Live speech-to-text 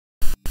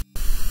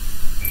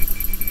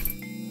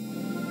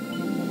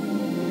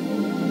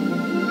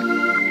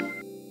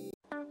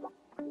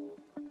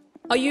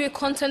Are you a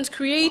content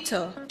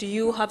creator? Do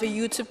you have a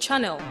YouTube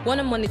channel? Want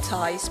to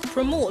monetize,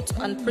 promote,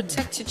 and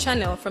protect your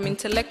channel from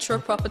intellectual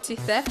property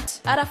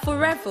theft? At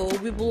Forever,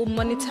 we will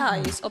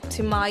monetize,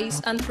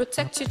 optimize, and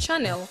protect your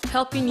channel,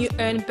 helping you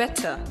earn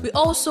better. We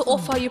also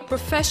offer you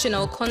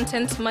professional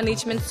content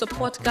management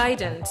support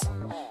guidance.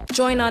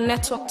 Join our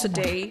network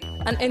today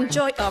and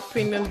enjoy our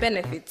premium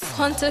benefits.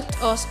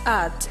 Contact us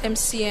at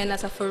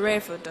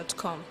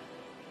mcn@forever.com.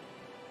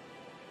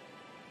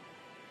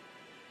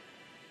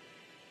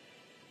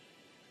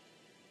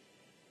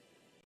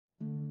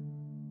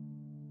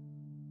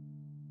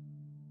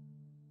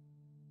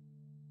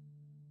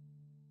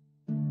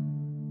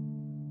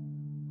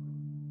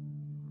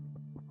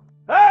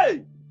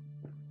 Hey!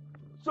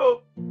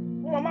 So,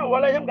 Mama,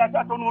 what I am got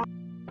on.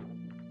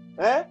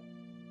 Eh?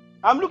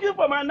 I'm looking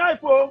for my knife,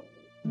 oh.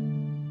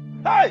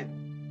 Hey!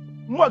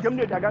 Mama, give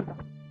me the dagger.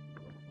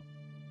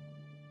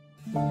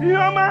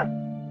 Mama!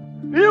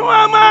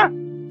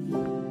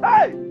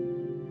 Hey!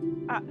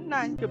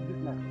 Nine kept this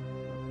knife.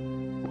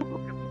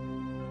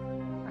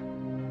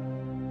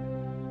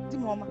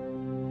 Mama,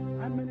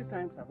 how many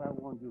times have I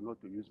warned you not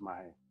to use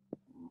my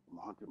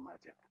hunting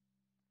magic?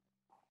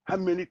 How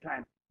many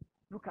times?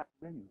 Look at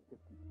when you take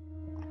it.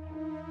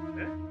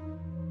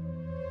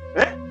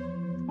 Eh?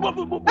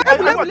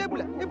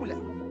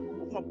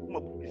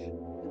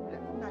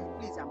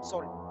 Please, I'm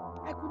sorry.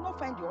 I could not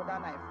find the other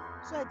knife,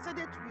 so I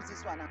decided to use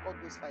this one and cut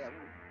those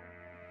firewood.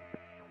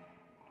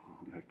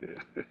 Okay,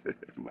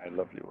 my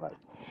lovely wife.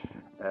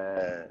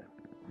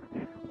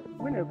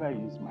 Whenever I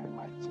use my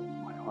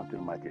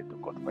hunting magic to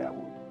cut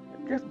firewood,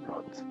 it gets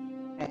blunt.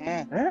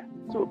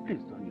 So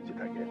please don't use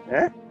it again.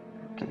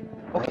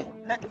 Okay.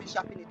 Let me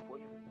sharpen it for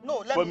you.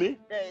 No, let me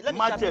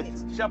sharpen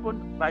it.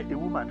 Sharpened by a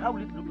woman. How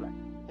will it look like?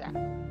 Yeah.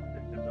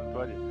 Don't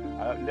worry.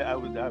 I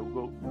will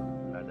go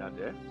like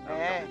that.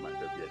 I'll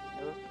myself, yes.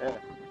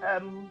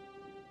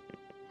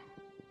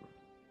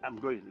 I'm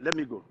going. Let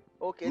me go.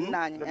 Okay,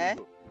 Nani.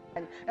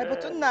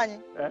 But Nani,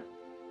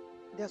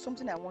 there's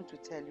something I want to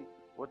tell you.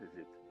 What is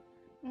it?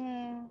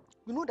 You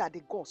know that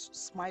the gods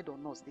smiled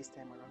on us this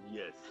time around.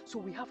 Yes. So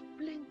we have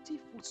plenty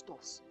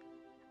foodstuffs.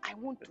 I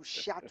want to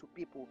share to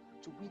people,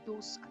 to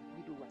widows and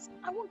widowers.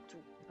 I want to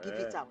give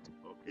it out.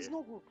 Okay. It's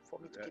not good for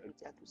me to keep it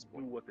here to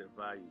spoil. Do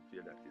whatever you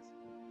feel that is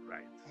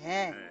right.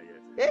 Yes.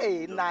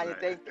 Hey, Nani,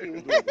 thank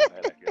you.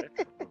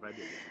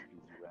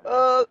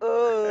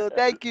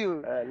 Thank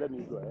you. Let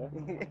me go.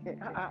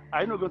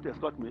 Are you not going to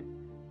escort me?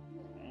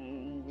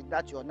 With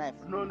that your knife?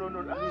 No.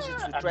 Use it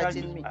to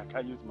threaten me. I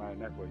can't use my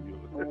knife for you.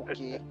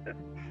 Okay.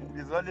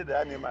 It's only the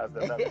animals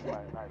that use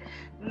my knife.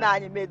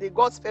 Nani, may the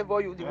gods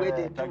favor you the way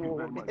they do. Thank you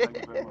very much. Thank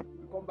you very much.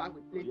 Come back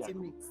with plenty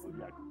meat.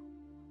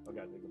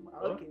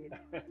 Okay.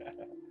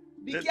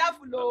 Be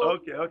careful, though.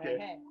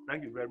 Okay.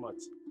 Thank you very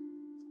much.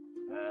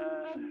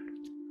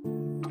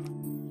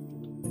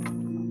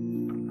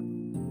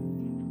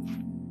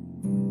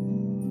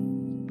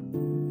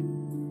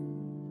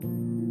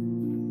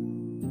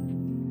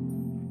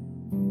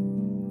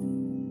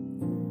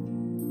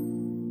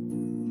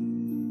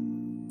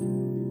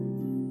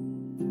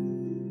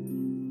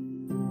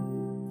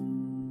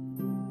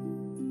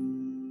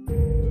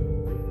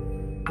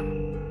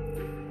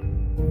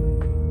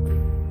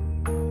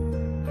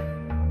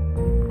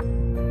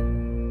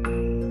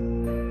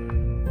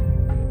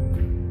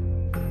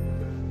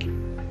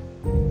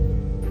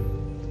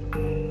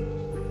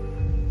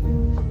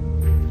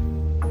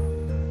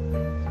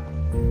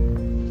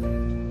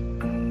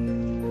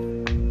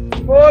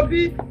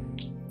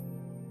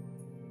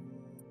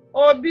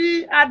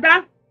 Obi,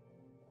 Ada.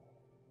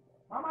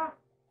 Mama.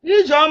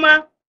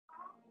 Ijoma.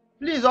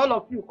 Please, all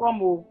of you,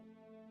 come over.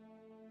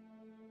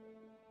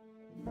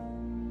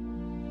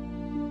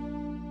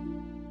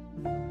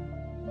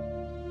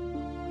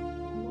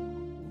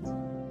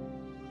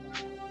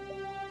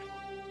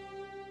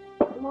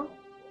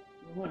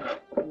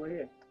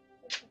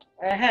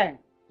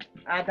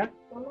 Ada,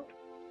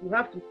 you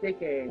have to take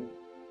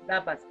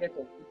that basket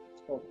of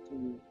stuff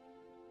to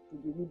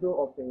the widow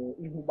of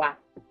Ihuba.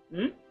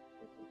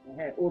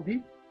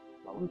 Obi,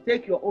 you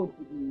take your own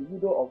to the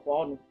widow of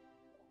Ohans.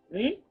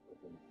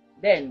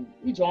 Then,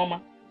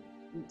 Ijoma,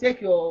 you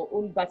take your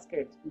own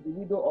basket to the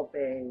widow of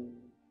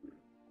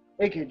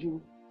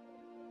Ogechi.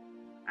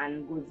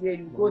 And Gozie,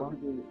 you go to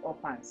the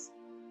Ohans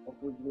of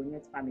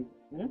Obilonu's family.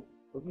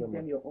 Give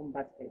them your own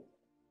basket.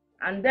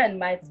 And then,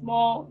 my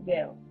small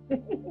girl,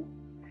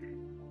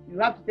 you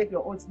have to take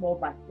your own small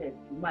basket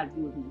to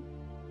Maziobi.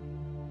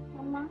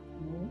 Mama,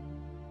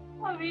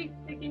 why are we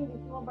taking the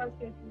small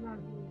basket to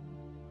Maziobi?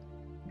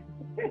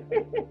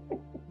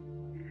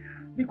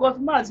 Because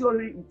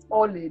Maziobi is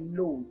all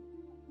alone.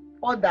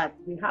 All that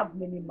they have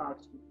many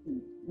mouths to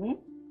feed.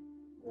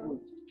 Good.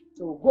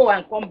 So go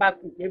and come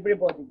back with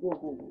everybody.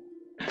 Go.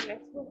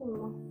 Let's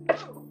go.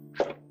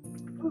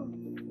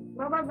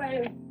 Mama,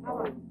 bye.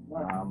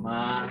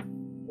 Mama.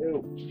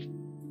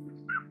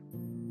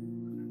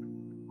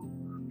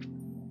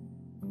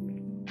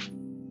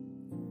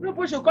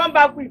 People should come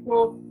back quick.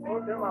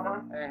 Okay,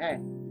 Mama.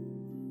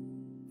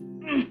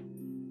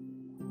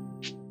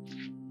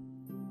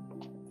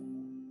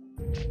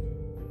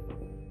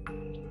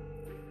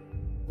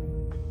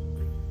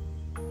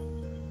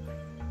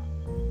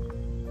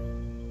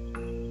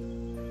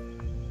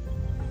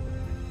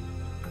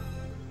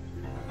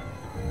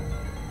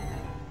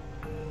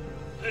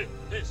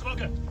 Small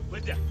girl,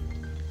 wait there.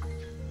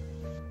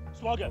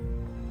 Small girl,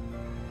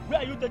 where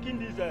are you taking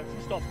this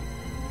food stuff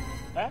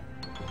to? Eh?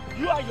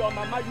 You and your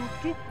mama, you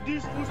took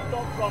this food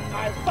stuff from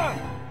my farm.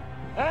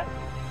 Eh?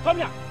 Come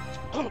here.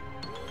 Come.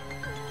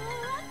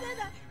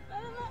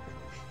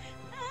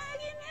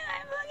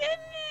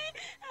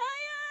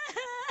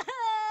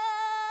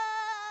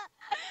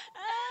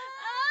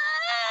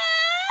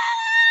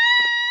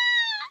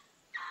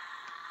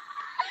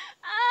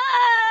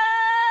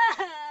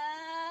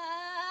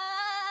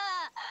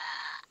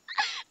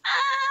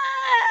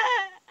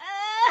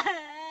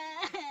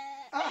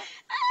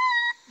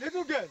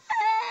 Little girl,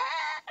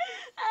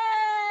 I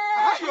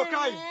heard you're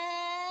crying.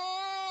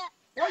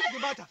 What is the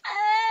matter?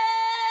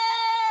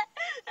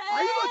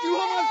 Are you not the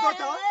woman's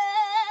daughter?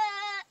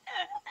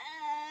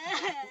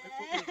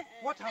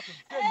 What happened?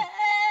 Tell me.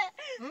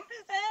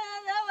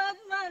 That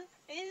man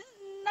is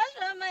not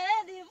on my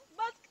head,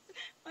 but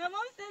my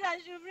mom said I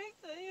should bring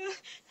to you.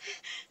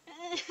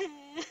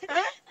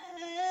 Eh?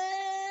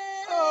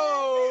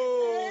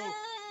 Oh,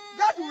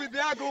 that will be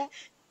Ago.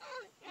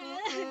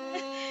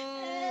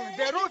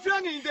 The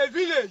ruffian in the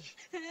village.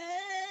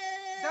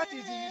 That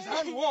is his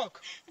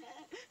handwork.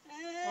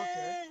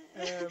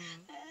 Okay.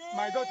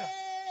 My daughter,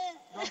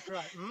 don't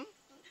cry.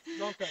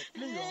 Don't cry.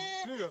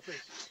 Clean your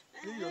face.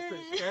 Clean your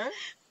face. Eh?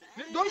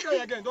 Don't cry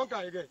again. Don't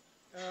cry again.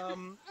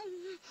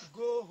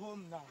 Go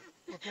home now.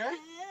 Okay?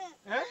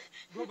 Eh?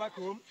 Go back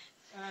home.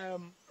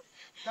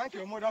 Thank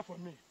your mother for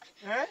me.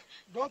 Eh?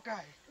 Don't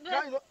cry.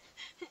 Cry no.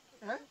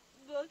 Eh?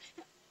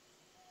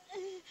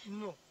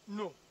 No.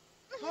 No.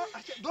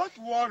 Don't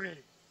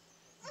worry.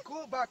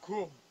 Go back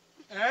home.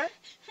 Eh?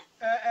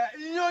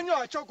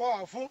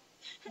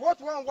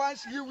 What one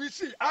wants, he will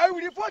see. I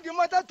will report the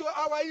matter to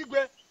our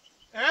Igwe.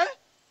 Eh?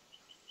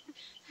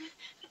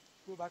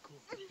 Go back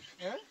home.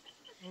 Eh?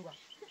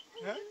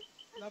 Eh?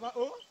 Lava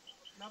oh?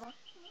 Lava?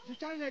 The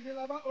China again,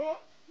 Lava oh?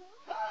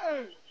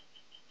 Hey!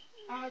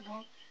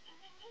 Agon.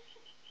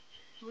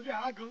 Today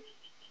Agon.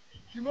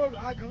 Tomorrow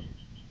Agon.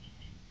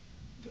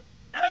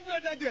 Every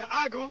other day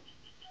Agon.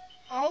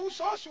 I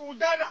also saw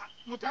that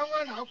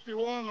Mutawa now be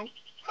one.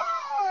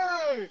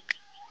 Hey!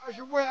 I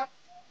should wear.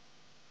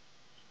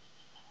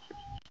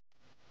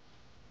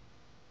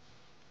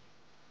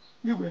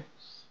 Igwe,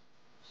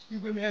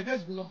 may I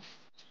just belong?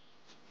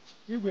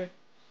 Igwe,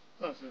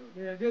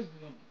 may I just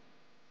belong?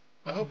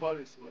 I hope all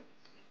is well.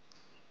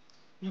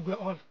 Igwe,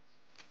 all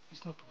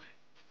is not well.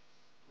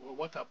 Well,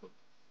 what happened?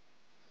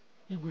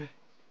 Igwe,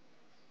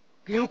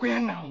 can you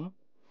now?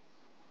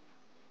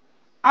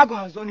 Ago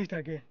has done it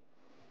again.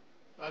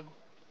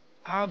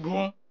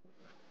 Ago.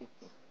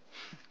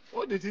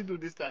 What did he do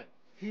this time?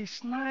 He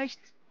snatched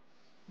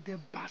the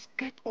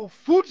basket of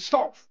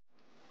foodstuff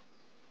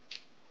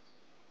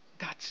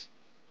that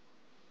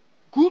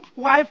good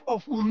wife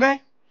of Ume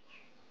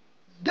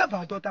gave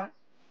her daughter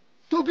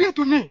to bring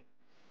to me.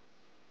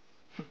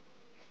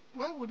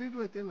 Why would he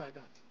do a thing like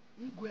that?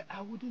 Igwe,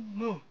 I wouldn't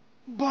know.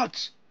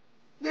 But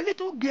the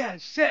little girl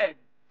said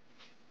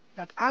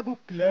that Agu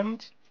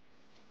claimed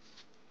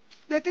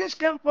the things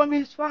came from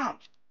his farm.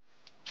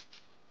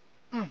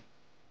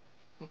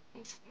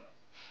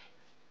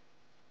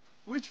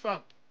 Which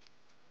farm?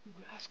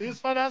 His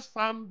father's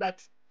farm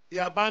that he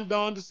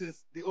abandoned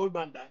since the old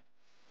man died.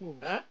 Oh.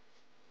 Eh?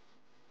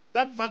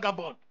 That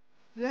vagabond.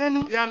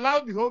 Then He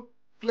allowed the whole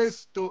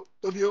place to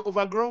be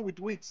overgrown with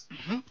weeds.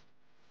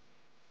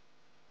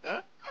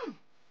 Eh?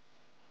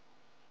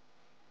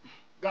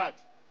 Guard,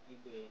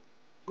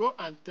 go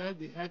and tell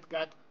the head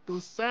guard to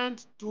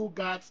send 2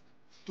 guards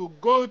to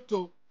go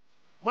to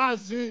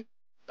Mazi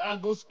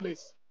Ago's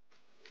place.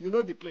 You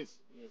know the place.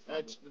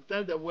 Yes,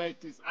 tell them where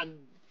it is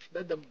and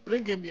let them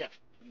bring him here.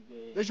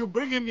 They should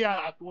bring him here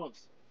at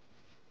once.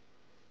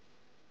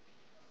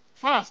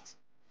 Fast.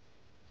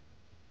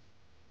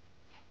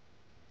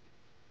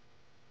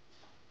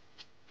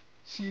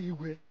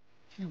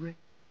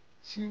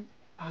 see,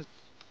 as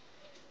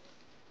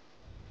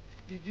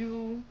did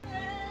you?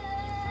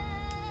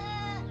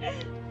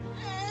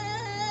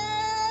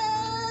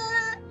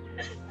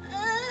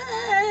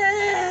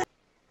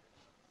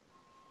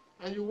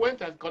 And you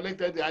went and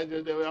collected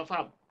the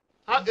farm.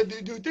 How, do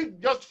you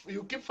think just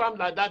you keep farm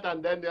like that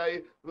and then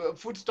the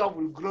food stuff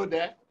will grow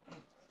there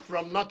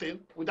from nothing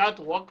without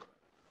work?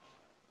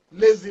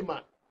 Lazy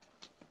man.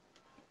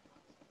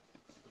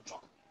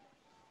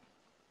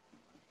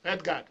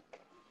 Head guard.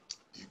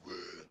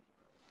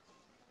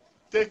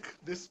 Take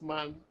this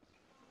man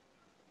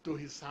to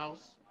his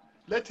house.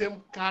 Let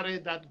him carry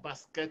that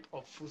basket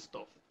of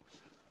foodstuff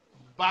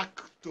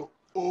back to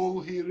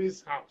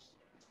Ohiri's house.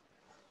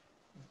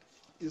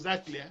 Is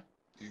that clear?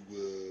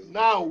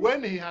 Now,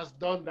 when he has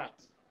done that,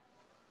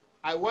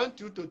 I want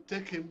you to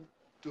take him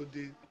to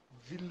the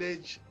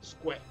village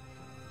square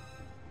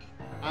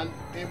and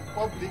in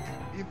public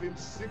give him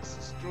 6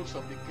 strokes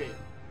of the cane.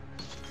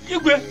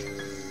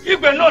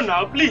 Igwe, no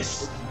now,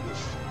 please.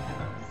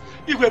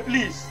 Igwe,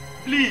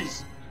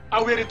 please.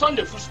 I will return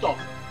the foodstuff.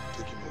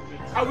 Take him away.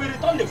 I will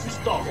return the food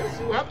stuff. Yes,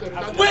 you have to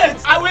return. Wait,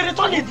 I will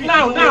return it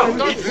now.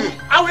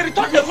 I will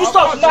return the food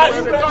stuff now.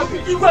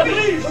 You will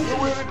leave.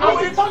 I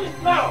will return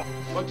it now.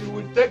 But you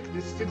will take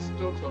the 6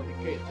 strokes of the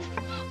cane.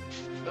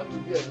 That will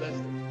be a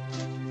lesson.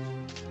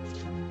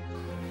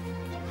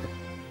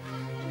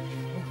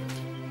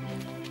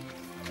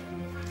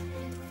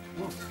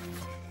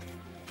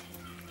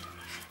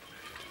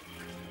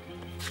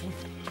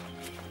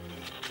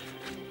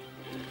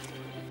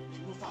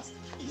 Move fast.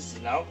 Easy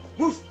now.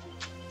 Move.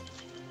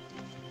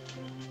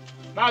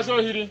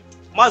 Mazohiri.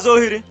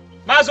 Mazohiri.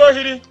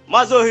 Mazohiri.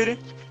 Mazohiri.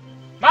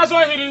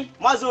 Mazohiri.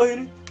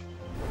 Mazohiri.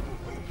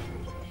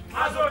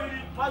 Mazohiri.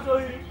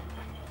 Mazohiri.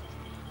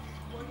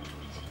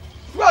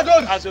 Who are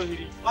those?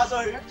 Mazohiri.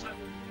 Mazohiri.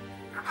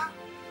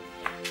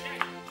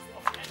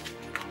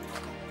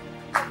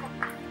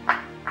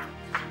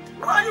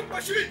 Why are you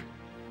pushing?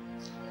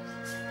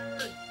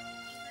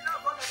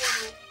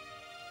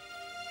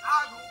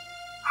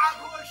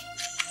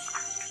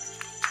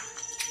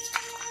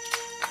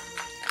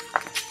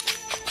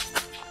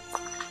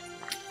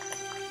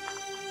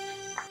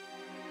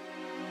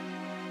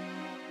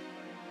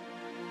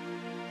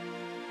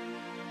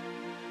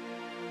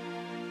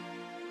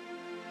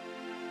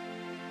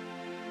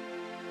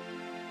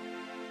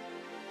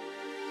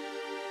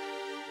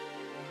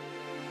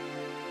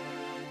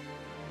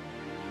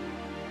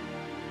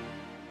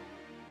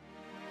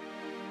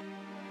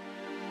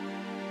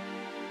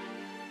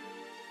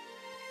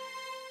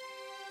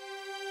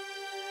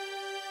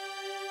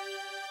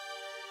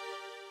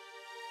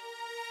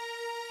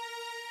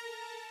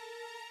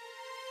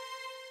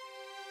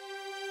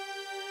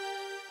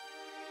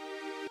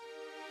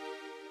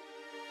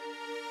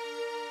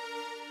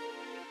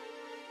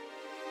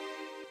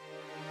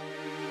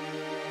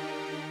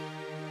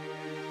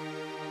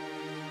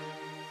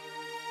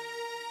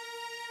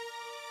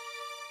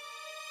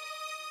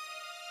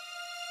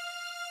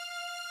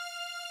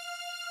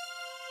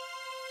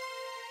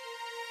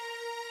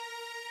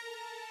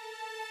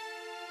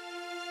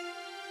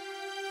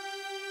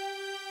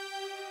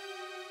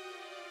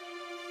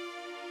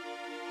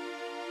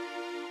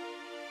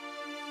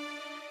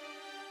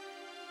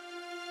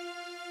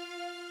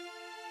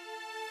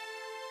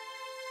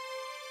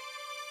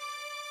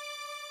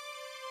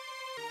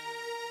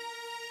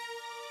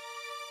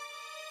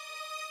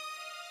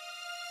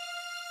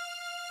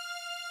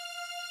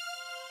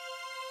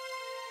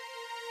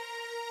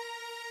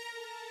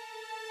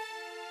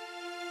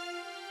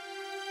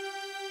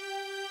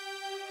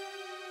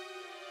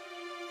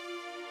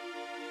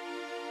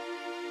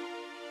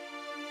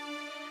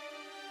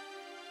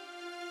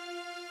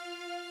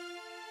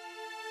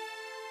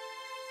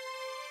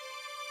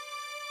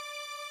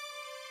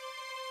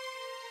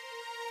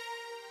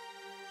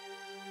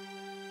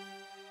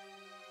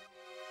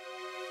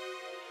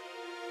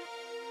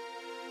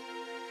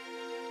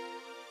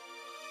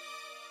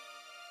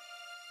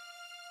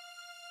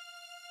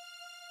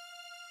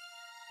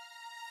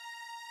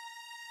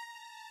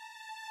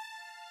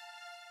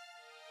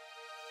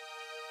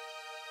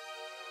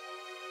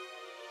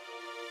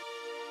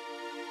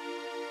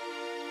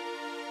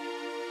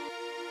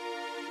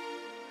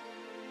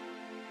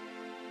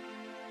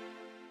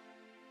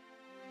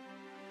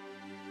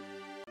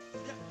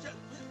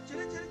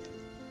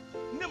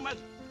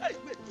 Hey,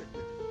 wait.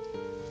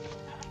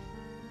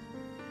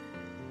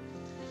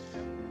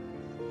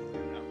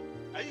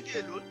 Are you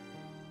here alone?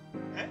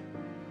 Eh?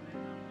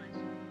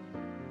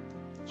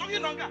 So you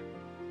longer?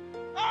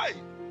 Hey!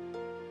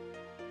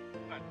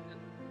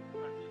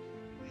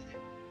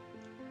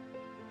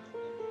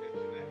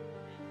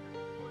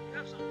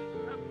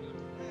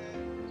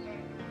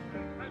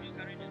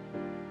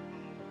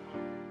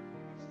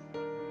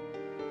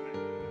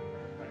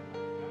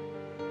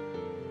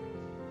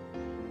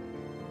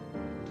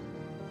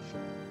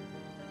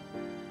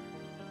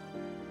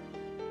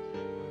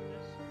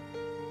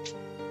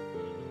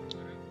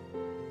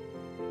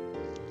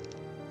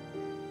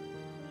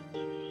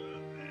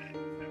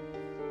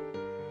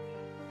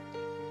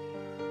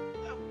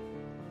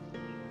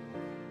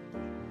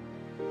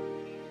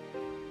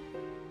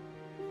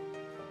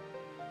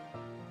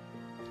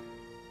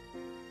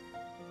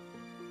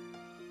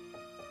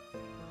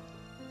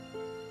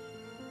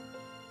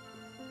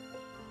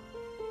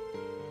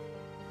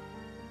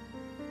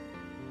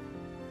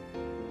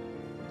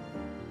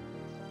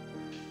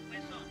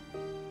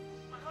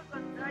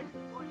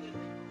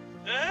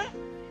 Eh?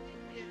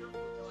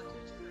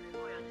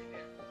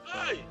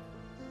 Hey!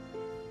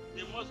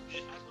 They must be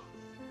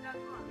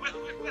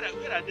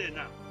where are they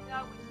now? They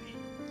are with me.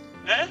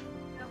 Eh?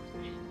 They are with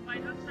me. My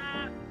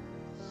daughter,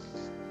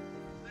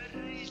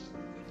 very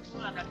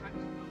beautiful and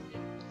attractive.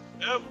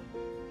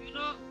 You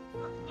know,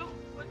 don't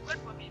wait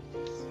for me,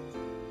 please.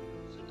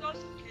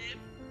 Suitors came.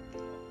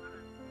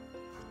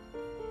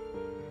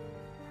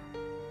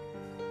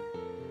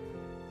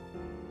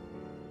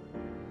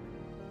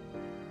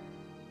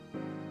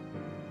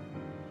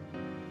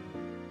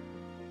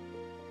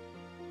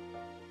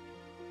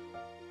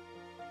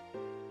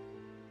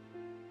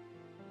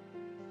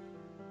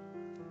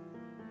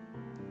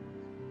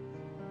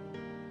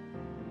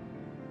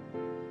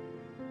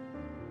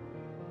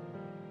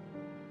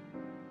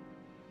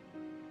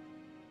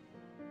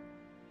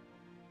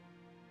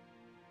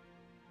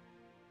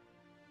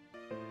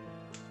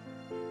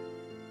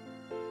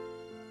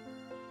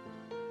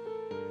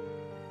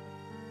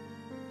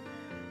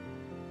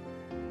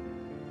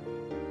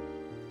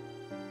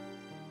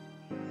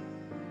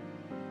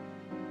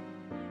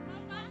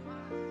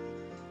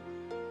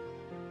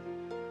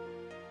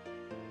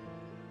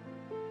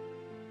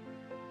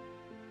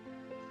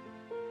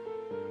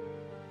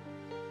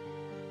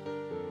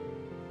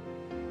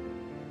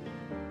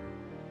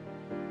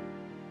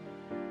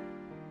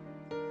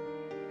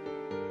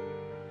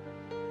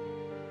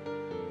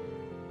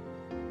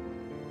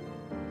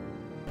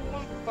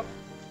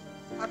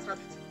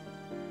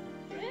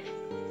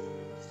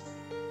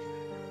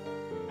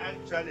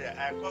 Actually,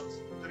 I got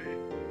 3.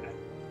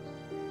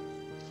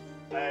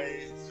 I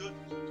sold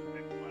 2 to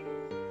make 1.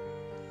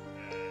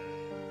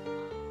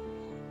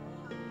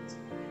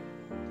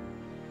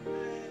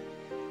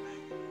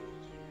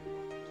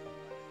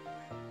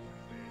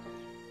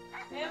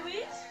 A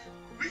witch?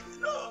 Witch?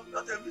 No,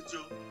 not a witch.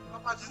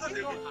 Papa, she's not a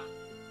witch.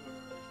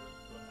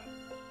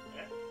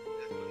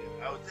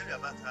 I will tell you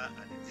about her at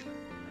the dinner.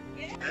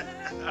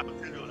 Yeah. I will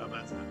tell you all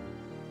about her.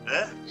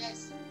 Eh? Yes.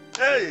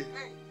 Hey!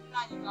 Hey,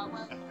 now you are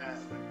welcome.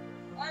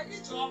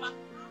 It's Roma.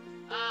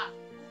 Ah.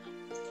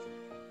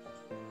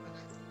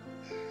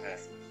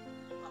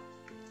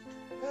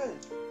 Hey.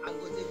 I'm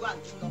going to go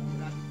and clean up the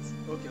rabbits.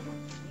 Okay, ma.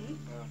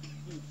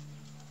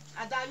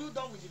 And are you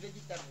done with the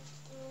vegetables?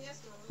 Yes,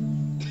 ma'am.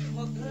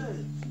 Okay.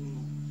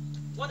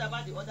 What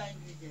about the other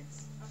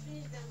ingredients? I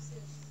finished them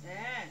since.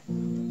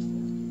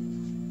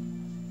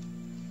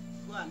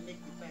 Go and make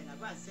the fire. Now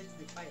go and set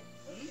the fire.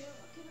 Okay,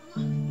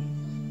 Mama.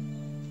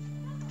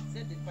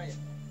 Set the fire.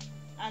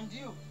 And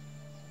you?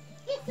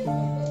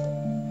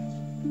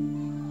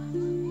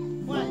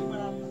 Why,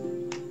 Madam?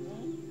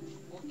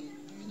 Okay,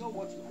 you know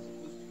what you are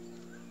supposed to do.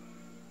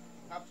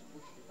 You have to go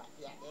to the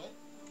backyard,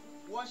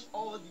 wash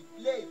all the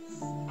plates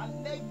and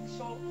make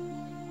sure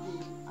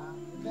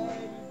they are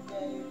very,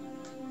 very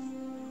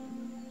neat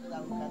so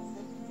that we can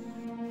set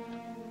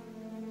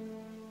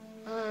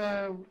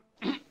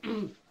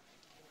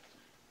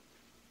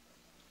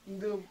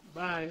The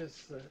bias.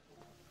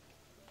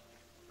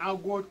 I'll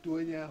go to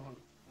any home.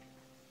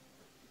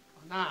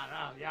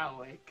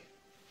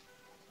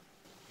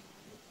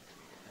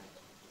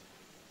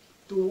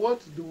 To what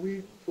do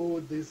we owe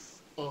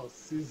this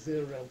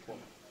season rainfall?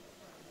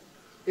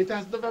 It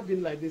has never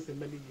been like this in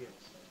many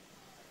years.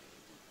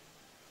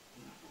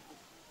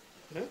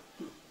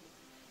 Huh?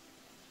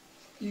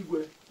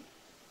 Igwe,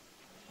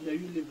 may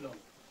you live long.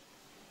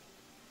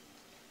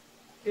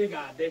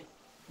 Igade.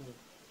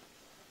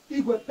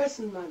 Igwe,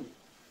 personally,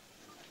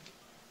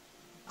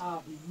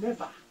 I've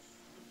never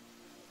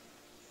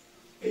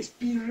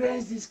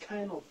experienced this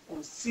kind of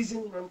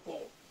unseasoned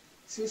rainfall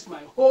since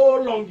my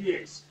whole long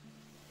years.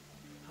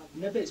 I've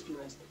never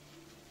experienced it.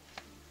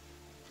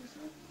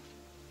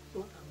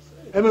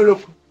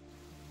 Emeloku,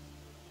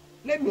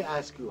 let me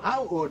ask you,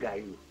 how old are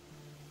you?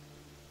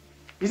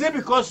 Is it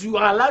because you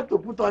are allowed to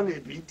put on a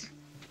beat?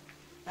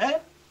 Eh?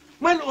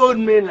 When old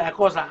men like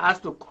us are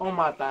asked to come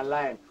out and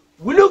line,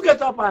 will you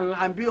get up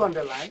and be on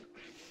the line?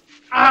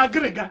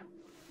 Agrega.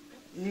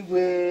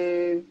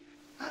 Igwe.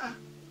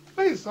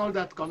 Where is all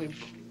that coming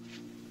from?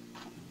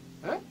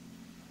 Eh?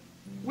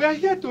 We are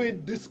here to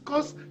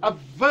discuss a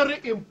very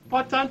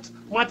important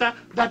matter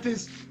that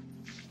is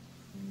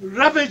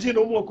ravaging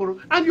Omokoro,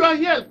 and you are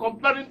here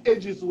comparing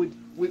ages with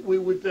what's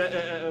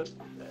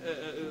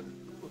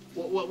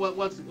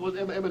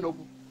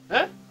Emenobu?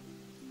 Eh?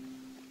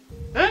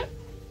 Eh?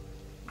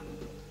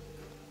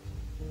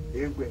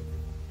 Igwe,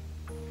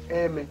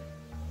 Eme,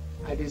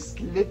 at this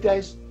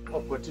latest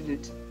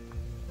opportunity,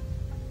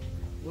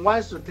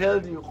 wants to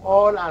tell you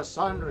all and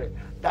sundry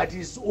that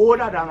he's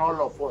older than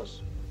all of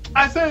us.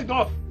 I say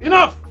enough.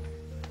 Enough!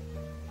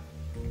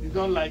 You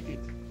don't like it.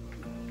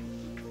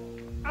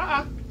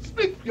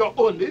 Speak your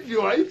own. If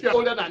you're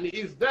older than he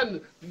is,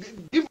 then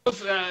give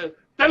us,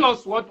 tell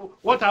us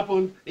what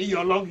happened in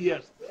your long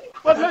years.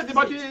 But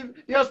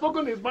he has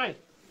spoken his mind.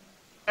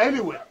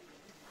 Anyway,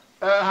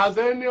 has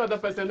any other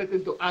person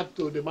anything to add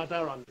to the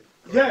matter on this?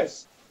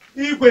 Yes,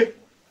 Igwe,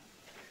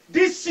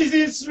 this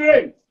season's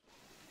rain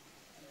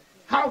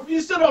have,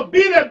 instead of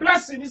being a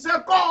blessing, it's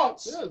a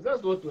curse. Yes,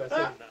 that's what we are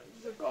saying now.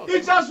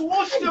 It has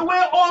washed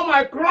away all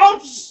my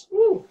crops.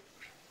 Ooh.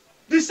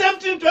 The same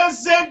thing to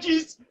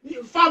Ogechi's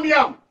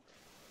Fabian.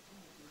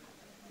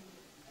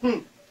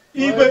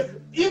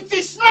 Igwe, it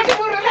is not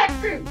even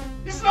reacting.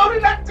 It's not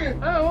reacting.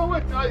 Oh,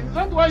 wait, is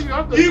that why you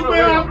have to...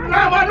 Igwe,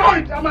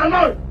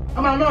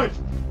 I'm annoyed.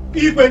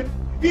 Igwe,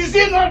 is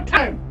it not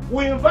time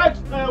we invite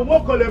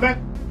Wokoleme,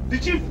 the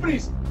chief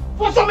priest,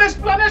 for some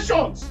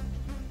explanations?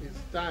 It's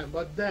time,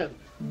 but then...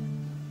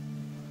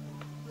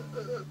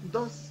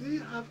 does he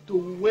have to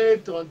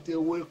wait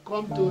until we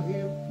come to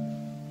him?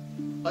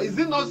 Or is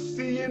he not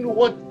seeing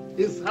what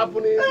is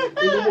happening in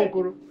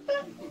Omokoro?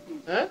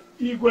 Eh?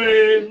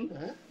 Igwe.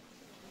 Eh?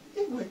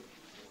 Igwe,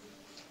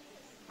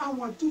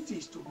 our duty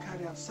is to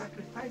carry out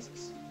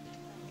sacrifices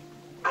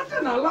and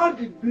then allow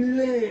the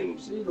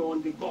blames,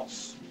 on the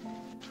gods.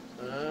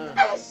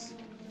 Yes.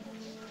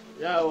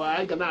 Yeah, well,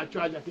 I cannot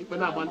charge. I think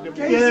when I'm on the...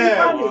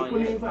 Yeah.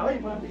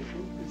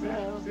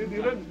 See,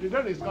 the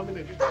rain is coming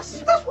again.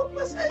 That's what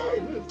we're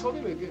saying. It's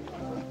coming again.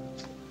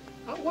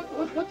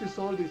 What is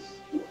all this?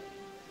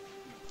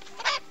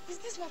 Is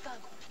this not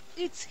Ago?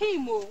 It's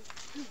him, oh.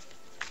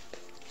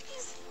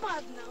 He's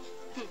mad now.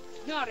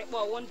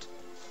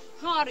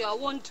 Hurry, I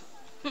want.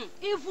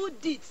 Evil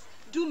deeds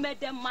do make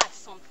them mad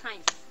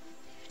sometimes.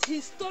 He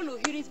stole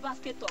Ohiri's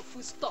basket of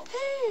food stuff.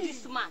 Hey.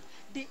 This man,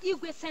 the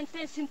Igwe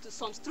sentenced him to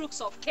some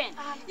strokes of cane.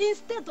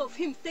 Instead of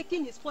him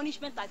taking his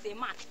punishment as a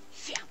man,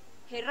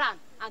 he ran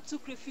and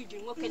took refuge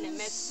in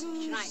Wokeneme's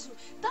shrine.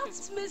 That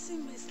makes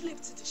him a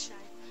slave to the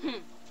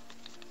shrine.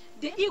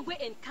 the Igwe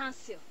in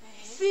council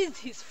seized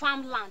his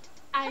farmland.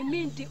 I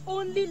mean the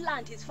only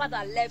land his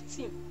father left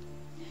him.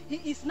 He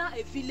is now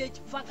a village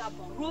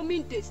vagabond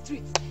roaming the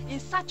streets in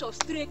search of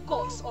stray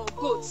cocks or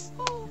goats.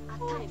 At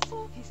times,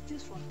 he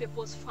steals from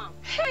people's farm.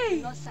 Hey!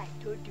 Not I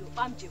told you,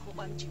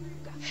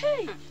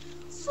 Hey!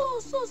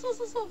 So,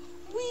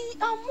 we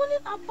are mourning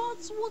about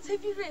what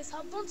heavy rains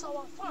have done to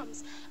our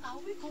farms. Are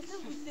we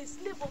content with the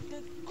slave of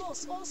the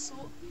gods also?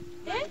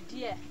 My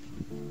dear,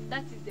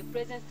 that is the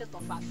present state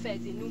of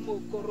affairs in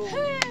Umokoro.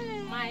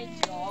 Hey!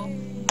 Mind your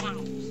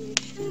mouth.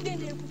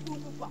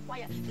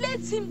 Let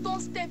him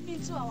don't step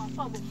into our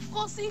farm.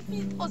 Because if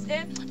it was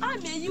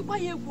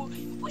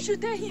we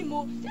should tell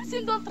him, let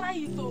him don't try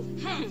it.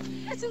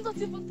 Let him don't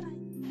even try it.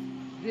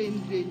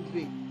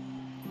 Rain.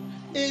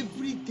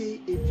 Every day,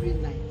 every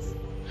night.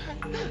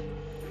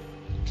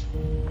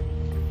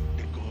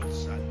 The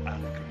gods are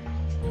angry.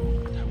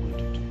 What are we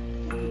going to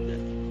do with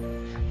them?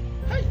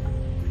 Hey!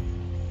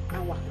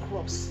 Our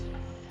crops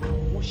are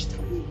washed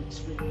away with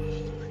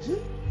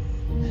rain.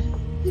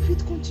 If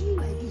it continues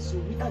like this,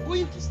 we are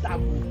going to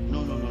starve. No.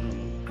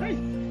 Hey!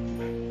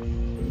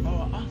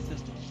 Our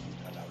ancestors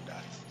would allow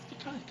that. It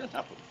can't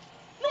happen.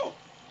 No!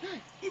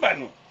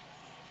 Mbano!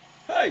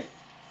 Hey!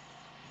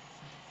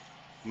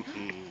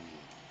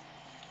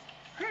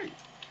 Hey!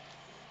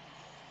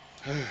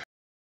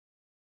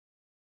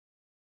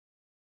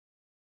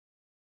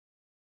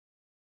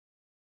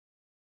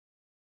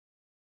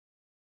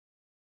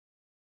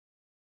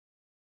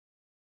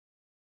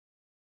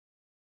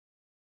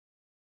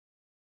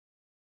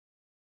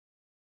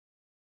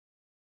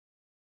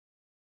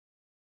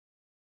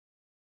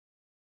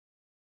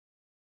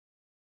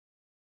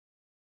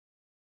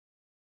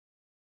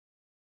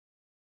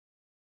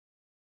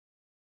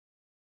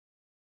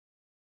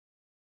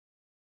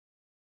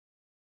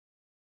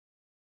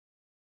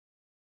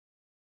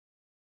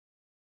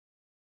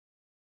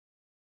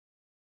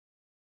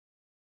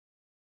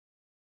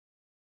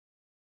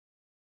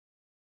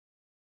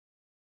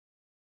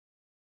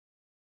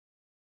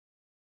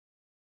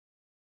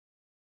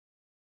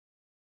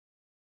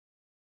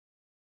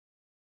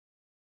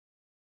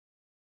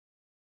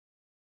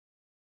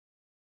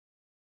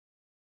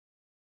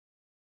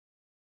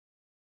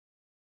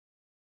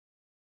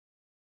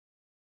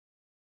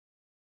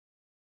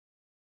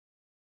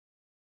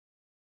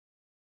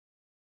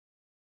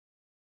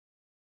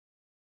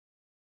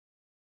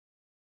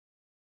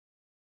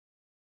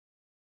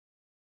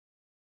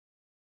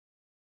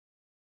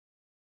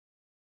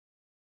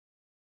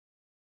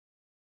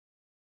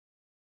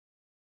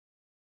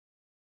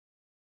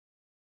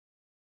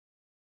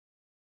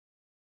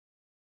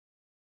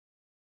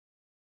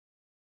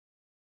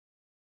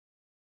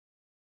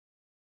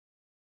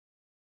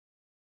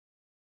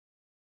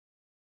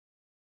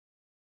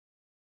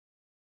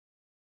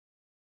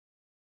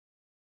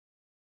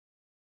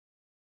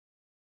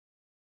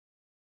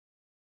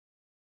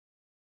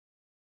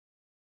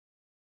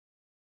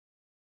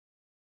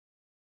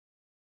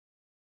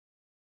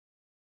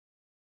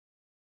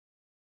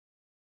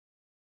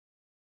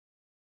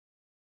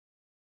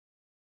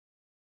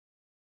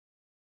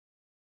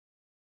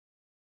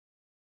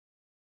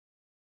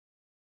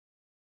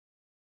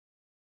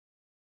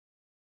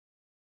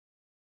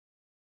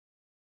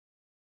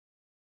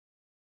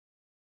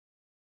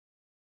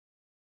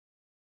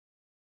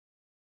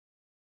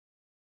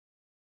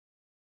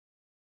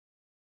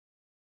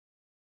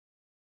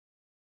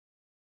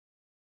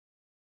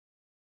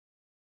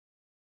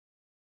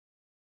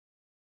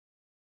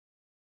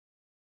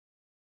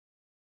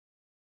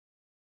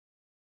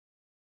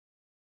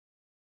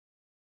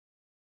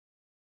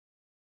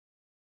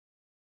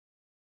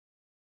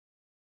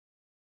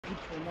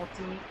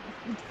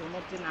 Good for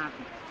nothing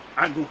happen.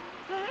 Ago.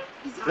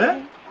 Eh?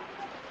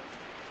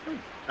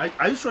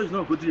 Are you sure he's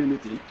not going to do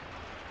anything?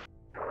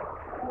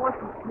 What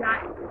is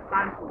that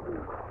plan to do?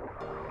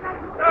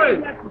 Hey!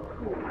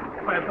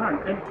 My van.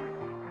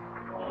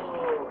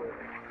 Oh.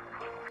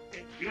 A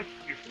great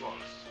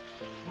divorce.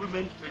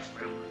 Women face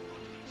everything.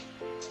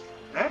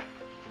 Eh?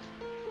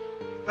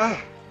 Ah.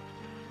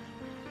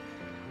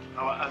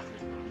 Our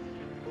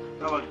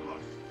ancestors. Our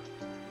gods.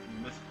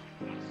 Merciful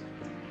gods.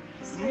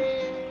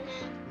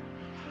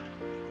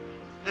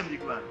 Let me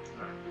go and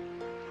try.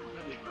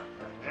 Let me go and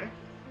try. Eh?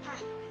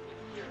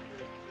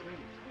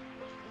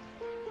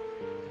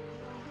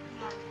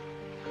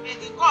 May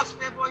the gods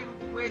favor you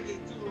the way they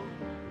do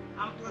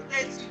and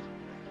protect you.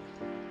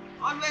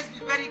 Always be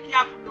very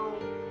careful, no.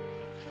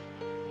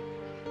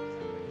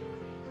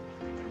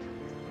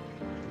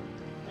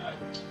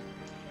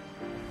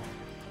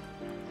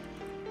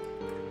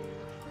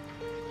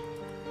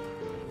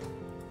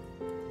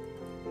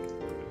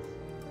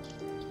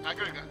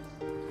 Agrega.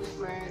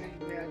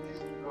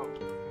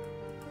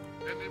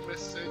 Any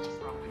message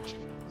from the chief?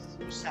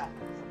 No, sir.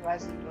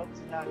 Supplies are dropped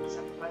down.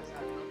 Supplies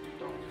are dropped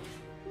down.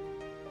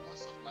 No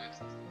supplies.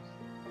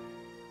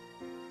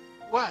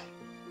 Why?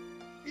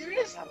 The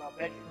race have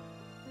abated.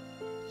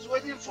 He's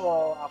waiting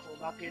for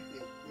market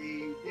day. The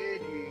day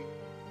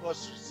the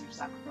gods receive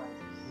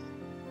sacrifices.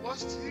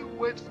 Must he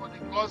wait for the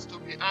gods to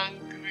be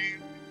angry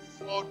with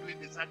before doing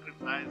the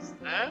sacrifice?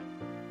 Eh?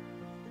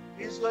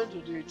 He's going to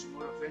do it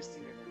tomorrow, first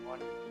thing in the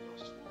morning.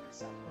 Because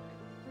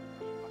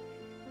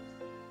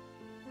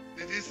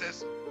did he say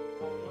so?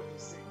 I will not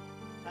say.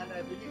 And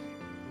I believe him.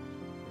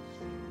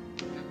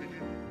 You believe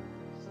him?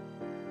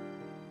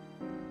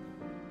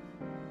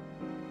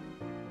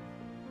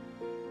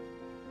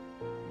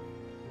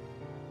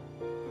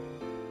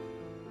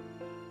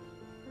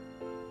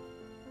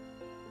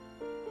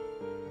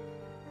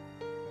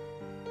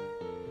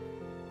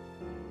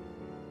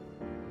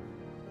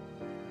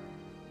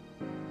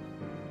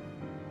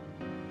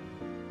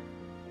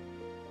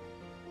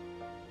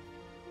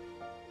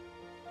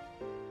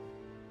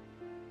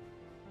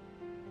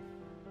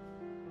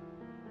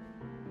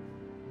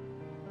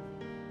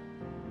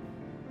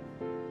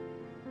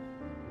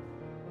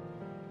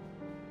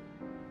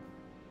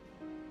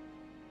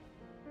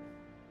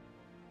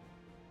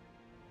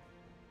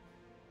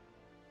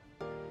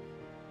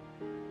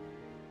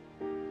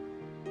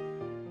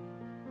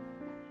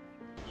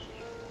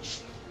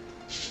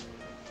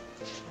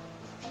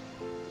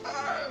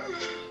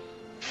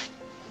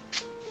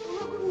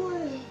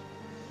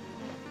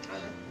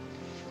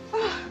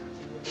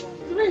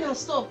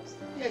 Stopped.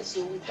 Yes,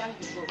 so we thank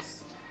the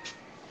boss.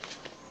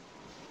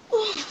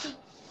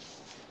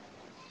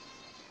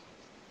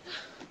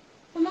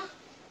 Mama,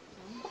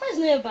 Papa is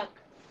not back.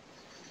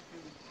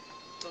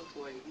 Don't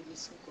worry, he will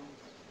soon come.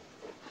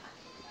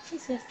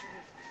 Since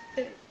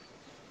yesterday.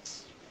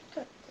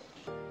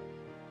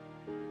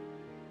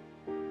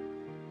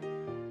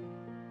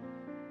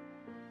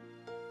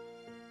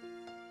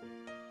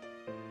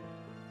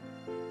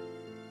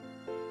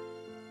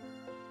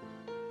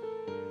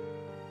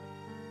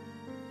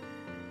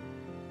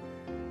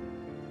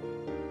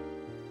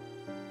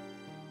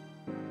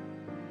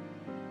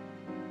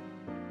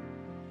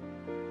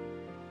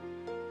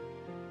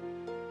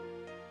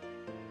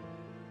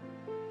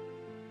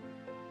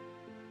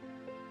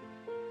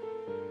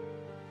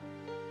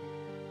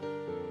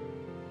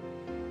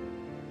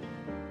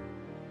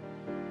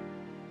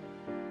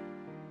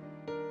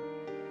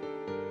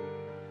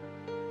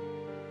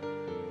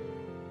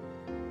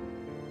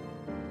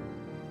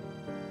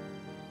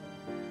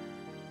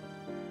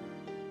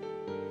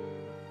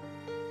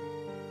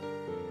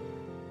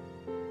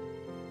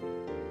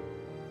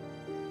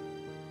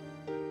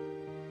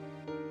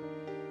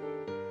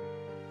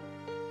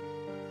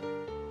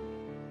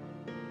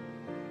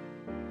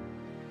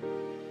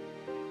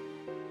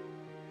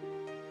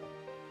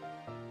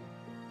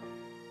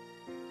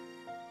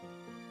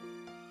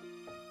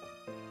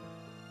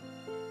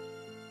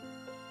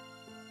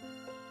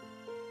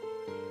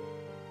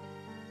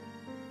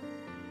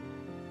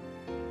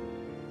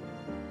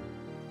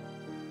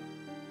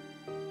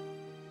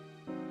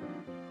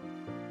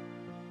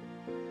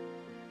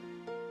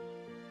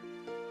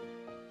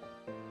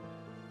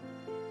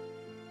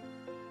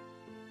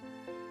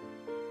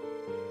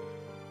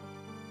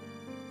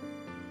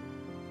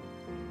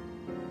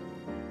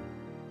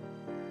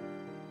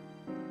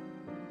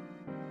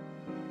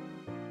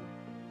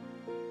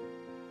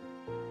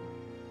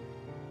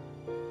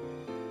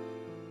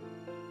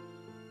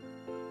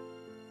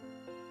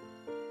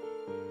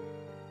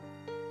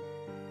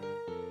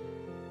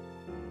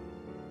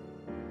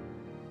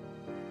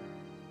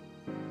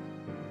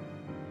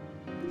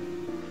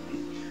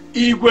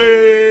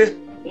 Igwe!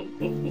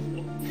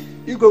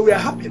 Igwe, we are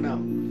happy now.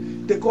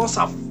 The gods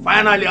have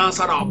finally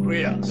answered our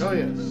prayers. Oh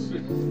yes.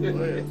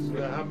 Oh yes, we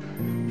are happy.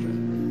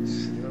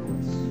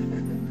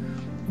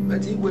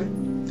 But Igwe,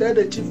 tell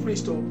the chief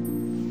priest to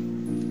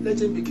let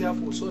him be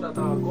careful so that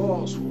our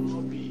gods will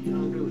not be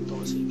angry with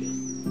us again.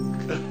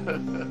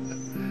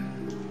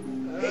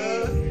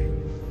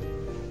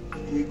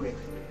 Igwe,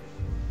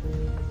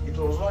 it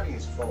was not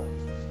his fault.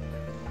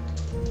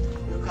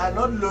 You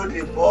cannot load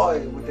a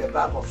boy with a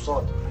bag of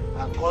salt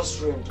and cause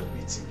him to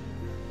beat him.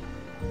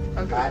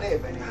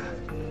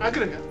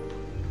 Agrega.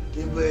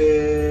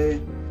 Igwe.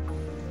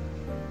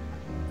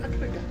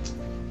 Agrega.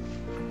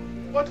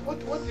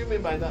 What do you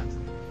mean by that?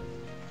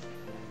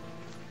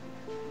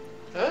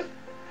 Huh?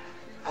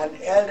 An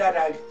elder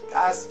that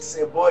asks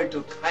a boy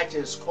to catch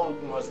a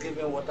skunk must give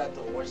him water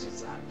to wash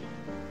his hand.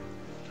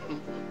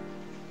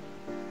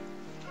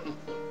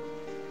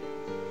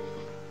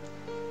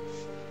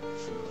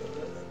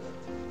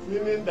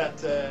 Meaning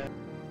that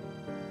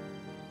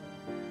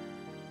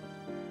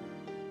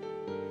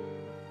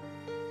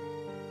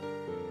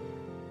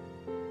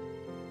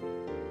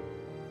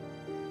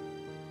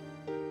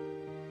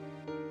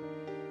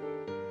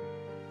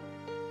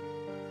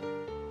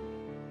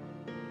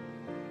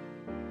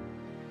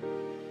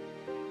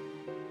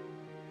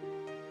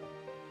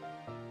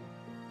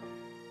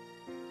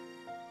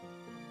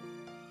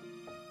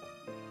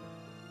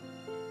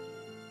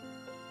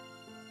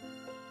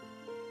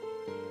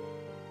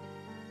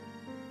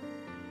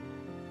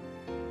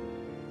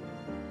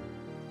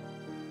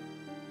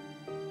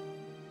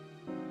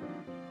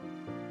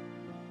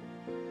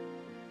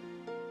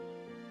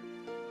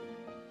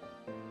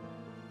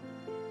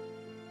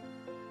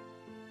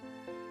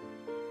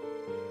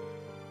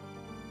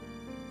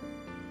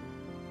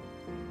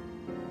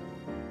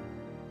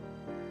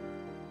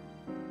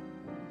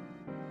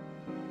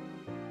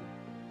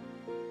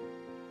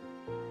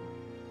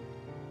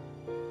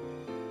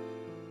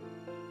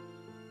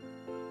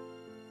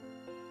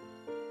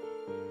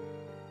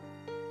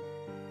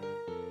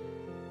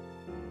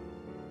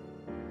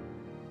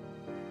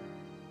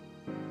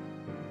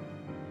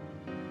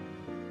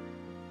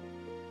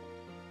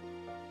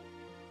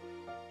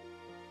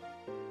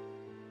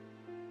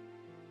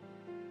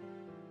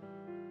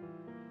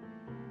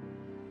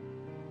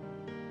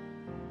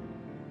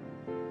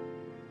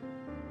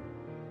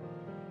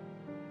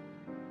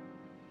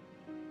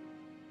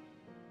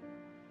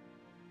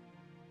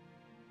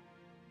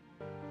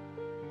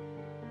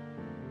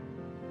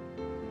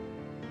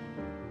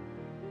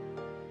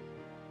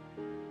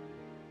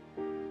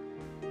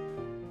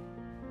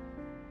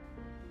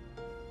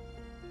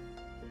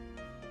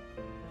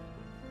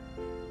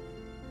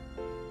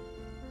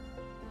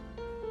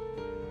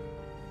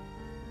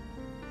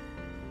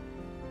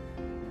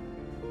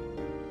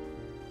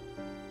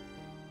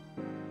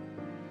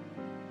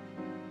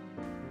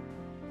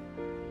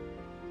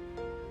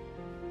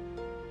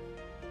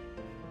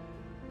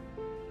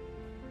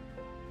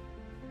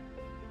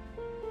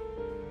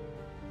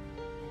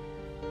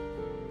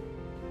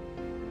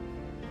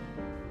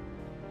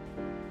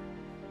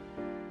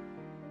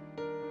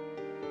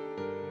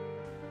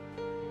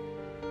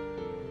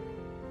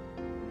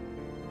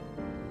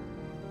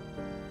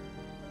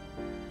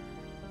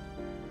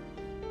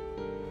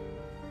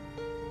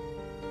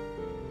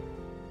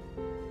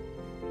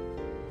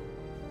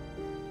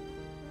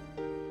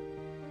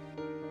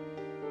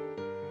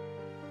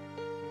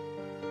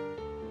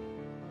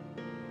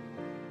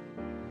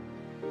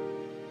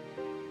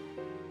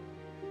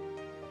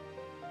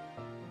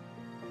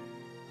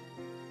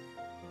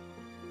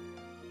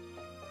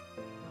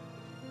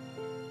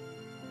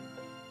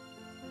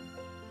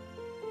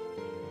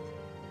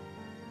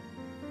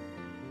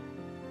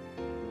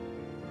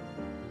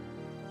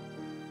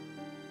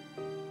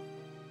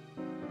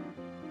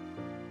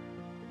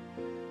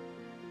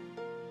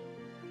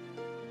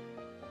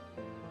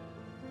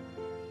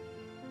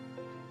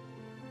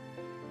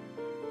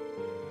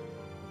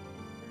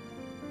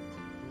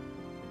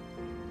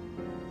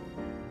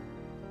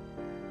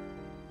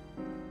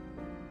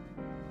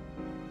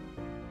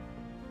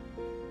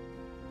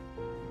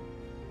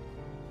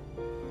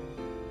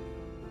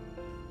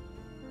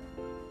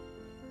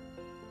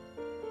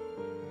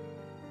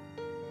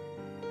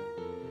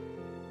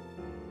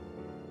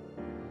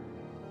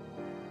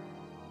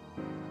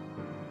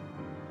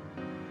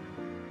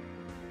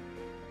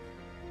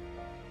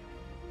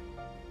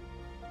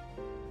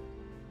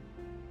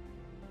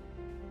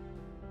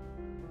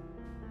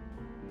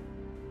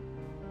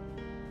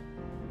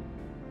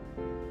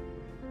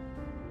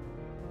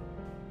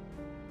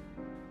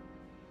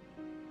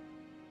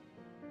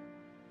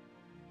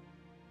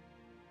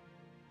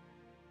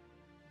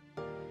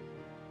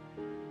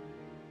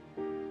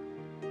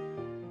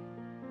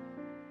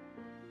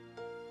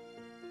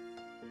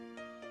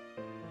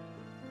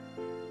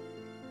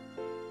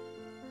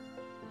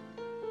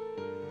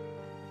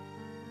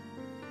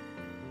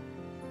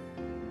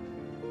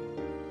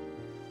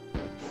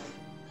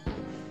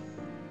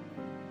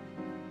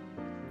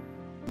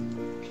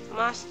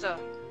Master,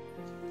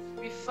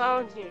 we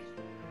found him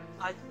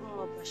at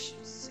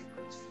Umabashi's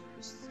sacred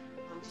forest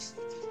on this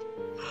day.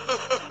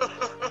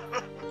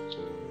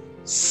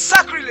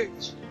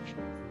 Sacrilege!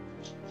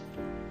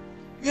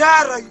 Where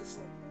are you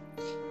from?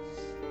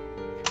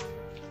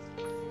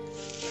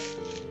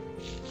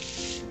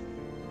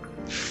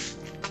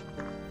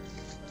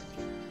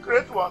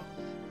 Great one.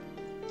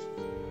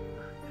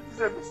 It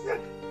is a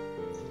mistake.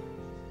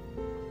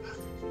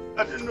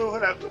 I didn't know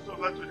when I got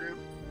over to the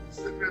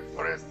sacred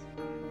forest.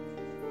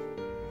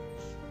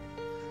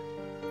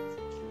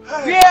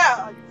 Where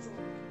are you from?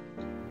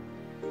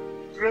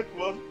 Great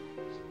one.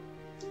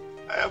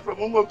 I am from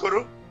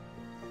Umokoro.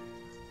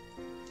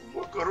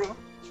 Umokoro.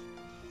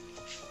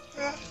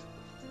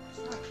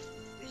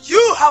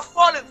 You have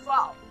fallen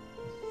foul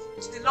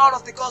to the Lord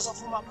of the gods of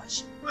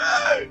Umabashi.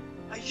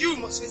 And you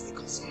must face the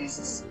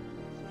consequences.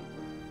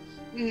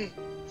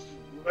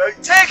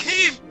 Take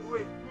him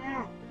away.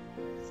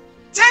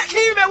 Take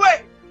him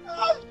away.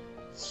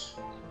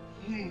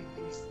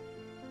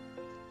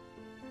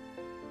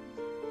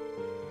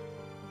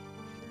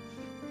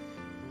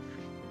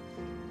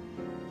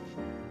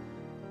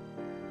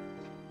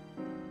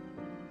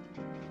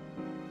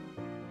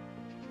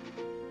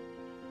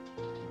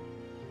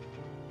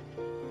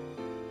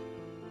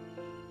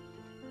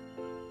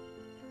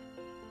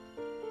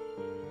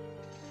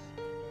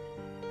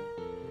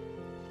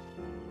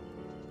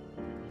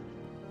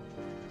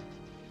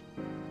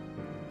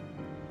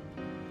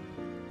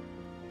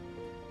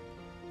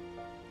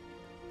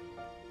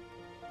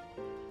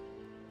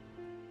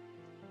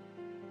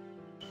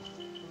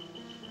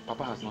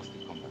 Papa has not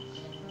still come back.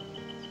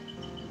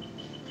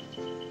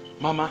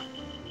 Mama,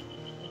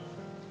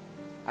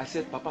 I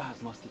said Papa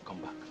has not still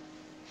come back.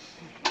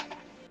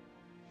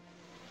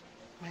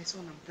 My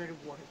son, I'm very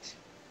worried.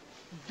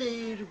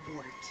 Very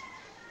worried.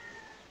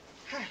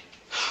 Hi.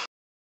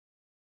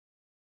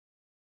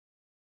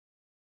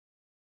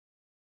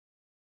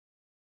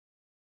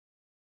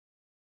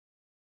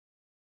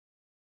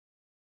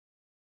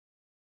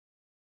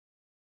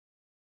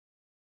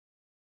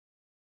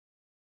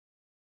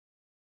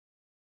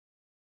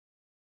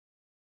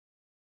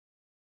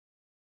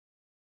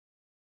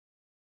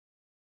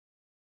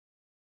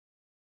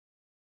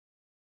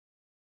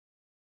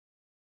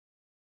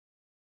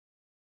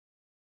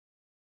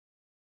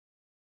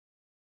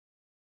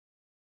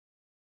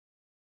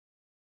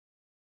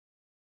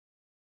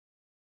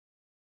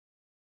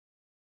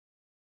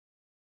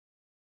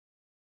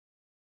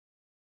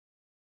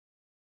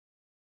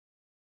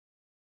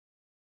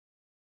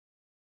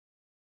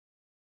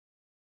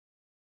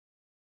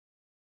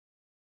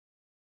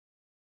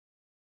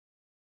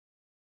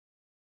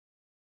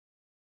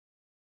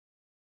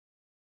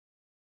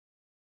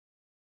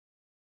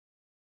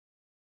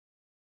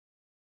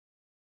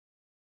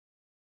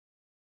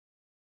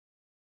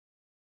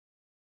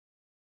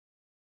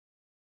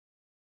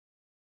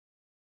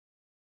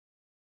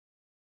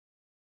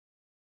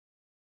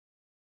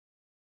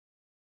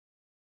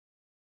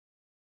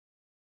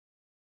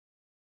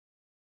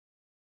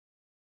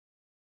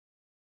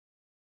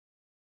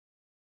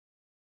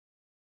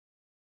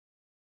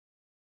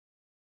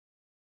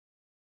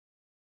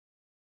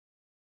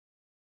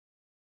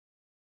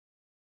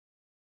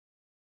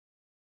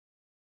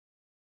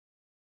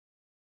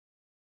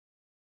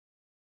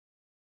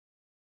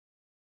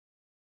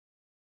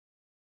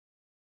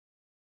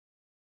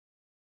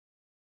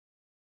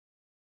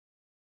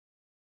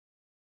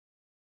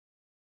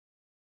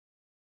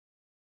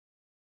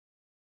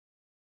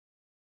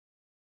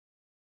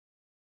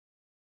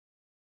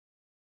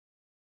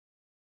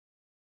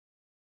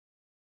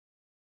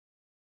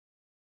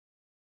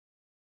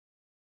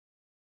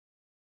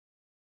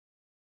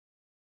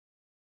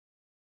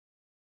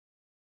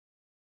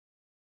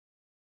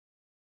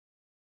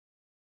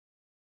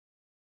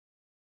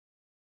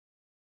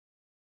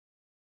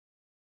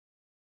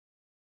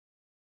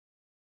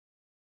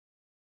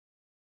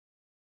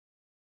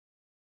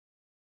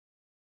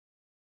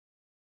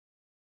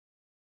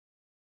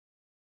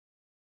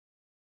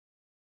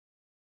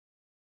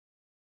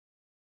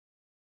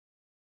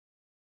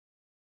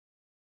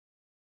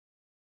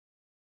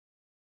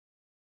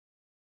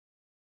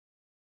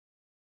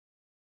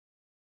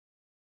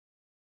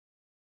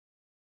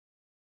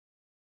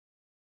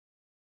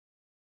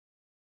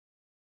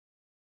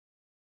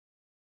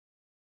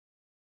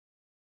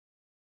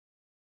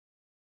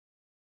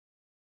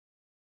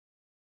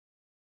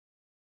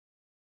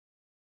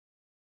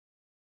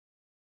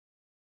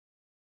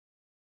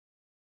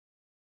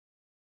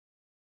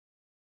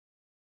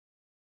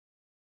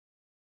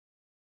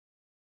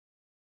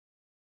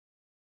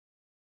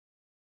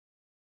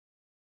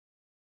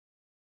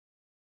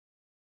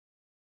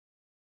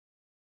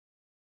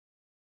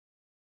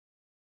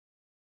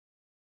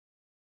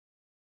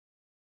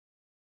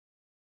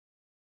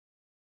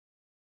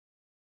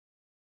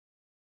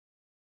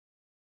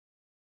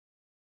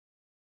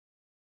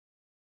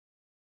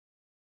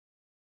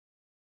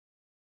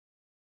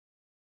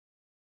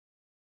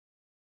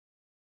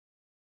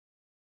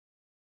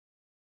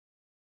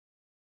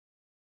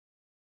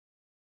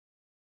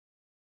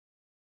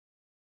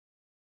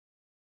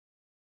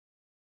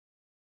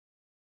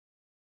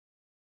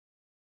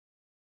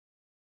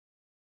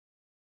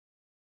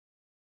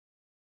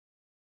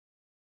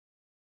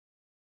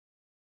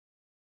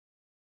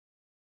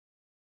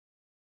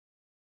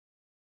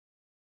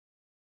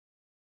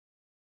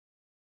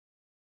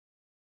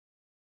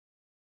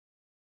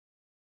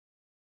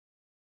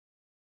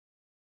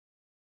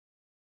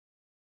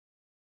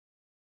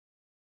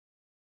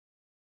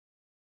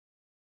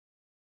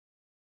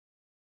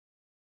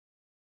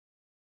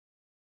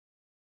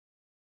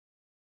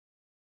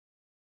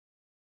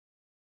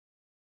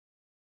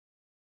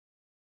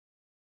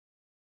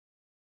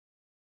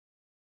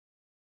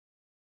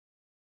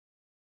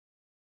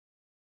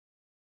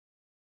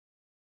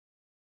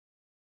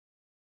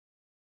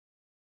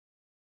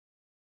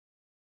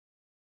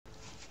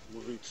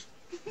 Move it.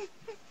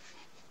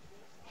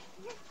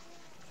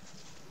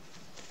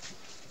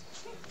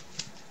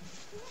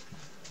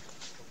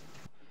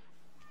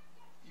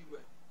 Igwe,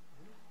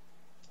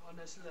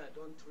 honestly, I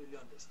don't really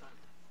understand.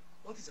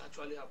 What is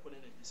actually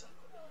happening in this salon?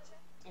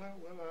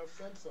 Well, I've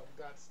sent some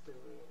guards to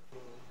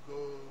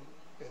go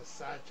in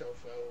search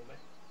of Ome.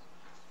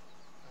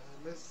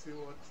 Let's see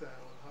what will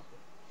happen.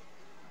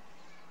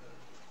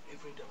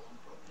 Every day one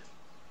problem.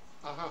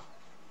 Aha.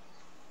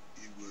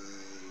 Igwe.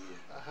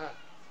 Aha.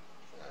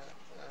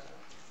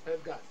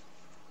 Head guard.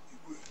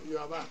 Igwe. You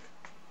are back.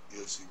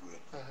 Yes, Igwe.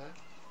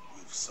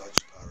 We've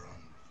searched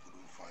around,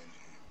 couldn't find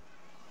him.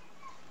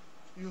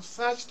 You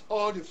searched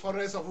all the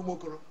forests of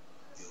Umokoro?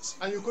 Yes,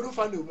 Igwe. And you couldn't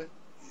find Ume?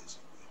 Yes,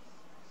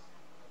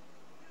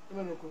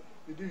 Igwe.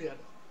 Did you hear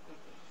that?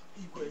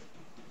 Igwe,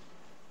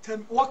 tell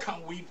me, what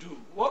can we do?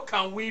 What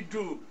can we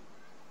do?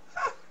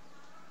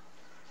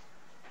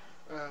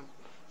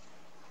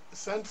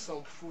 Send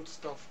some food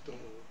stuff to the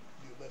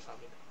Ume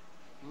family.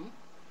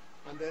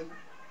 And then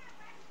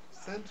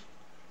send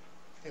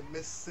a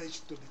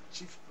message to the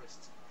chief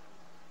priest.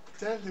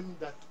 Tell him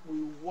that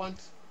we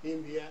want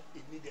him here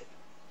immediately.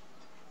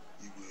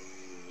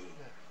 Igwe,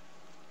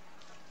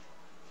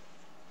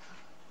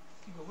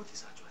 what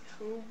is actually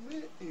happening?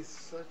 Ume is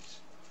such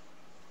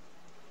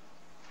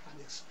an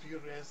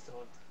experienced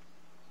hunter.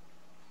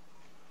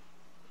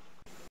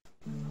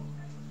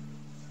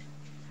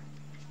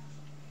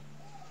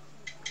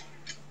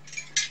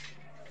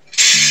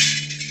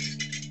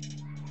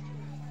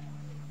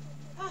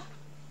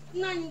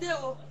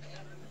 Nandeo.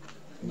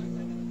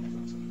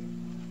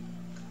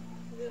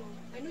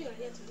 I know you're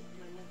here to look for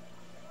my mom.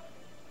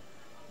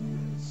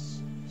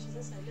 She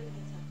says I don't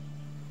get her.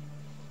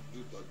 Do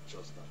not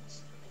just that.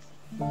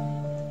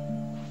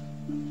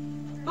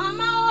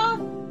 Mama!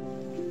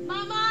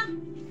 Mama!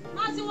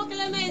 Mazi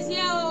Wokeleme is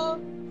here.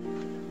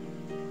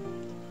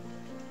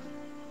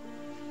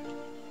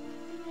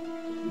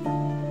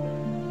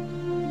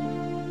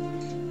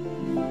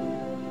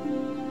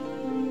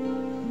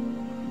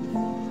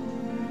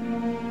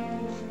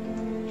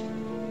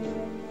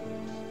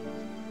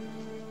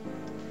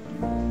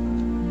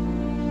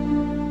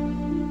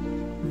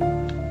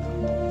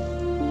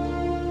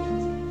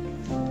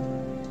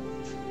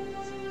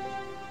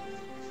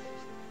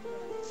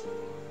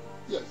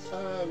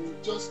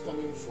 Just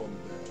coming from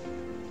the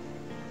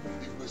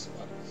Igwe's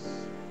palace.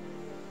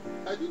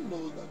 I didn't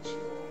know that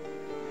your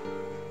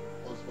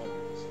husband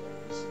was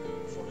missing in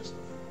the forest of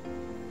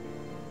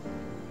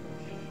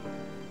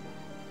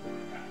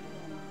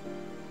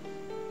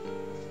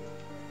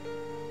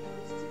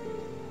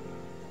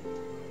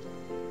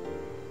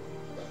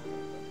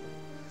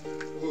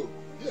Oh,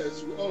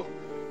 yes, we all.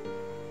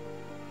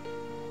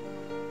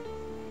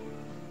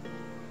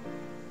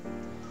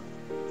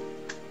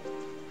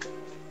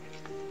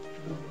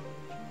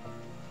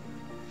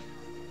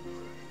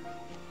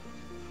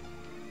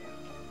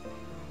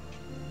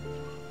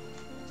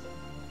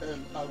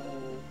 And I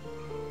will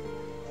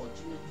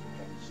continue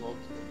to consult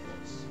the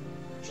gods,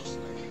 just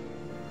like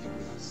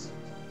Igwe has said.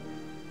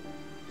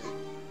 Then,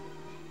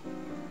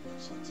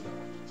 there's something I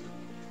want to tell you.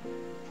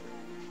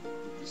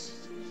 This is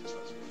the reason I'm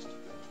supposed to get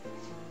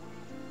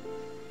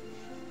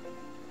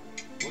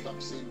to. What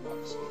I'm saying now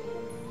is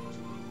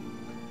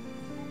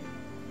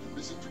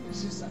listen to me.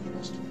 Since I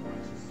lost my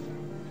wife,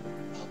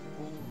 I've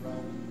gone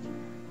round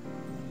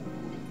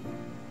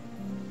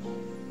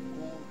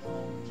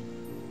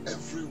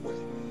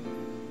everywhere.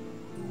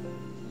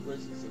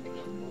 Because it's a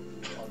not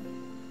found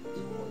a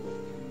woman.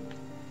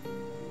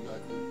 You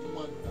are the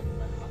woman that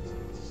my heart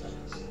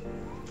desires.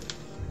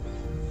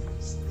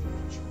 Stay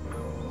with you.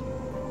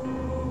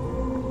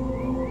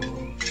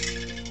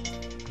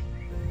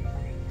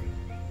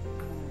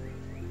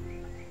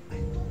 I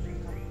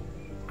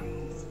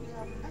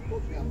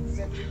thought we have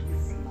settled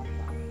this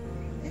matter.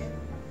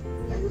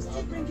 Are you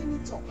still bringing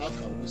it up? How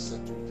can we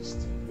settle this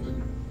thing when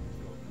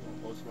your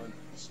husband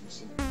is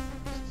missing?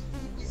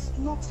 He is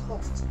not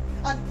lost,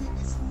 and he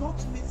is not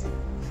missing.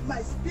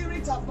 My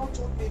spirit have not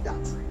told me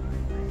that.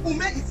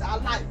 Ume is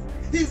alive.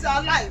 He is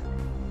alive.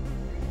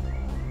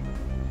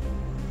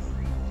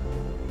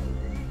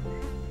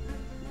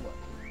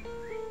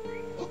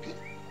 Okay.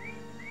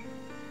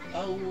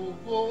 I will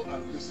go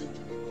and listen to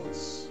the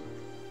gods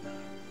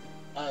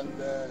and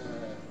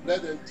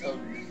let them tell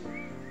me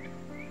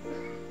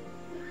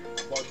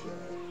about the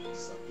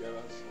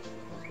disappearance of my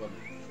husband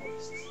in the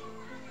forest.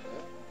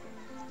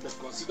 But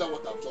consider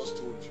what I've just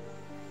told you.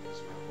 As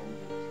we are hungry.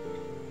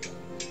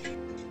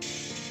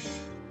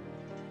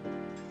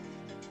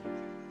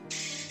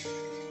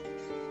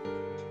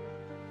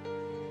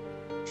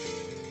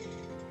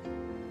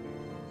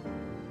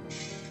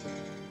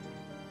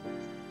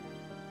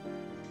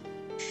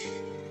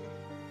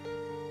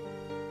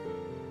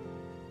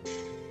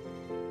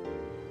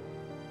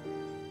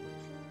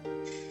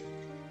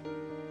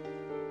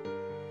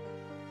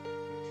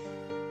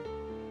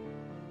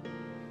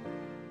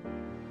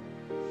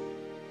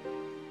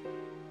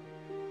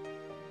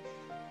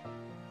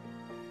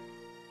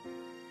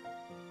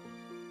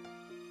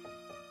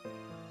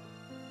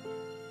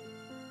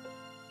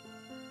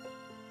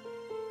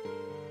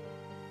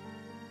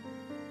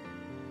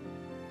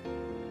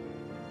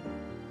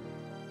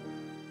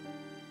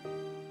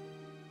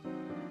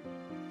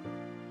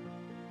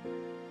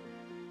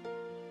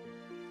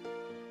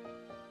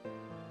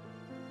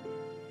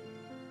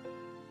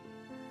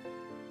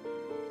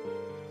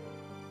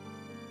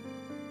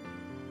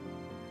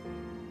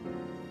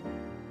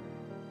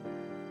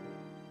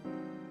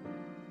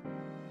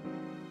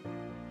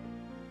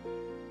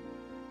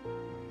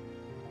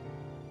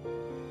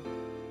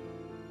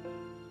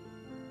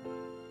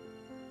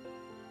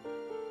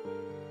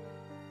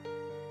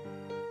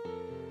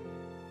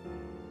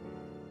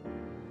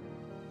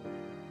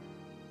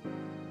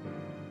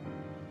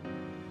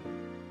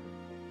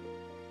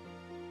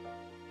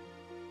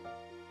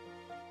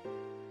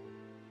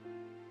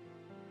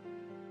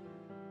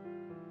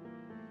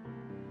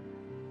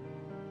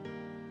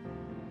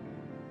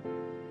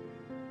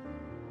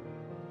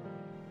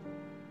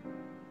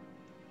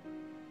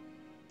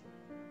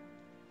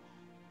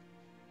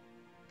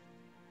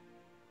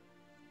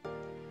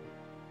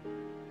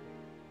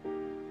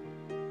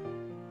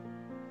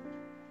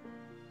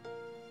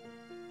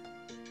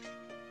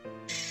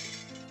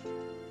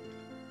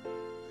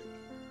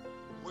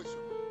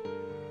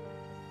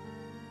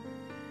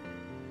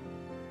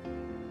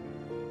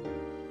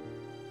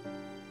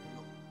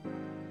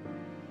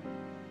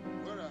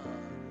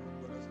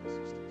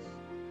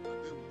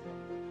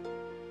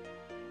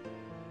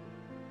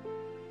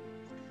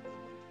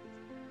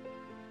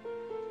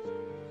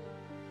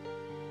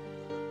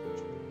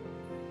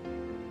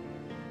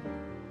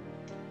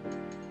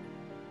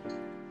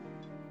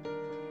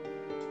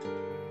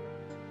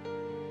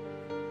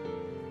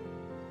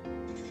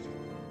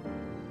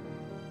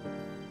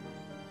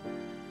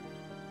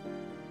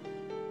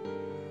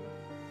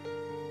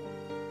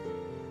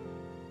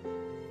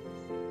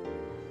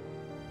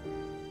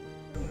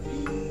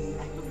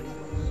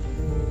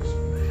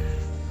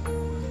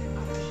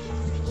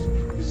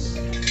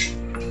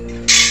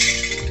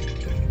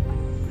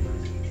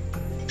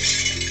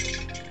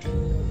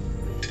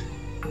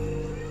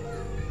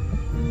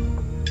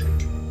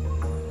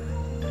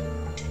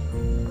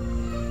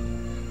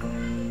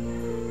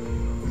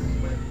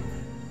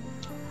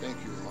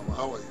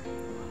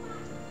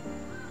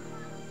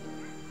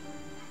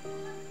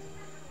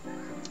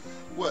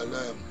 Well,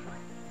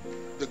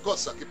 the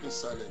gods are keeping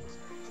silent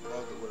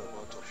about the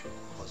whereabouts of your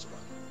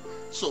husband.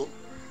 So,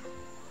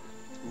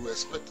 we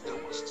expect the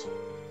worst.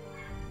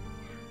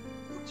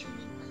 What do you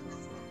mean by the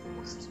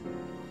worst?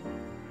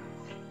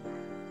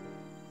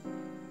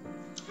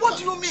 What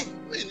do you mean?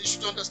 I mean, you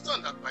should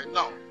understand that by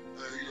now,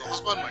 your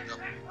husband might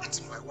have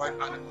eaten my wild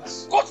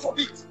animals. God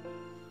forbid!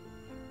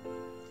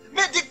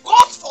 May the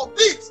gods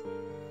forbid!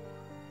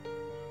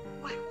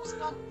 My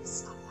husband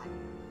is alive.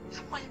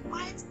 My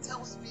mind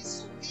tells me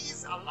so. He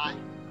is alive.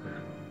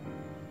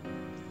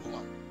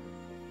 Woman,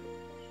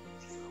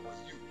 if I were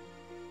you,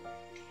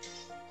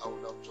 I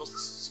would have just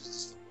seized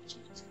this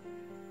opportunity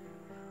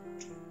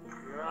to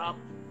grab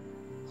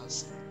and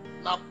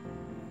snap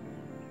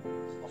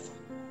off him.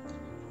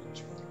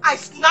 I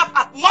snap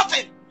at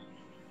nothing!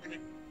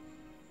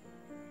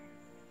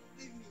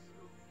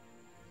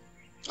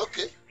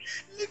 Okay.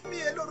 Leave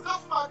me alone.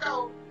 Have my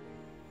girl.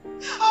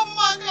 Have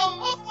my girl.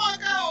 Have my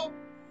girl.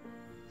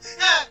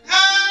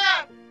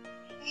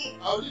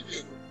 I'll leave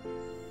you alone.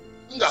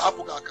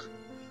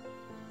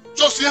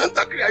 Just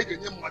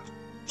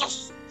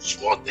just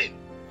small thing.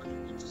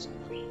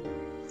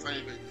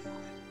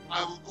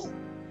 I will go.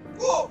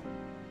 Go.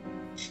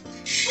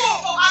 Go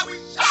or I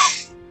will shout.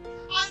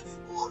 And the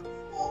whole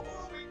people will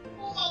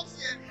come out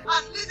here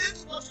and listen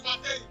to what you are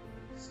saying.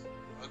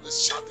 I was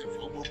shouting for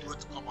Obilonu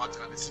to come out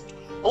and listen to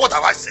me. But what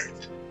have I said?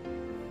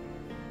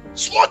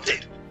 Small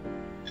thing.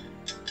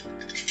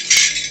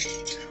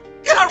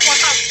 Get out of my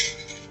house.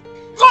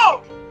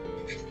 Go!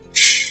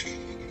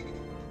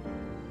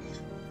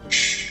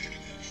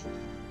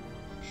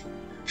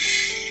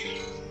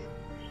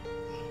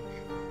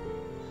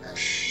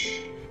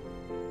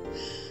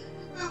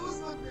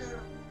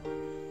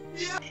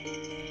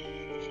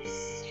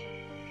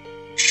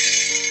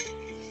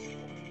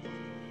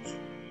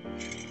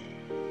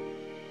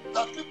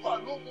 That people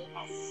are no more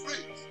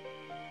afraid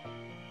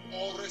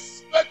or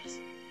respect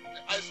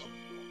the eyes of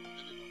people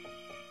anymore.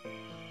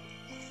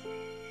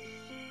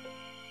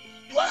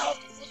 Do I have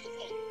to first of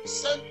all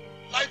send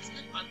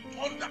lightning and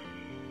thunder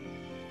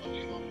on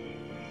you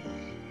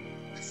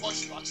before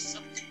she will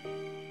accept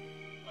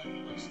my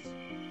request?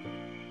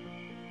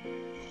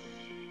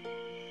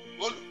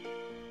 Well,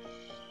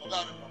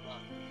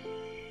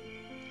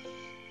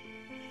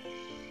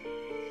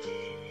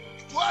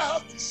 do I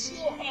have to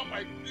show her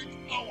my great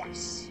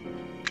powers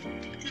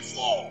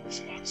before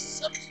she will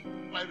accept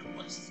my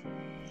request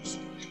to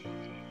speak?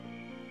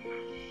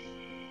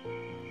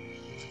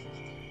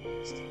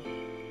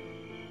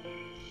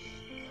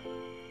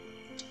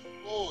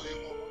 Oh,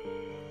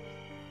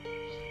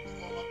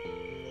 Mama.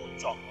 Oh,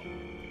 John.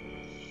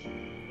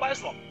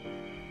 Wise one.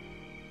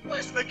 What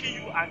is making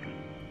you angry?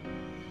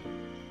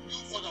 You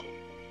Father,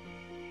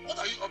 what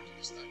are you up to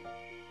this time?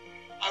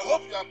 I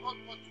hope you are not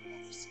going to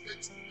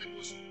confiscate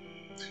people's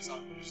things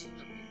and use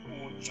them.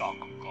 Oh, Jack,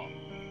 God.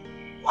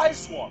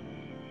 Wise one.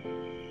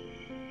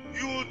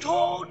 You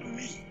told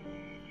me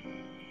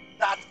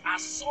that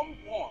as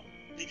someone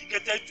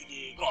dedicated to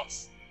the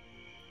gods,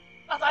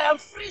 that I am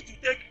free to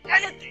take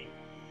anything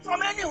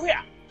from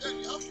anywhere. Then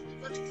you have to be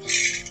very careful.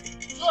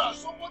 So that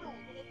somebody will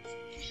not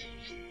kill you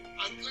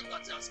and claim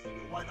that he has killed a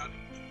wild animal.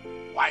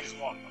 Wise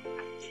one, I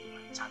take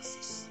my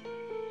chances.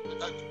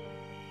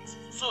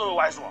 So,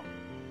 wise one,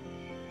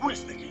 who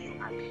is making you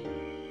angry?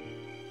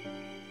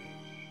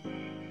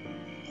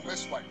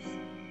 Ume's wife.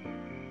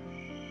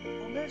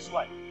 Ume's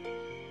wife?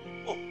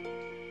 Oh,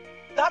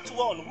 that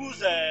one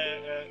whose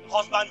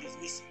husband is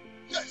missing?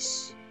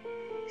 Yes.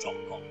 John,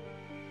 come.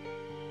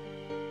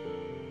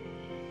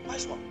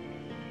 Wise one.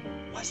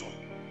 Wise one.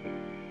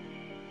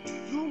 Do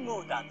you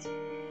know that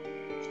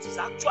it is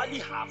actually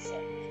her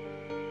fault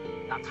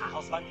that her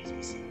husband is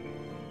missing?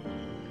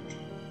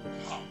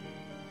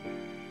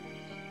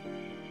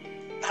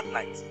 That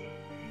night,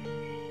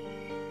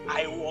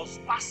 I was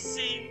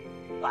passing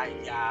by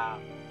their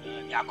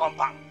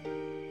compound.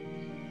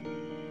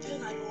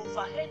 Then I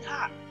overheard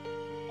her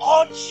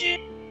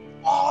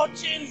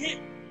urging him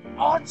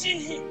that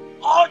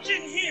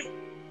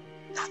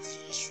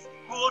he should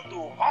go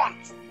to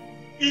hunt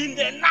in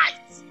the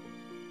night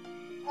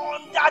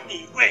under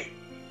the rain.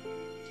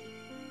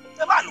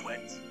 The man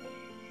went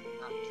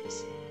and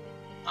kissed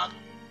and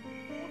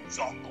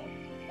Joko,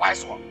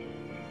 wise one.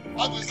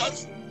 How is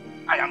that?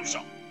 I am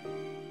sure.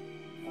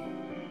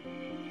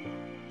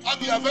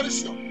 And you are very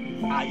sure?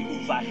 I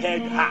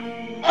overheard her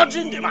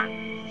urging the man.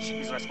 She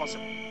is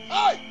responsible.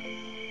 Hey!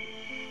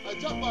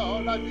 Ajapa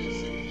hola de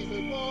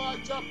sikimo,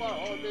 ajapa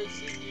hola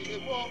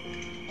sikimo,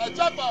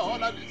 ajapa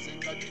hola de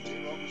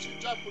sikadiji rom, she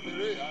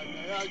chapulere ya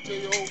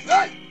jeyo.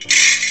 Hey!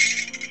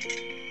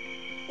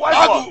 Why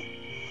not?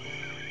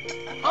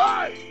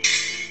 Hey!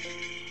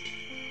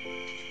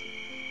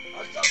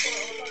 Ajapa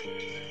hola de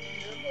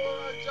sikimo,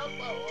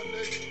 ajapa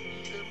hola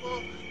sikimo,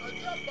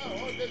 ajapa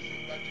hola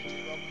sikadiji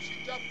rom, she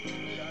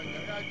chapulere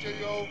ya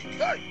jeyo.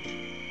 Hey!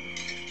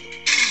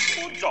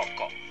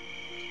 Ujoko.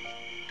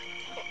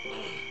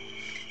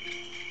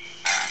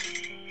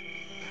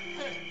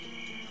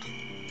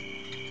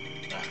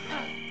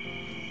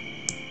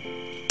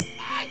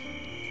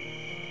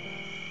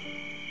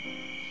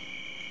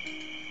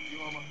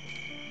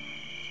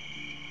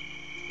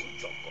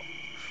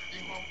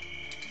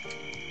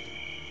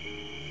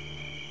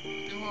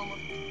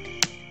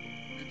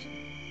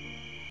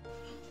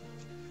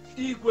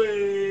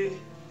 Igwe,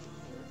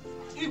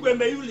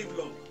 may you live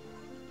long.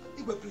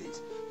 Igwe,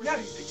 please. Where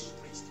is the chief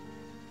priest?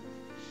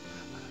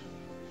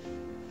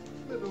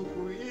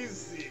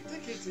 Easy.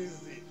 Take it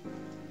easy.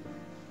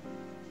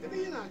 Maybe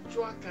you not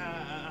choke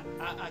a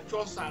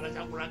chosa that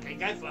I'm going to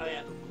get for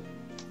you.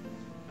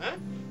 Huh?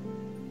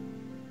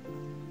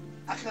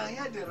 I can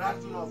hear the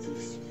rattling of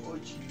his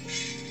Ogechi.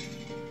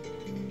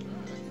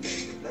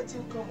 Let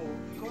him come home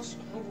because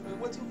we've been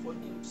waiting for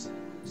him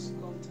since a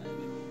long time.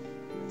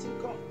 Let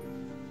him come.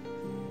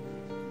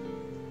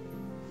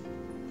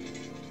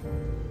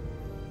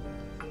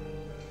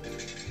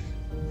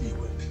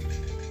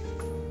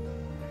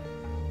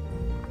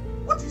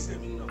 What is the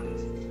meaning of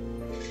this?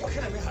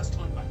 Okeneme has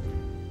turned back.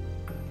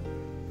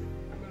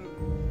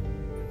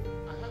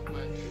 I have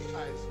my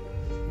eyes.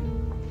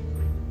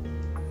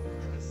 I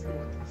see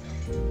what is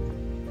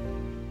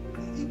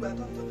happening. Igwe, I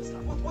don't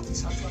understand. What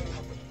is actually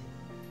happening?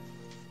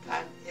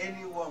 Can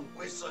anyone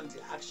question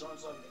the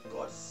actions of the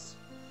gods?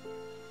 The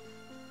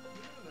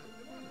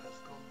man has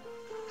come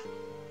back. The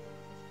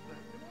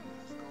man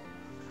has come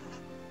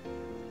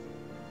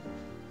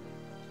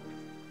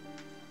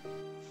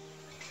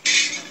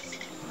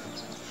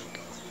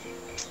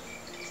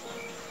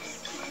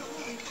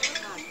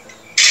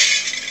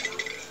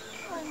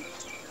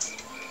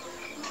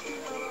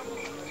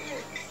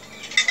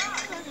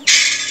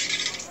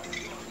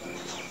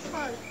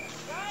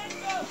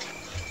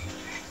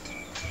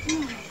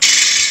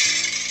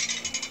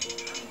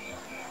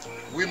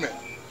Women,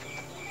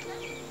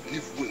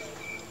 give way.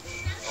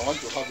 I want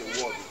to have a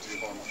word with you,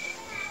 Mama.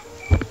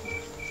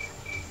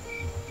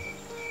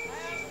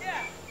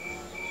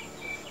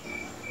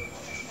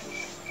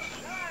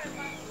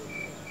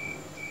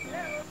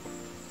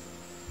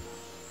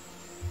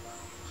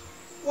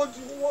 What do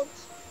you want?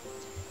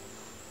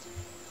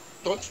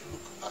 Don't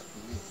look at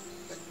me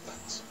like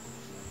that.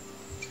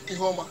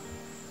 Ihoma,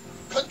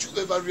 can't you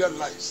ever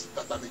realize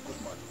that I'm a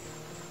good man?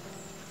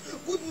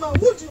 Good man,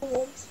 what do you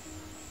want?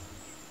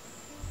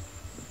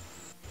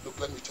 Look,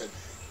 let me tell you.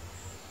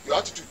 Your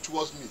attitude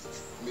towards me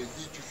may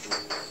lead you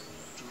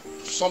to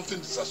something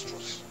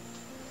disastrous.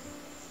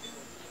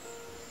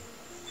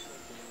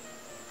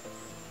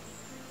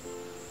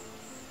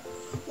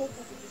 What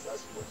could be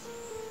disastrous?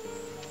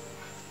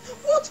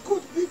 What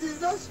could be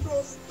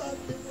disastrous than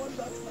the one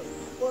that has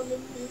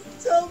befallen me?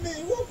 Tell me,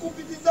 what could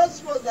be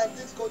disastrous than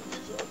this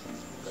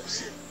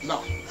condition?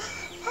 Now,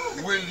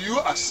 will you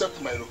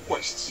accept my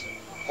request,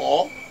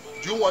 or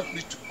do you want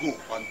me to go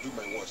and do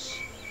my worst?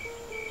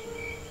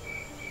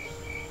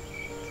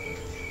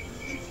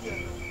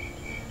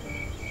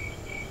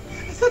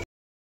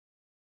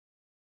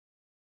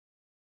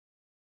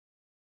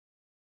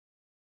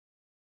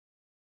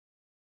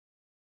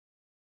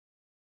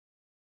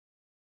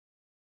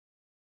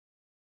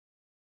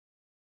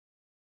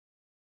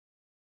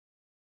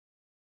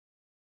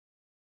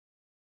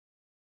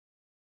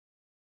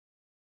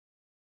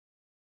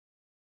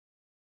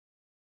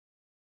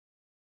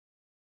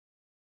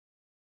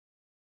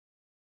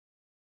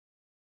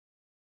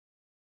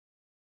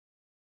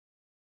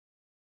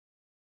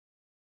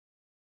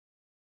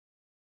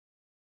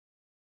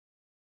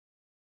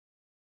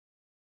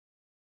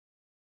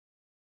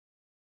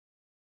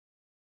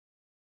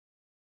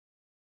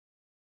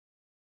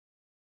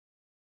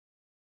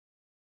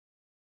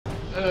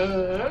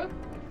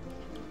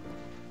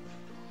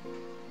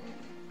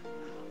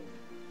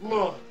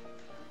 Mo,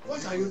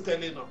 what are you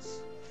telling us?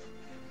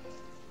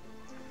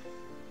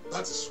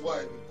 That is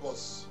why the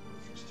boss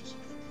refused to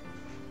speak.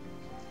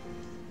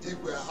 If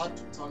we had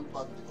to turn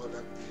back the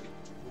other day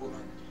to go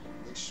and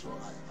make sure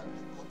I had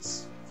the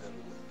guts very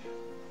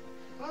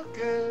well.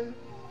 Okay.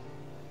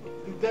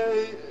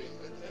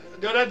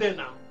 The other day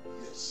now?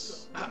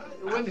 Yes.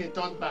 When he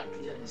turned back?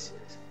 Yes.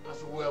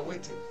 As we were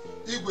waiting.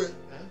 Igwe,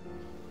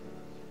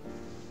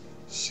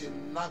 she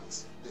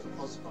knocked the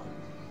husband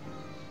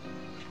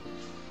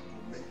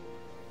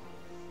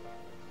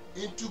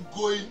into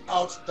going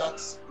out that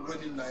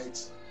rainy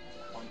night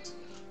hunting,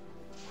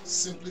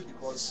 simply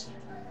because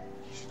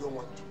she don't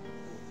want to go.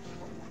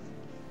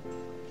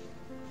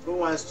 Who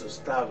wants to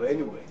starve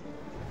anyway?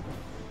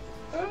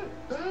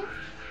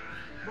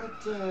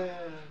 But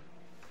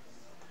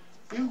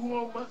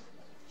Ihoma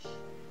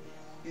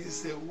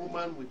is a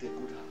woman with a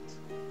good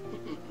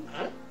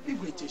heart.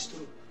 It is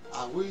true.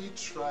 Are we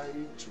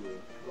trying to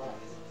imply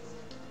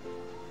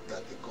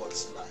that the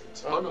gods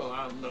lied? Oh no,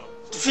 I'm not.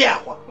 Fear.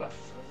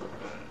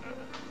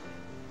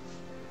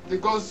 The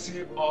gods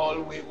see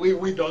all,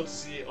 we don't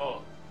see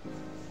all.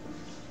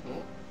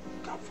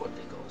 Come for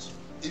the gods.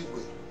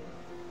 Igwe,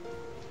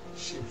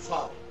 she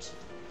vowed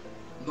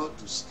not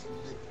to sleep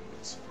with you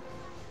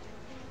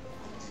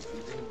if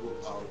you didn't go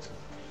out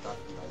that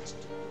night to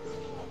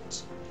hunt.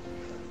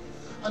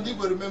 And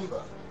Igwe,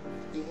 remember,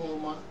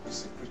 Ihoma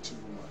is a pretty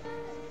woman,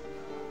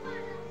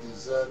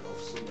 desired of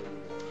so many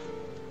men.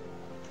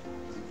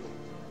 Igwe,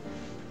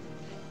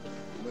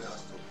 you may have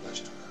to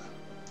oblige to her.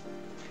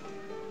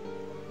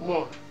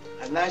 More.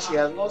 And now she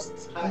has lost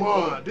her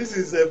More. name. This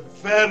is a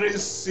very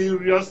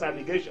serious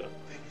allegation.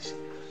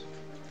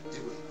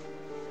 Igwe,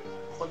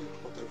 call it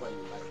whatever whatever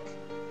you like.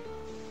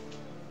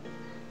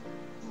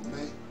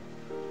 Ume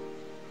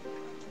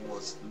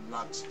was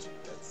knocked to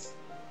death.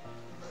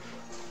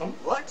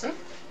 What?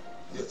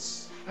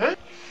 Yes.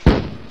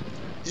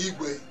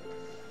 Igwe,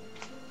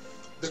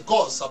 the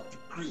gods have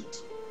decreed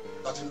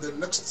that in the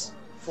next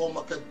 4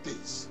 market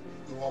days,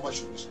 Iwama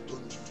should be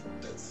stoned to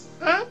death.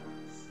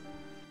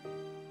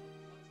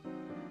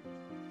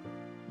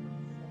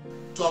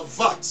 To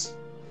avert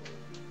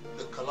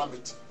the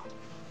calamity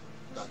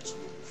that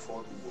will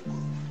befall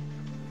Umokoro.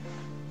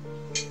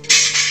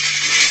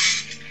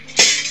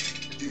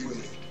 Igwe,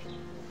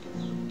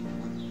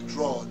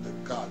 withdraw the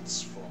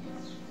guards from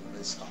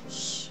this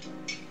house.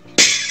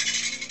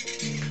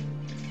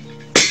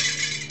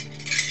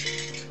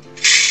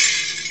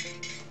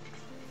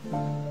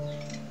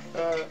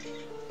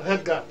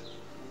 Head guard.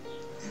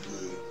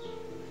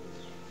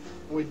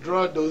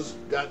 Withdraw those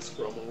guards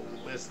from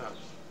Ume's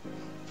house.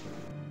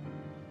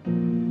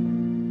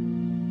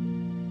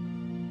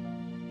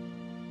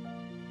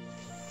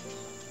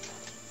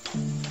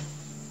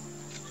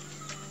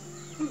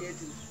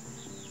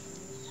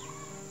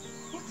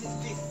 What is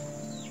this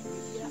we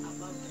hear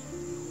about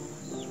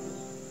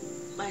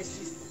my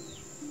sister?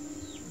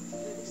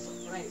 Very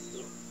surprised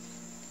though.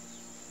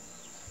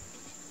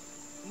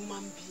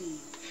 Human being.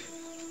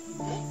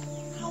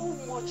 How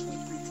much we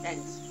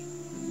pretend?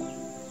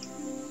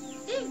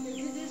 If they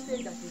didn't say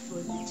that it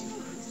was the chief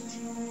priest,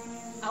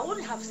 I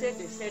wouldn't have said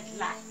they said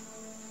lie.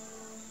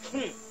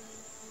 Is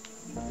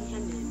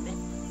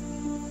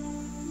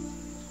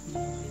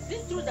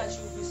it true that she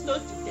will be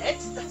stoned to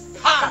death? That's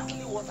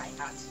exactly what I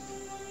heard.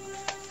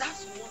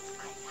 That's what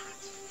I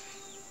heard.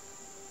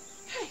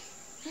 Hey,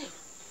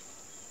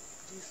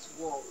 this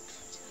world.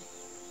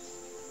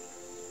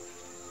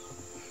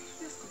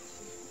 Let's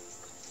continue.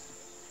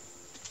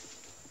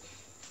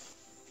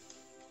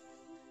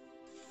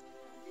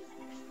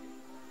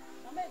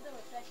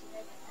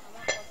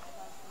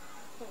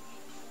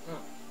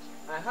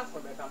 I heard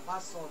from the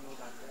campus son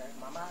that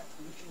Mama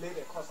laid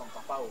a curse on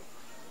Papa.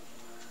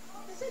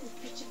 They said the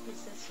preaching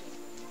princess here.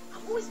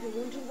 I've always been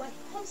wondering why he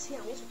comes here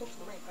and wants to talk to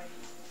Mama in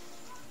private.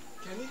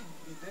 Can it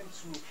be then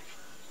true?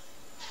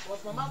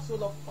 Was Mama so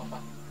love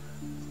Papa?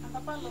 And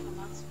Papa love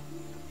Mama too.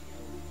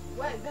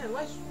 Why then?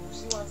 Why should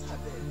she want her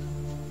there?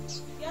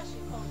 Here she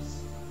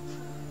comes.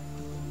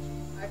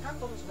 I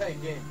can't talk to her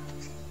again.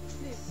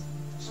 Please,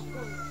 I'm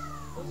going.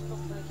 Go to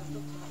talk to her and talk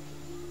to her.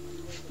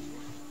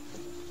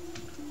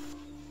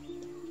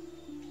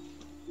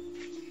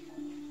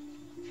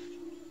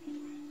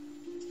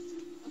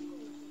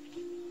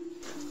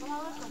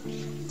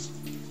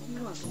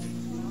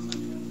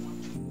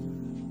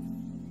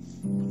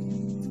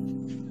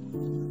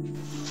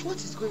 What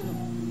is going on?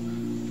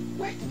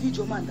 Why did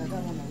Ijoma and Dada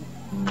run away?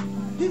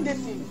 Didn't they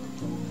see me?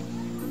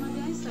 Mama,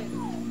 they're inside.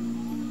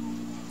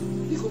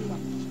 Big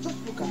man, just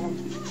look around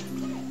me.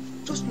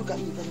 Just look at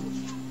me very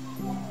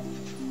well.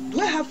 Do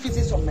I have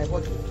physics on my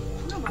body?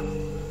 No, Mama.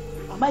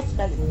 Am I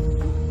smelling?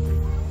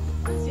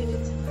 I can't see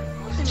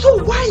anything.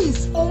 So why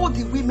is all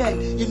the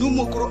women in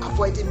Umokoro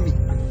avoiding me?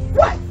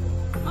 Why?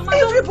 Mama,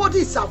 everybody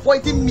is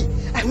avoiding me.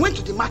 I went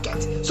to the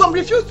market. Some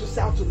refused to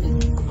sell to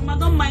me. Mama,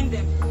 don't mind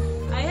them.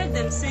 I heard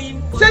them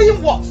saying...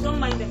 Saying what? Don't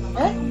mind them, Mama.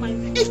 Don't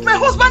mind them. If my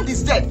husband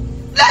is dead,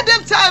 let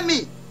them tell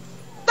me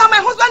that my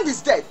husband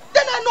is dead.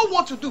 Then I know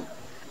what to do.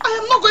 I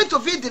am not going to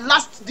be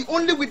the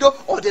only widow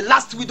or the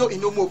last widow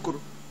in Umokoro.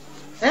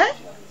 Eh?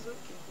 It's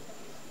okay.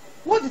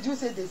 What did you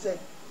say they said?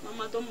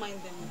 Mama, don't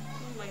mind them.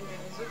 Don't mind them.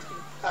 It's okay.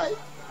 Hi.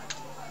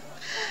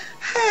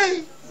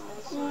 Hey.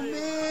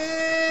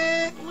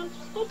 Ume. Mama,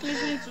 stop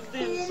listening to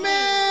them. Ume.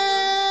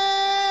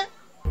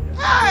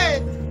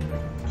 Hey.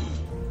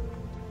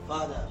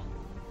 Father.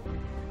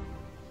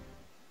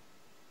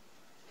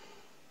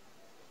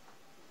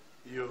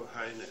 Your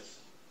Highness,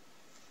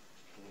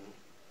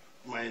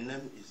 my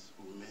name is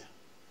Ume.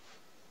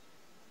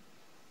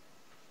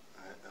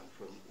 I am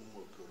from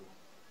Umokoro.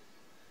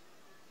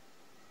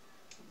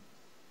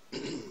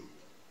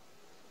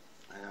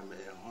 I am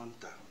a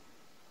hunter.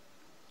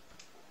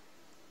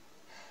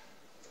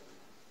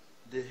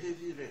 The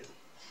heavy rain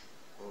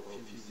of a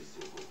few days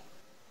ago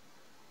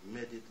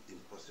made it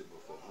impossible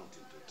for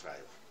hunting to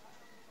thrive.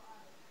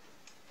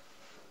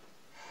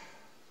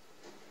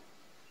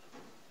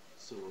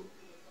 So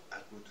I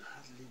could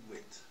hardly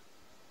wait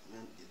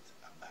when it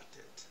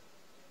abated.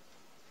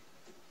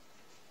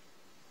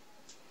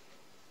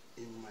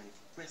 In my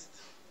quest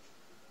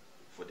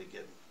for the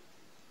game,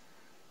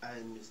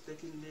 I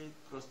mistakenly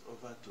crossed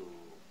over to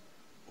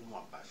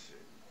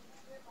Umwabashi,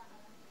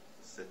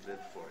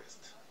 Sacred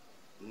Forest,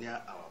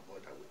 near our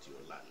border with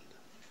your land,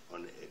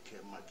 on a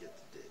Eke market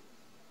day.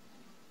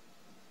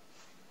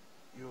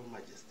 Your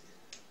Majesty,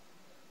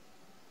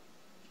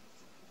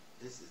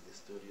 this is the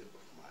story of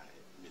my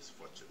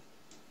misfortune.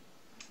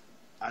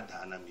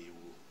 Adana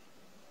Miwu.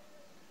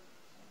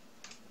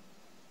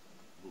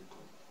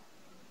 Buko.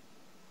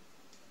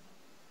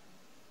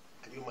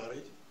 Are you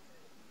married?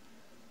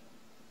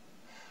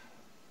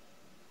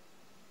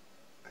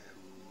 I am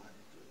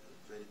married to a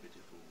very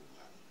beautiful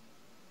woman.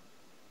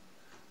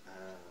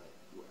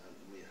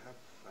 We have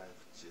 5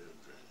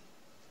 children.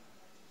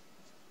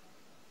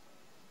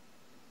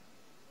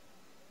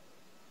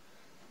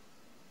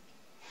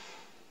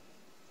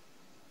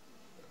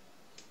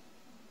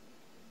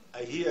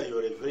 I hear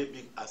you're a very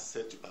big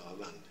asset to our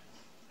land.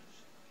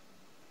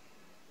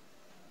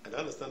 And I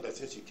understand that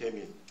since you came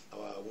in,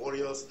 our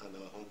warriors and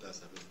our hunters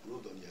have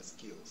improved on your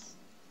skills.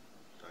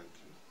 Thank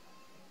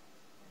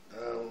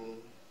you.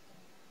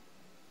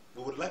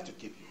 We would like to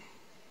keep you.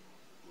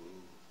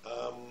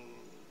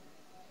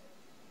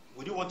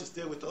 Would you want to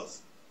stay with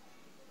us?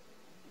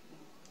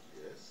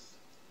 Yes.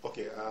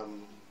 Okay,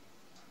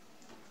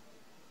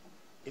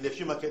 in a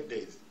few market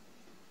days,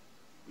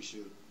 we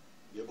should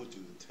be able to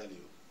tell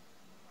you,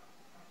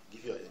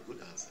 give you a good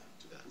answer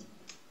to that.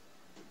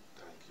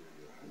 Thank you,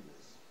 Your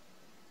Highness.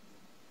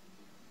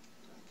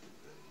 Thank you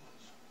very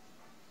much.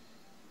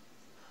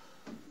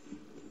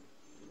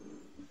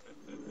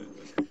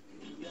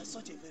 You are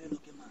such a very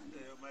lucky man.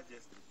 Your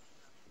Majesty,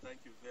 thank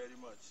you very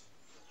much.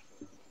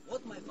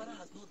 What my father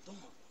has not done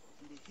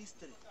in the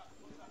history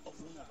of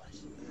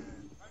Umuobashi.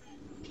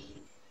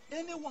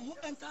 Anyone who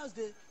enters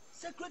the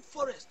sacred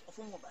forest of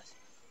Umuobashi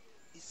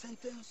is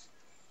sentenced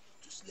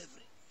to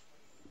slavery.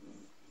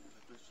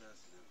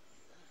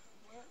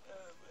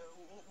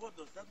 What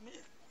does that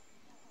mean?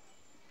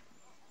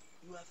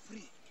 You are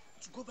free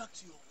to go back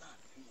to your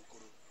land,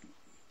 Umokoro.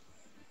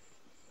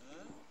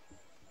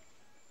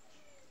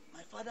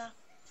 My father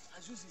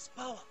has used his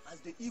power as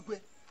the Igwe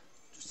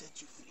to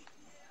set you free.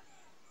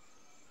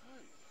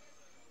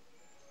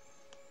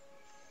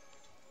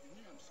 You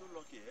mean I'm so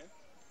lucky, eh?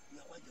 You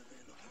are quite a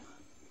very lucky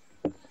man.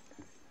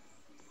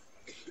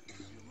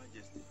 Your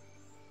Majesty,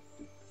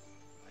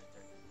 I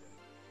thank you.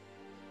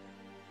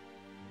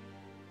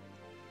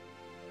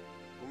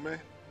 Ume,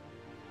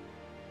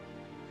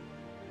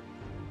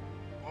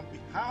 on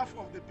behalf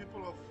of the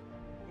people of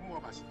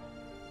Umuobashi,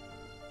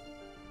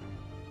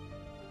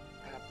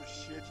 I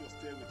appreciate your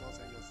stay with us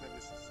and your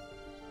services.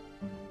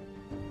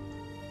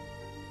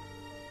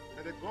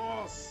 May the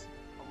gods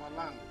of our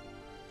land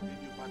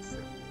lead you back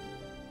safely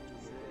to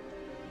Mokoro.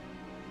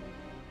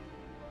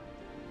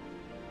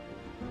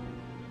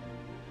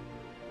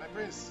 My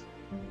prince,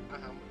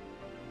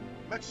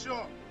 make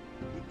sure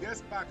you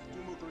get back to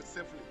Mokoro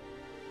safely.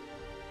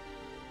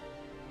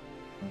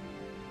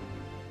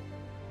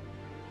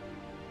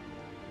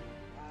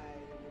 I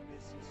will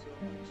miss you so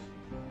much.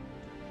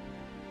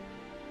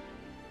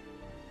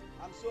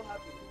 I'm so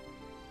happy.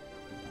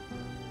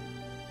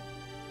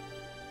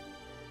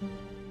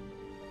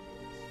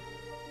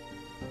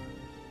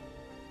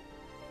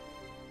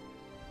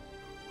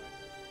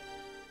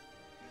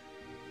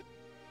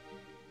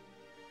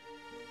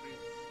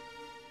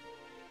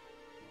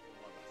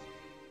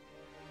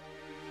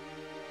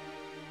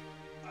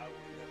 I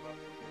will never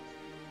forget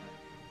you.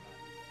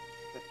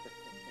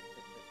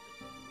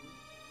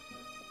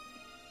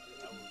 I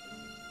will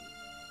visit you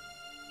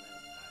many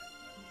times.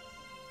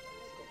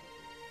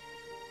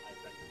 I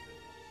thank you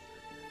very much.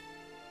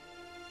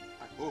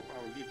 I hope I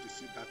will live to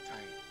see that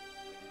time.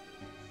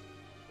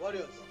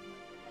 Warriors,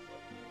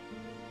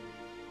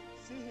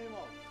 see him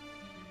off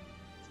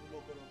to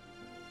Mokoro.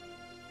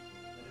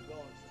 And the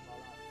gods of our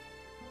land.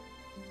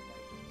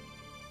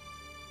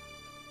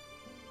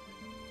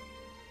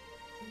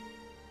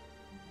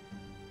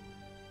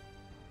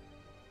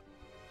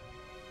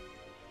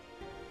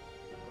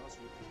 God's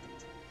will is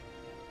good.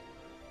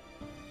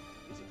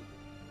 Is it?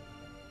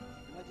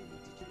 Imagine me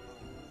teaching our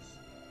boys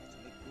to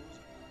make bows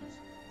and arrows.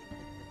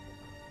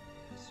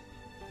 Yes, sir.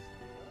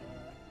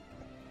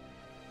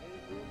 Hey,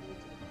 go to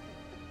the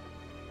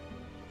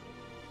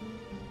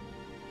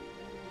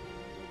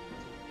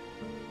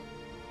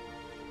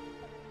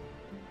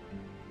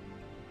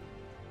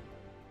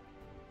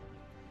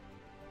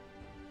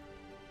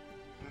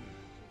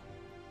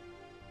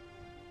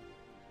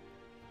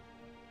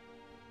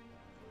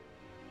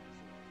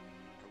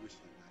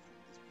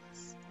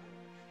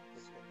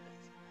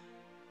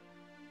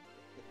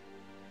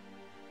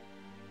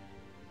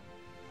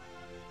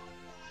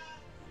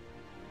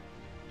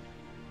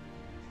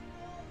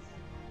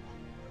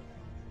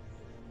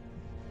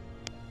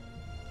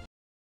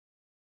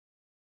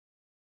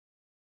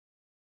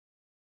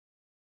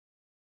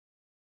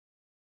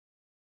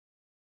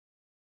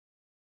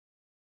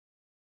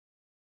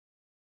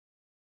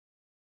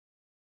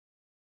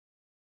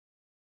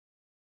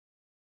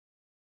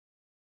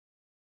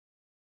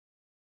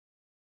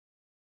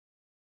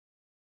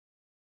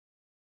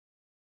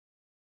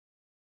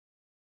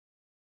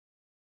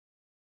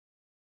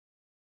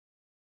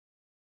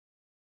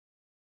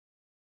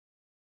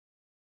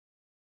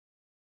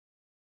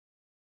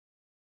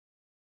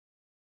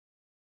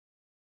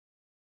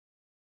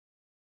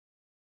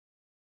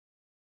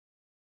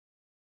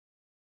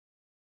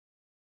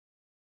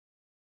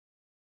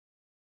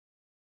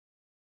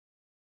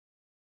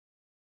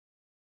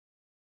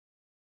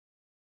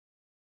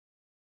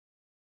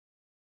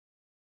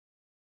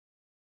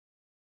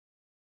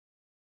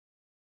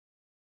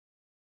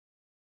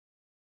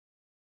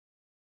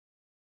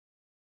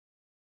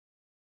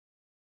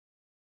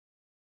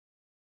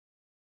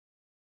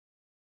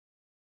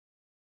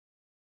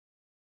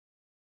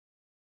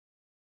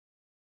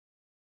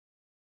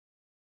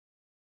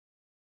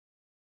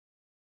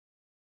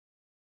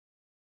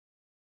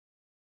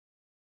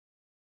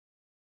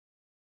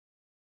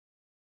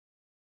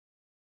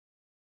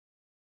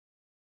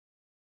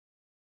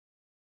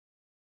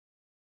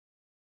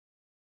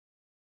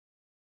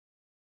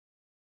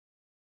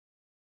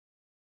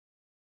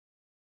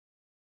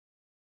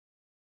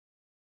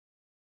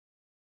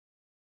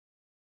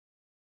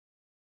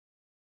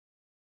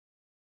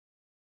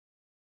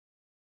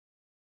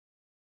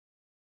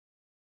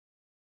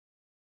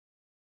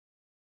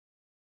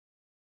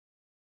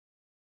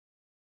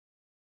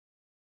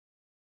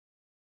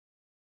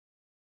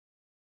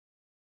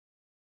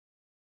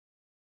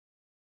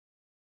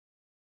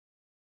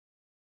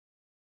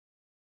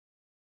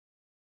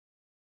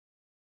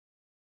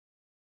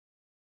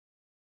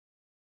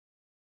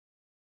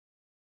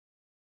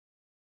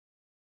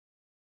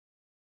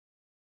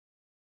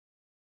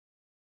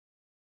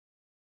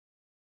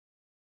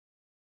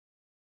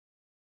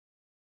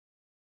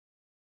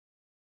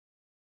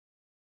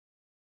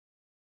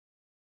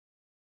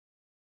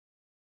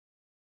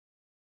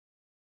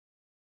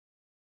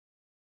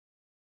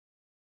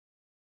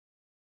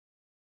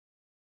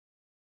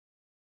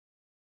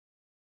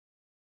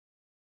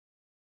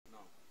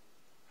now.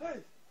 Hey,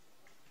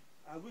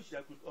 I wish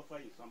I could offer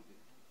you something.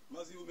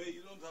 Maziume,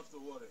 you don't have to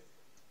worry.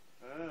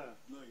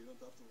 No, you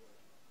don't have to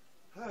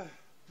worry.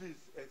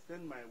 Please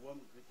extend my warm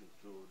greeting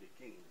to the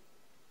king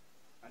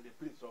and the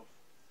prince of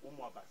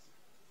Umuabasi.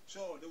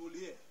 Sure, they will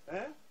hear.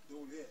 They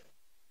will hear.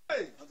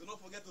 Hey! And do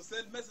not forget to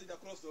send message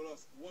across to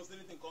us once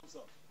anything comes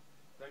up.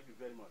 Thank you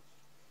very much.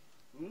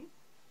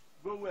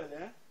 Go well,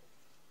 eh?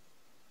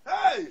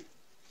 Hey!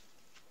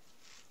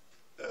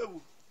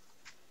 Ew!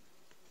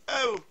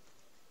 Ew!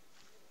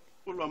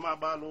 Uloma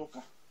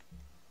baloka.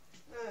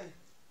 Hey!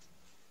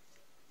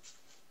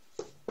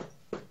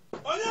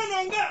 Onya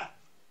nonga!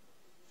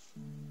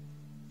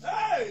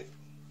 Hey!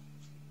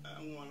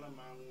 Anwala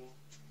mango.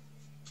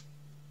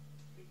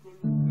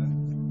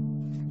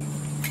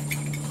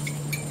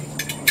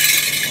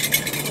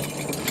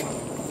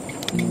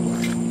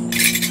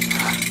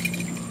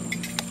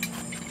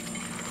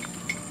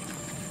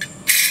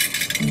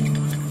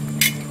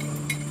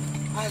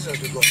 Eyes of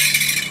the gods.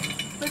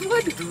 But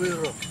why did we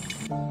run?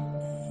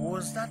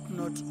 Was that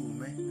not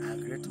Ume, our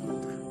great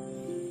hunter?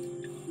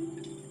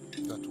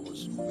 That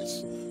was Ume's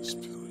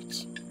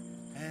spirit.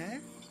 Eh?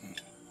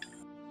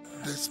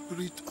 The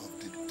spirit of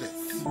the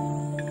death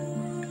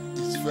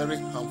is very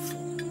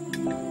harmful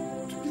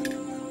to the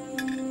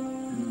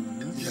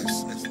human.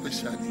 Yes,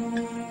 especially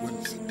when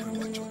it's a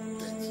premature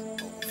death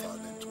or a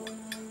violent one.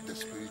 The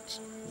spirit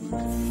will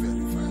be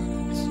very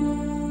violent.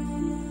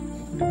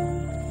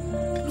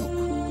 Look,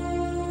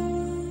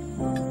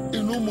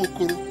 in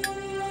Umokoro,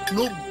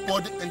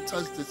 nobody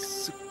enters the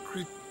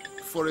secret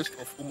forest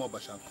of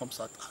Umuabashi and comes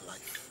out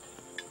alive.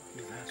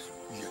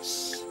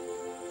 Yes.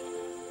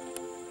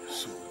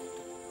 So,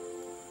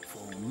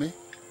 for me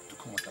to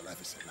come out alive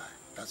is a lie.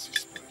 That's his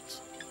spirit.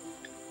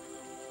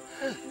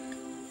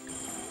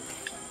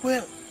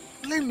 Well,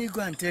 let me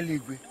go and tell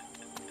Igwe.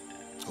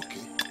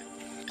 Okay.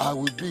 I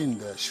will be in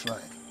the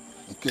shrine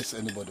in case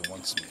anybody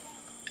wants me.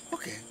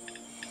 Okay.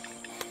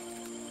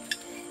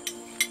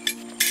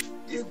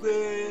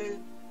 Igwe,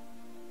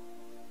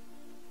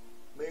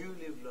 may you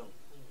live long.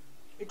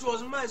 It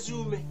was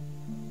Mazume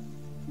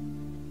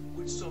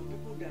with some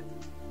people that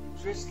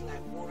dressed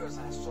like warriors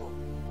I saw.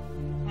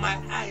 My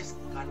eyes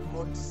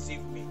cannot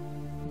deceive me.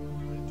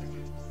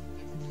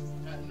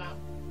 Now,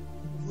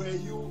 were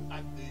you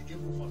at the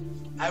evil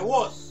forest? I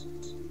was,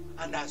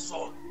 and I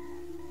saw.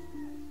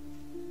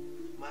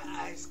 My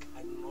eyes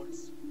cannot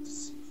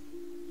deceive.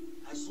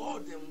 I saw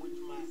them with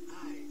my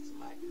eyes,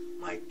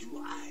 my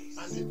two eyes.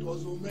 And it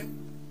was Ume?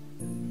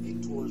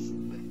 It was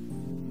Ume.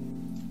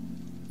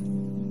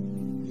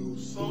 You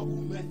saw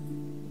Ume?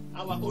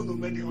 Our own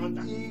Ume the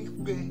hunter?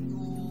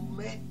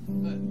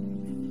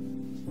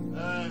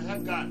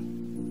 Head guard,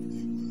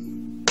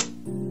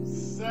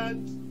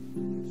 send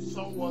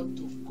someone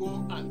to go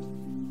and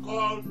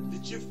call the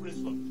chief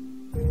priest.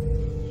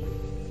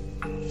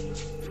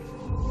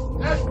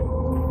 Hey!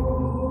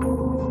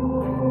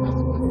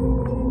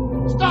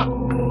 Stop!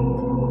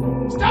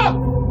 Stop!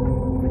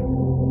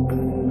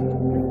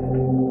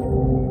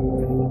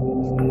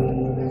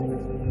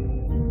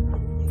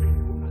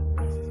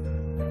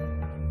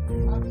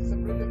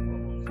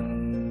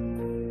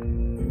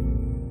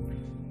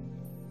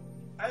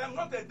 I am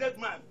not a dead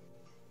man.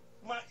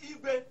 My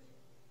Igwe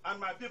and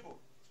my people.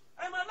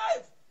 I am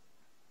alive.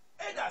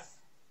 Elders,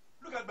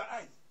 look at my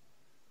eyes.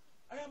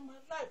 I am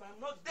alive. I am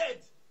not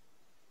dead.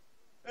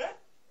 Eh?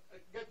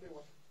 Get me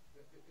water.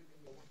 Get me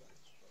water.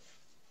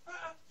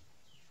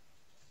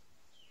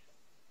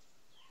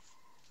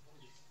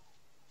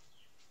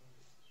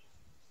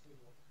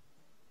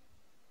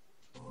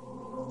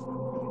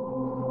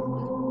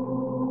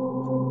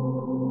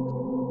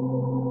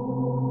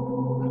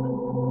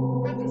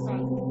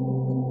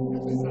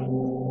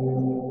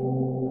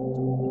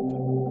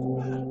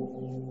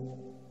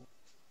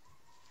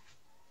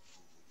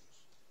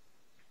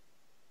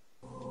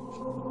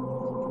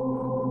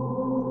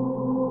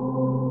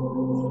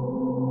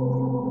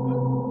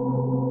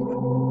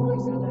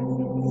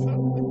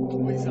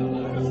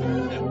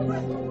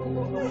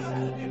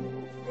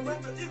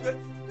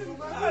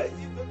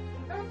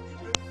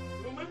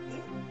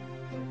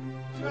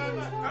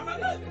 I'm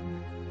alive.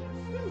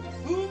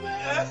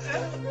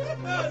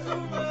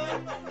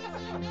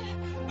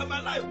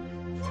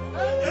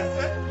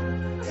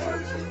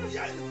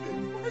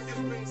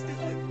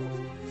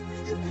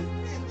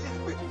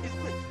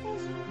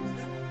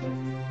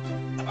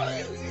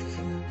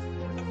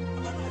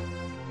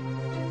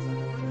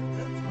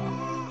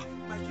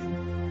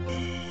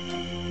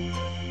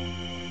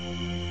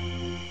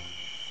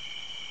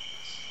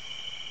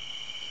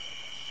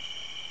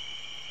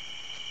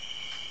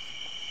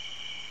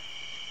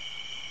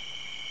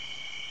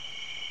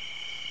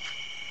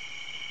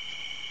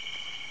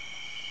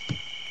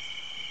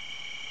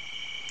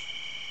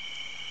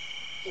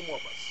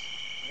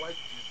 Why do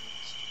you do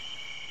this to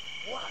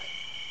me? Why?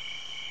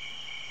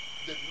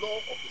 The law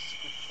of the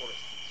secret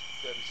forest is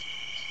very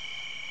strict.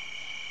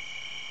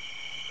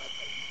 That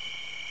I know.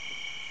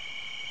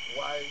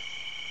 Why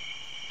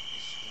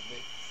is Ume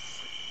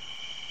free?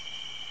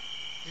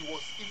 He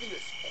was even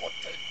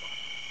escorted back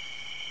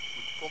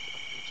with come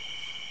and meet you.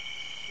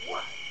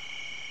 Why?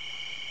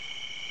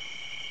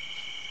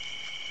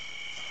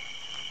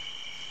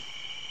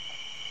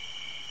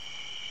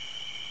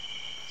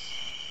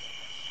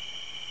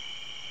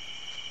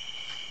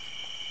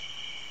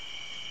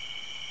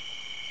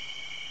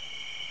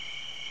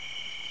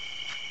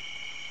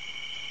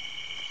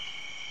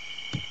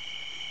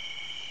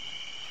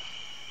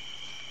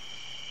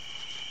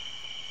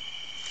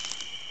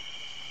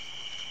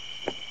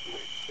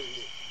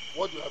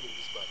 What do you have in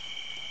this bag?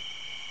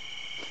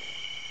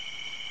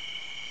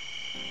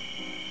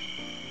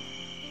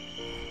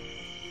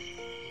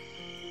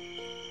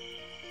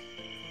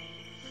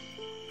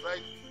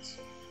 Right.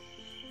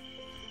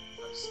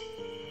 I see.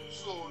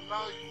 So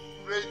now you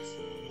raid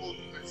old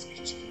man's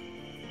kitchen to be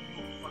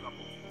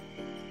vagabond.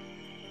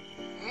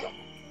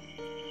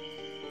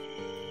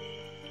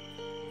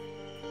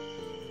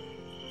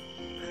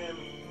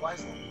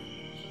 Wise one.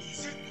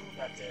 Is it true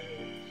that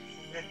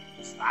men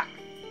stack?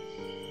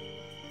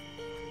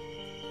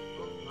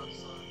 Don't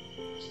answer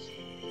question.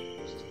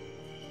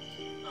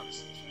 That's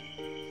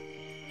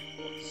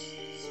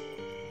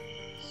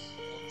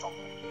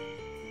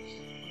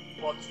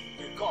but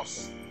the gods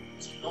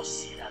did not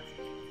see that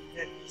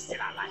men is still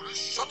alive. Will you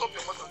shut up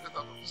your mouth and get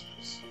out of this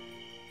place?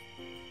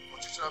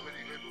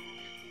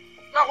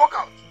 Now walk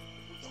out.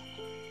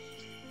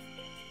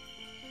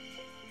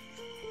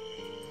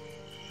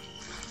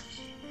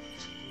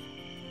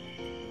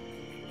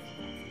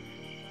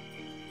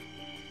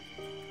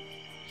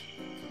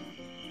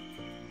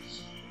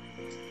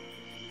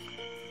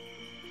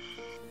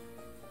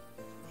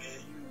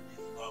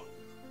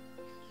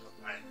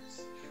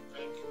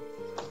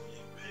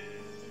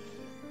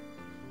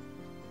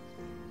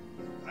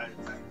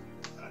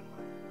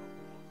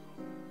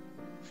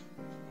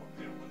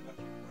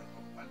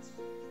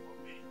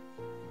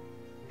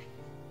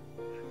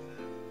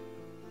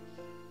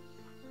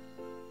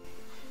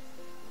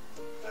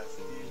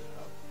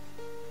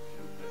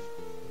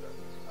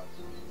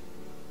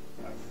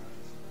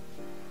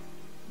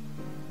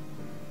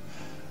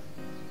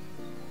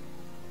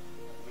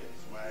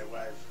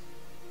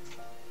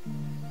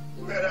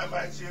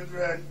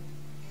 Children.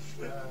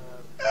 Wait.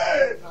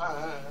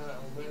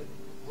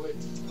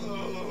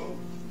 Oh.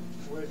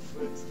 Wait.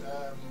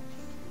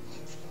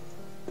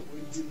 We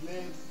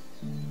delayed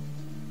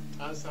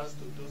answers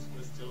to those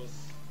questions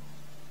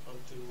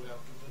until we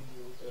have given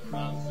you a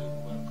rousing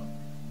welcome.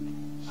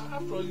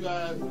 After all, you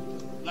are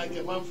like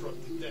a man from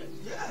the dead.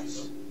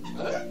 Yes.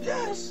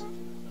 Yes.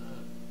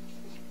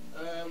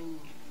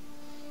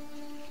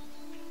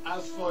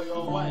 As for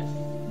your wife,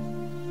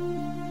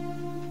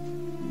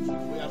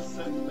 we have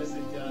sent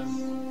messengers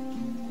to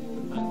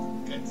go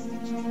and get the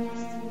chief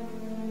priest.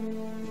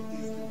 It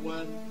is the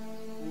one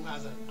who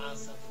has an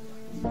answer to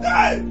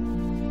that.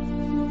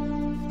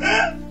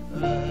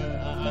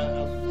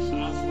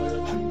 As for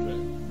your children,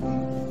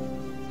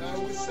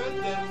 we sent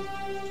them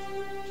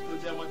to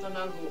their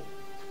maternal home.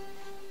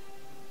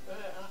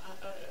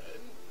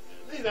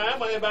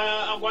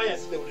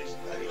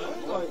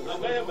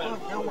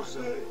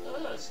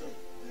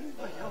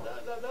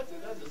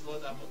 That is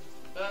what happened.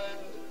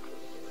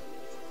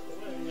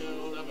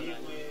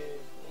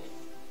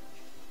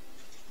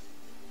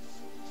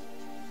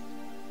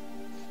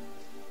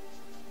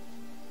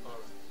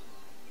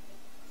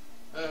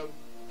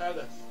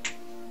 Elders,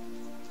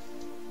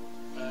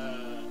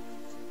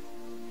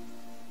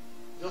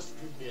 just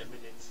give me a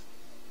minute.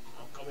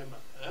 I'm coming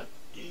back.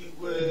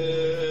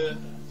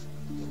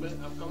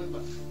 I'm coming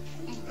back.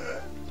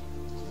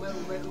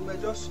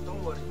 Just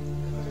don't worry.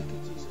 Take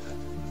it easy.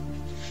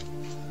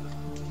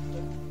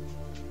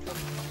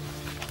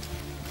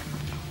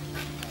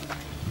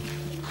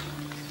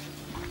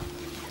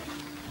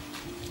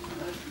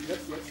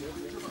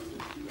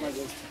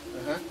 Majesty.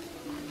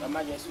 Your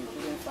Majesty, we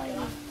couldn't find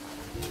him.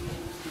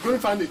 You couldn't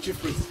find the chief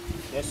priest?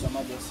 Yes, Your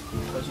Majesty.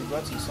 Because you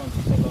brought his son to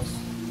tell us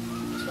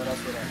his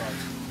father's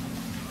whereabouts.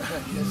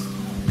 Yes.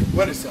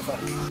 Where is your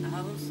father? I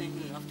haven't seen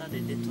him after the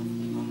death of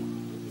Mama.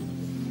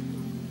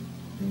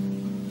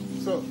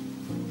 So,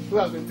 who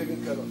has been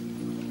taking care of?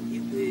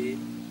 Adibe.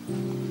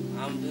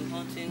 I've been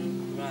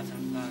hunting rats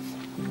and bats.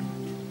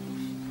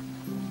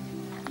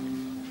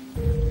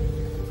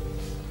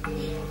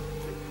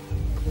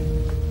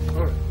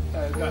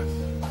 Alright, guys.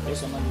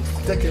 Yes, Your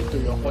Majesty. Take him to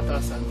your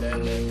quarters and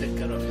then take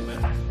care of him.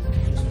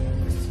 Yes, Your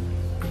Majesty.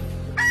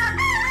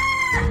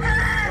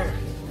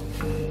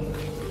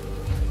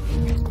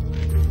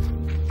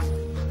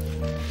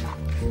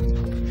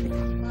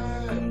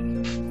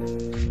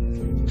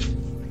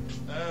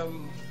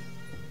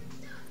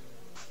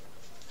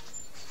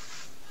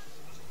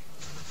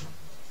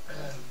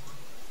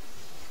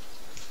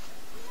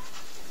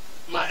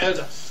 My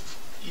elders,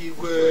 you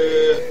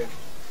were.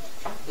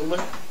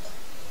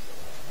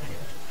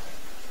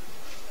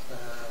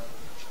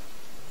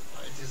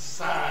 It is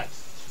sad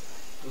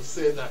to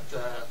say that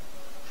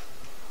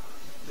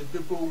the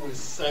people we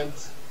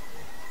sent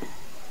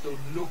to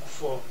look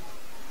for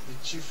the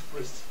chief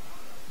priest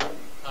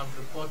have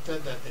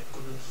reported that they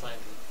couldn't find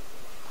him.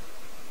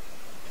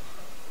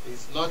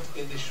 He's not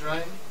in the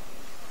shrine,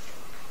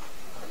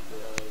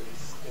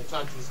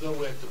 fact, he's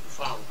nowhere to be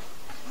found.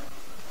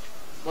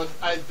 But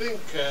I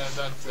think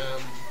that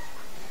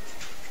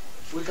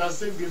we can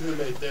still give him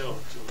a day or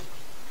two.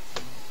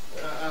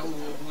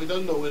 We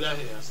don't know whether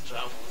he has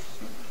traveled.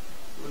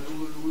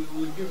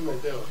 We'll give him a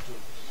day or two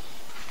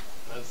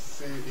and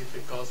see if he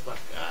comes back.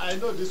 I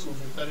know this will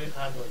be very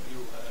hard on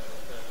you,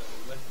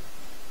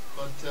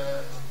 but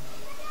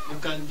you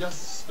can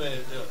just spare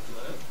a day or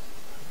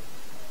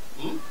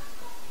two.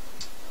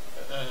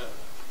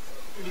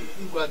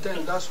 But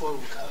then that's what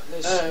we can.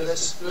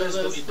 Let's do it.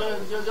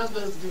 Just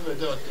let's give a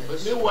day or two.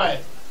 But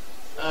meanwhile,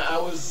 I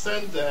will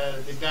send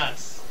the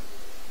guards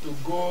to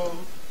go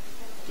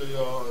to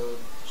your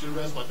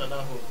children's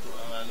maternal home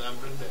and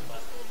bring them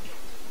back.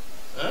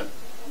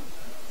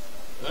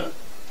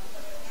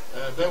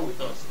 Bear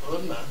with us.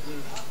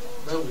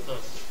 Bear with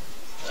us.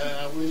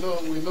 We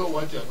know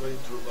what you're going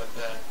through, but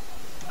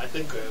I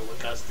think we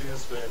can still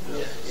spare them.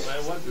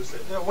 Yeah. What you say?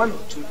 Yeah, 1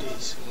 or 2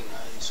 days.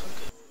 It's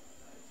okay.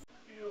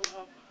 You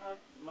have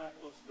heard my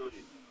own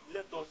story.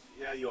 Let us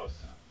hear yours.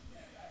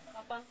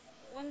 Papa,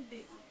 one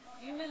day,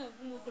 the women of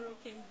Umokoro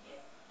came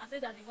here and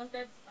said that they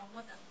wanted our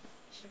mother,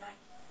 Shirai.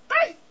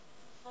 Hey!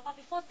 Papa,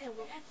 before then,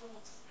 we heard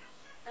rumors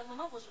that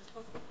Mama was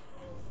responsible.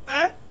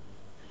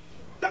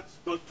 That's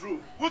not true.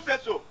 Who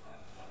said so?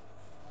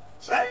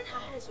 She said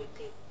her eyes were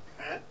clear.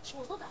 She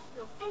was not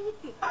afraid of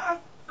anything.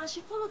 And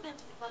she followed them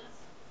to the palace.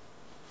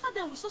 After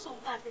then, we saw some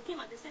guards. They came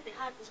and they said they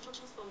had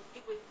instructions from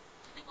Igwe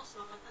to take us to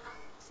our maternal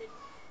home to save us.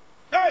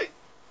 Hey!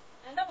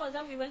 And that was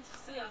when we went to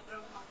see our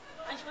grandma.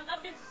 And she was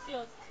happy to see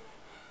us too.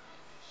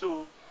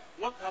 So,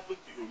 what happened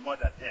to your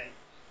mother then?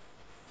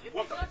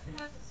 What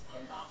happened?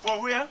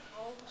 For where?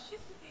 Oh,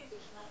 she's sitting in the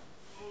shrine.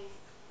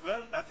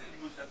 Well, I think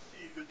we shall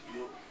see you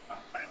tomorrow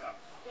and find out.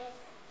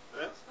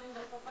 Yes, find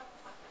out, Papa.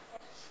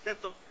 Let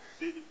us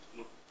see it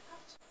tomorrow.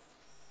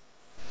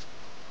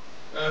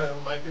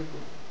 My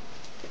people.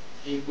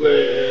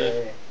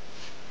 Igwe.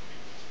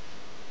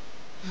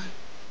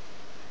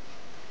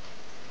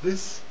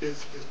 This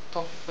is the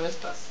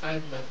toughest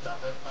assignment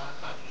I've ever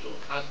had to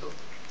handle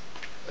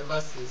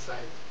ever since I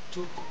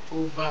took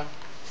over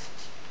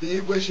the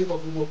Igweship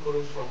of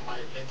Umokoro from my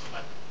late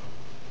father.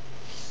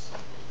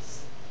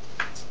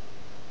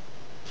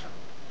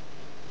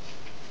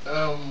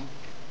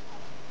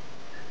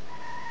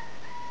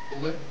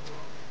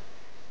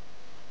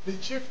 The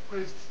chief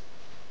priest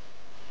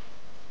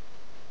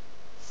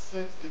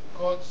said the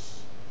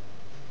gods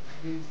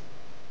agreed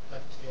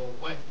that your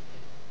wife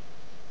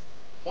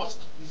must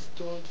be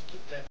stoned to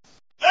death.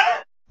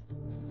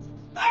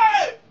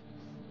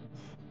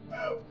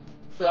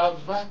 To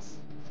avert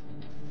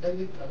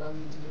any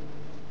calamity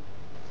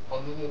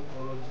on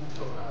Umokoro due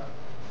to her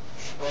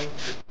strong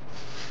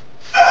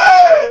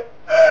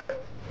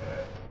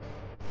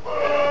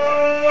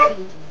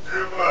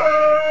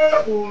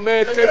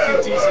Ume, take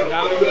it easy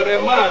now. You're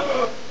a man.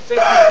 Take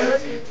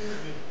it easy.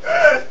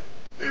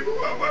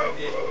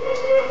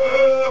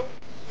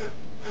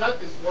 That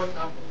is what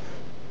happened.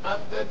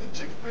 And then the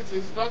chief priest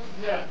is not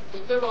here to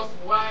tell us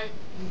why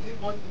he did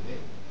what he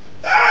did.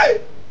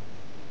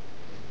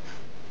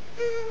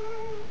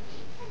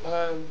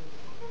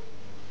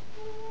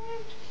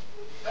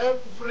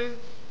 Every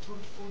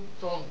truthful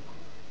tongue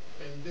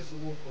in this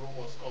Umokoro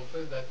must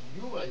confess that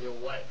you and your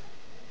wife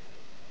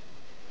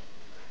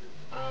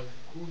are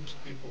good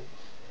people,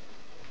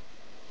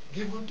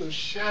 given to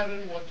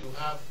sharing what you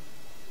have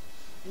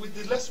with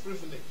the less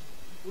privileged.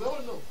 We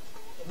all know.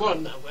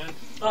 Born now, well.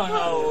 Oh,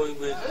 no,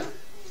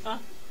 Huh?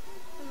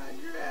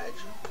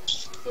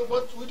 So,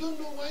 but we don't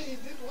know why he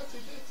did what he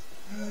did.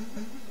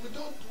 We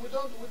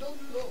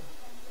don't know.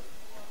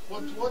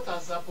 But what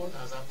has happened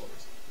has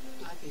happened.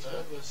 That is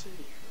what we're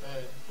saying.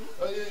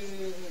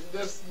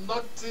 There's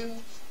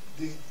nothing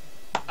the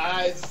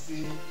eyes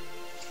see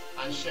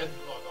and shed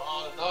blood.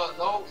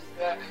 No, is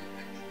there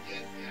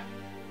yes, yeah.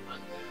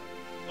 And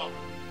stop.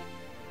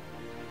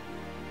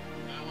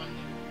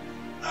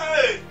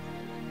 Hey!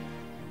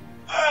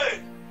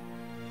 Hey!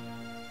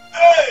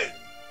 Hey!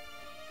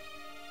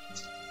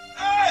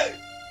 Hey!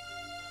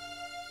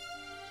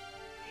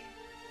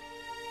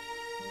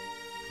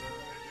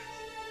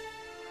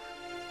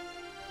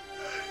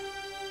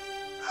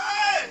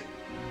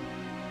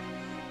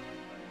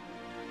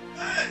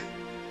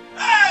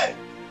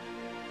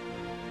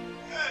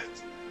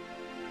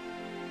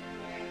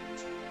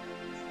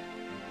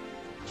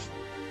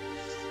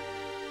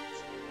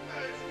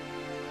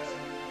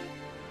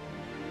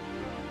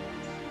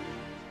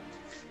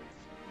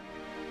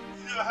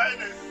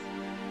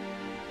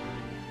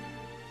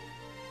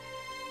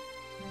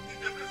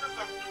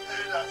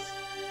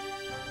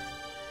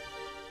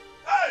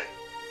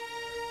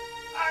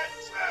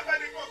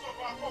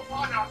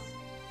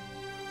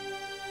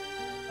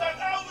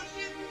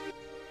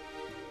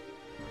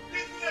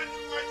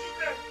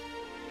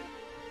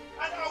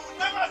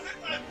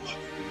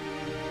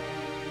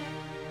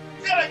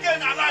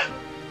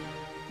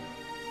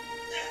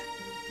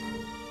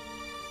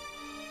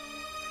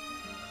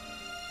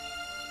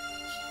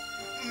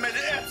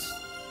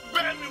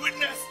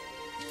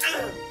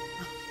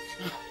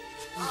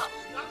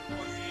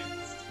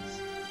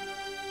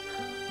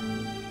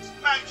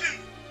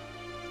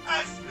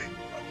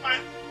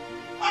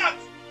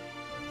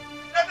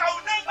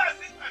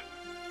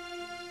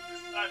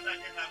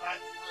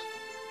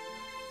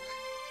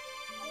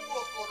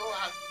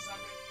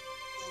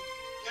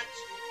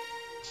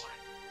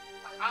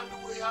 And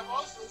we have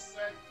also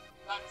said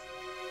that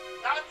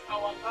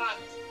our land,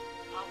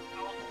 our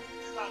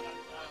community land that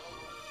we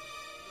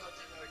are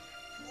generating,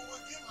 we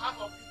will give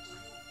half of it to you.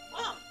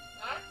 Mom!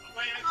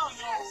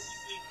 Nonsense!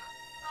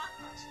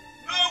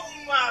 No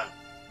woman!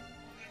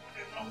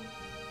 Even enough.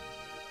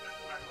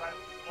 My wife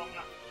is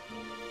longer.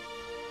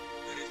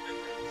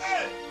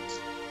 Hey!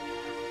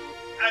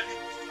 I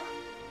live with her.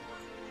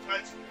 With my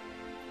children.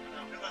 And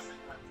I've never said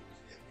that to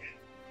you again.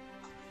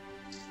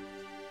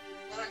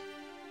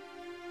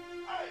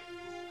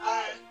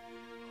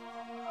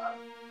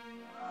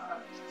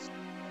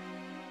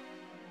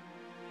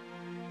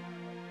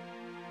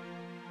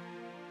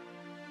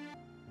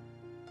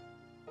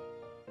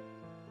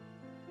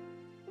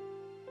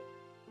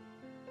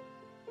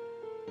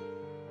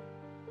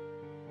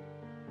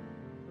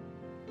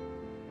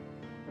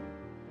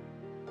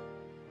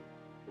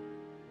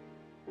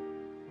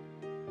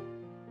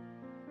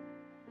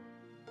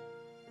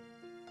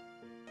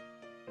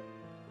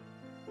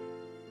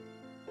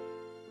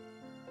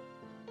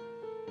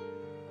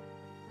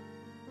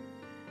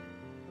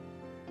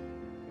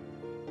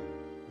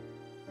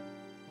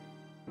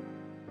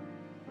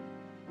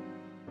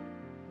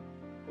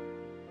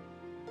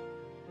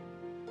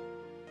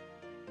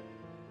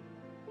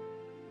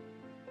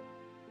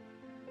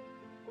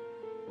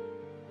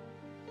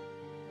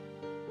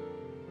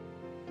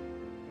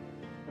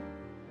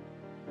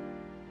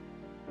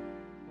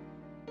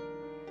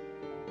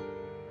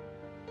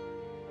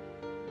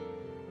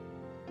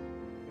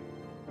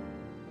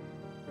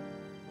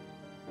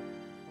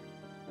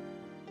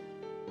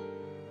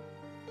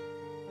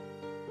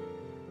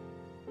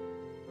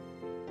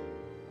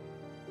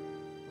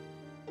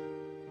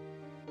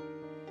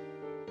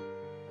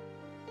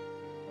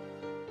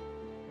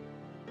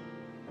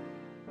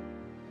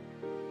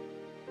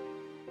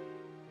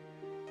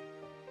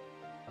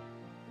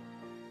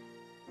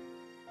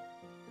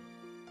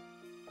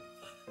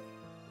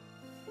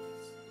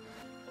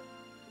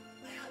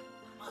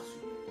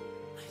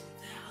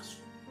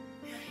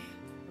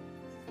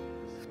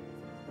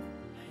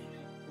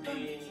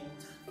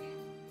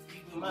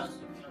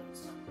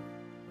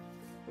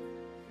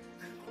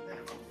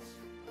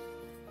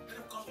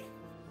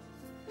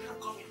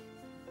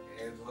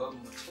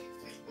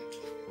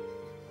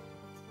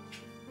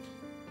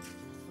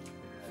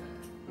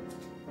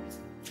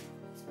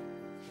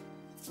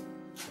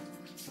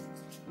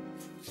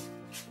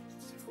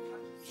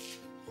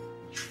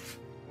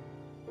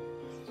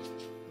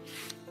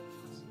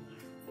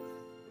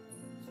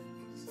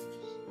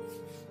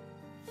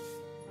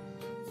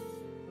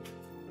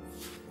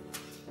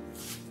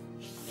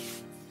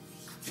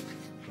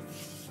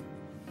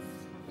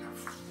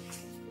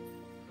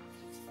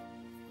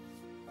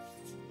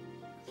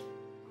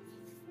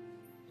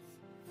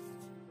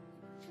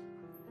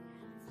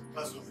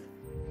 Azumi.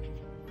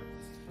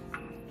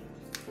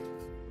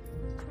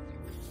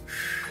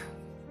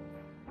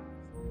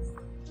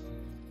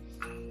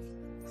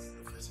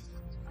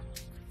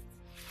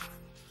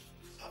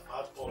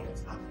 About all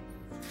that's happened.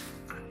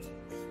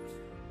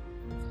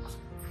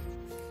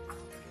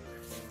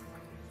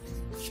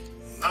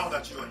 Now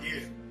that you're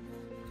here,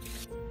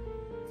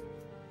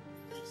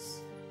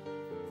 please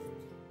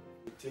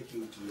Take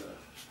you to your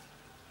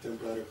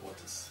temporary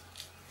quarters.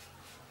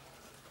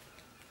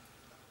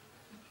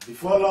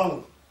 Before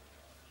long,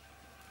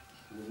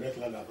 we'll make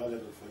land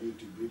available for you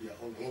to build your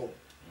own home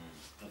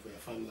and for your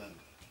farmland.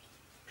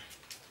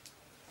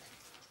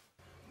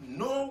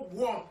 no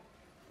one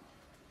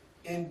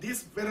in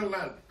this very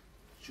land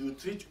should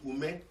treat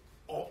Ume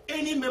or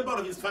any member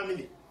of his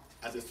family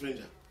as a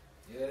stranger.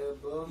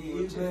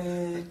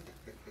 Even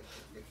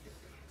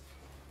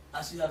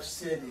as you have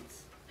said it,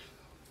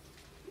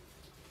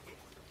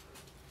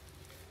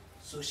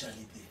 so shall it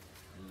be.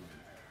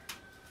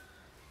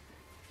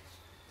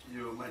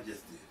 Your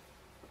Majesty,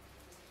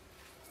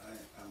 I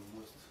am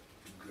most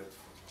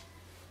grateful.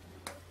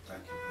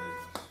 Thank you very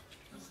much.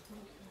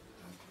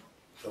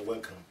 You're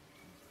welcome.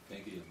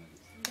 Thank you, Your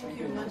Majesty. Thank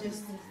you, Your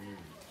Majesty.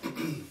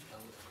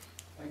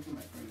 Thank you,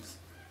 my friends.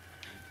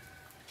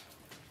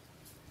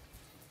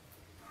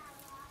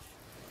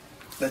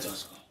 Let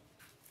us go.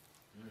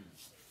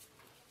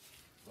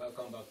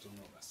 Welcome back to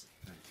Nobasi.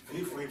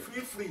 Feel free,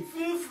 feel free,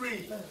 feel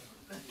free.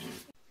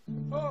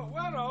 Oh,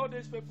 where are all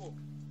these people?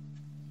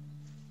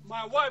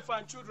 My wife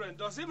and children.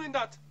 Does it mean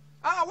that?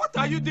 What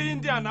are you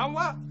doing there now?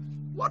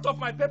 What of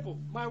my people?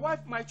 My wife,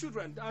 my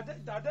children. Are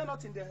they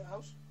not in the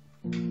house?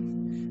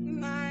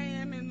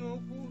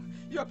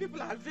 Your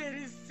people are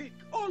very sick,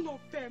 all of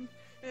them.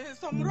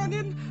 Some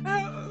running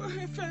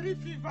fairy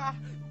fever,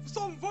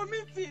 some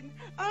vomiting,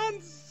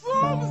 and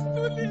some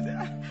stooling.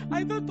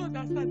 I don't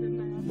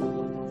understand.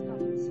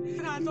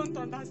 I don't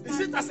understand. Is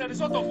it as a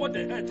result of what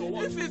they ate or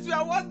what? If it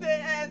were what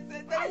they ate,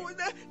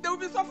 they will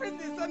be suffering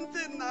the same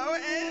thing now.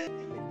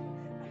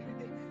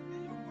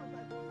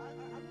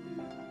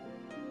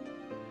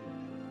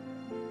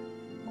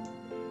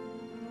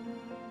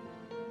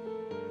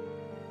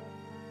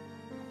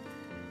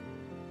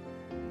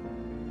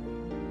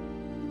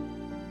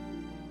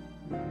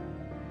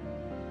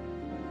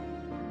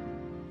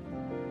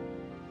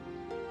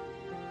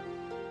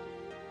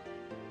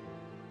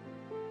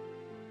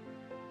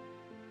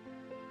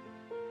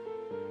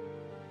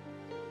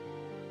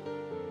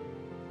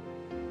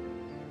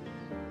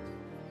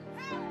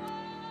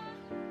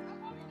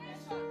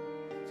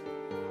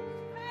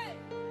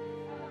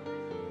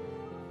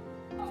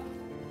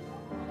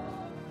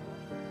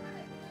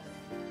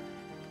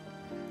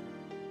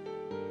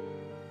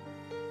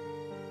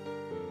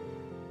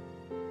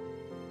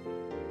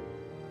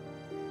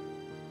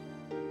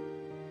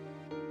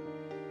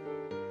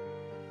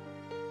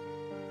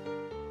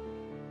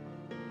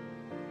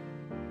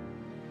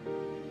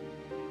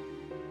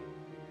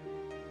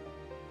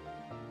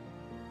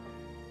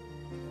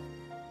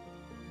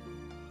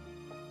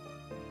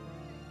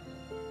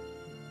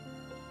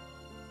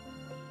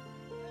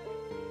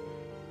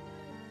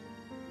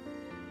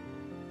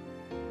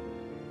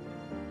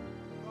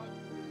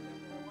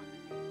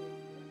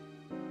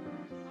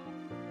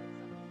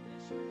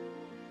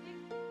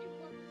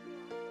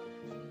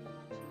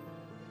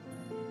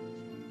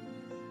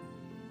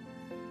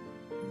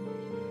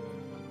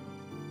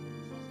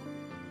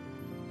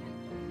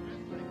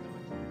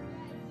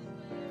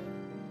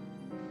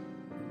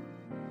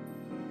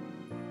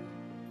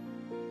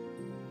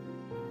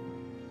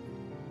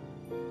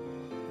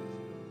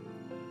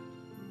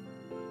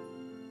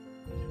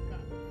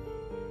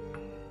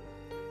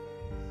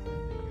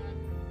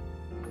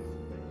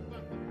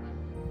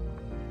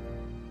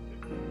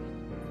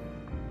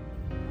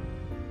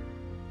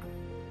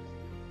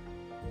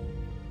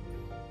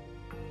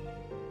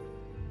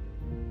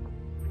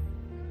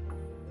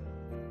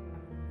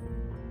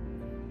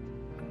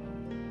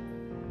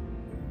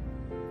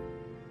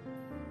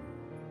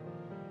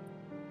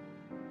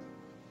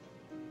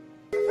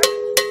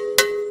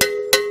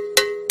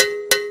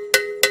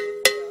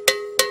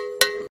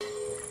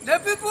 The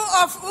people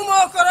of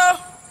Umokoro,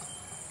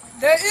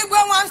 the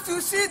Igwe wants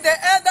to see the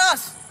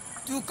elders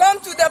to come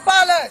to the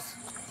palace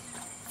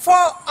for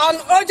an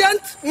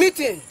urgent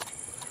meeting.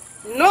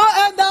 No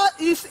elder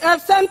is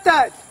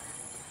exempted.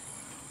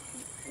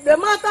 The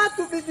matter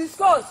to be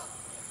discussed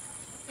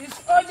is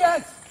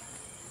urgent.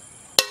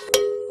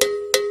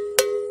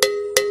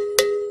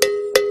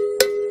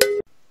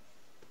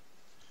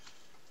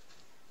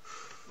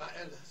 My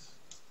elders,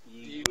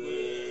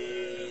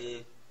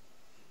 Igwe.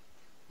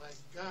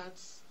 my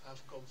guards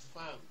have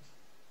confirmed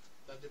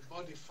that the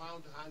body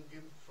found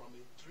hanging from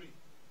a tree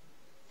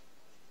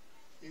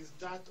is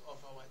that of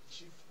our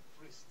chief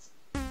priest.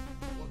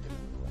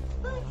 Obilonu.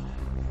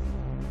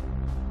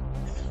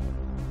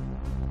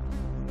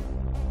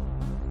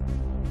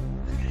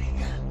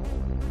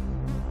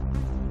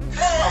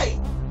 Hey!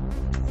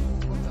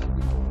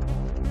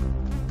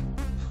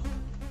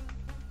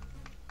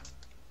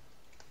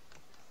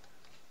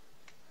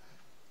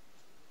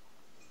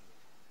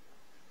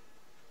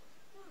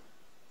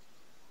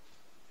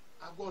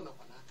 Agwọ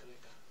nọkwa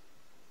n'akịrịka.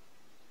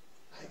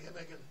 Anyị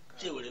ga-eme gịnị?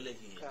 Chewerele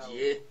gị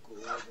jie.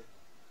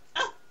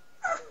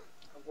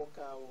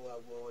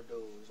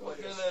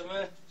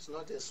 It's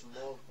not a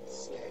small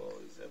snake.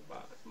 It's a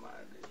bad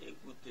man.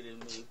 Ekutere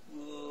m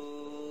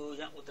ekwu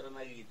ya kpụtara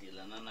na gị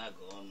dịla na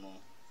na-aga ọnụ.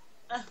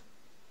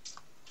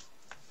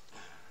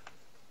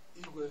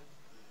 Igwe,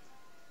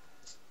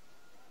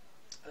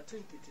 I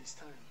think it is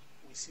time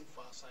we seek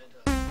for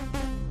outsiders.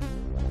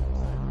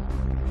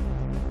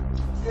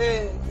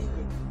 Hey,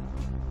 Igwe,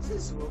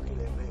 since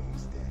Wokeleme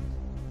is dead,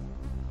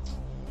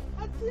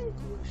 I think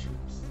we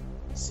should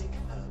seek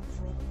help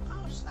from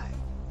outside.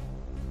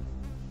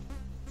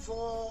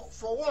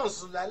 For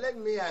once, let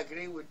me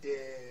agree with the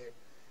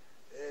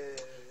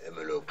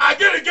Emeloku.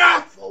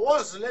 Agiriga! For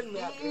once, let me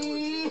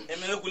agree with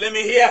Emeloku, let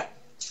me hear.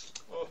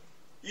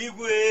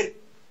 Igwe,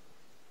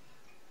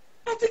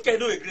 I think I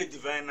know a great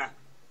diviner.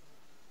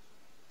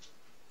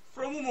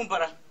 From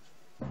Umumbara.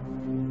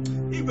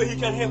 Igwe, he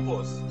can help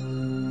us.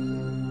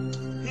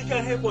 He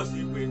can help us,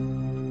 Igwe.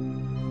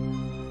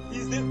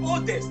 He's the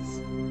oldest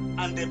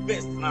and the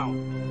best now.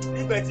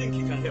 Igwe, I think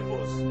he can help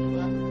us.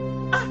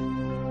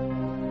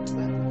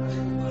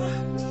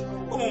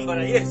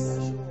 Umumbara, yes.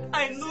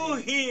 I know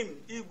him.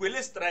 Igwe,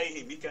 let's try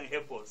him. He can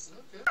help us.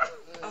 Okay.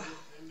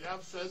 In the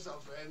absence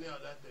of any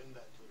other thing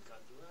that we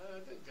can do, I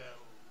think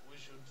we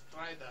should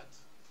try that.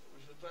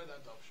 We should try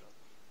that option.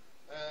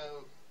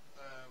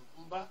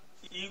 Mba,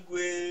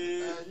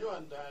 Igwe. You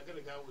and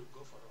Agiriga will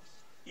go for us.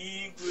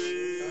 Igwe.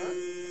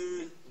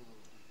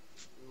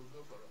 You will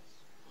go for us.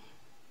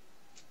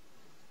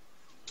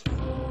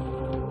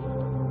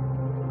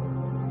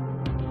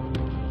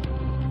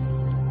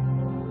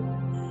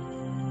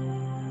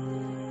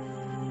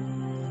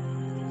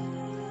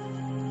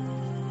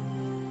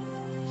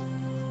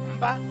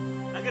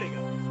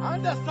 I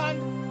understand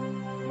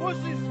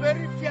Moses is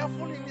very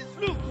fearful in his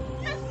looks.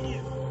 Yes, he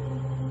is.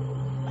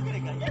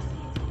 Agariga, yes,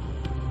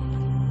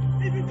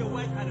 he is. Even the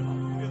white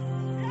animals,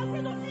 they are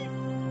afraid of him.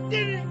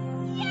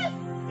 Yes.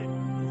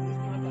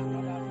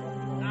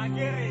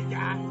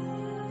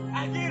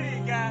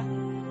 Agariga,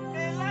 a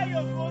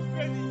lion goes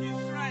straight in his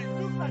shrine,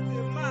 looks at a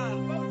man,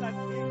 bows at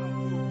him and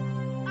goes.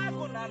 I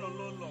go down on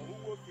Lolo,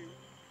 who okay?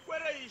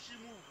 Where is she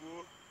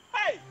move?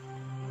 Hey!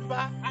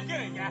 Mba,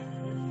 Agariga,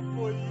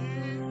 for you.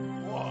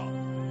 Wow.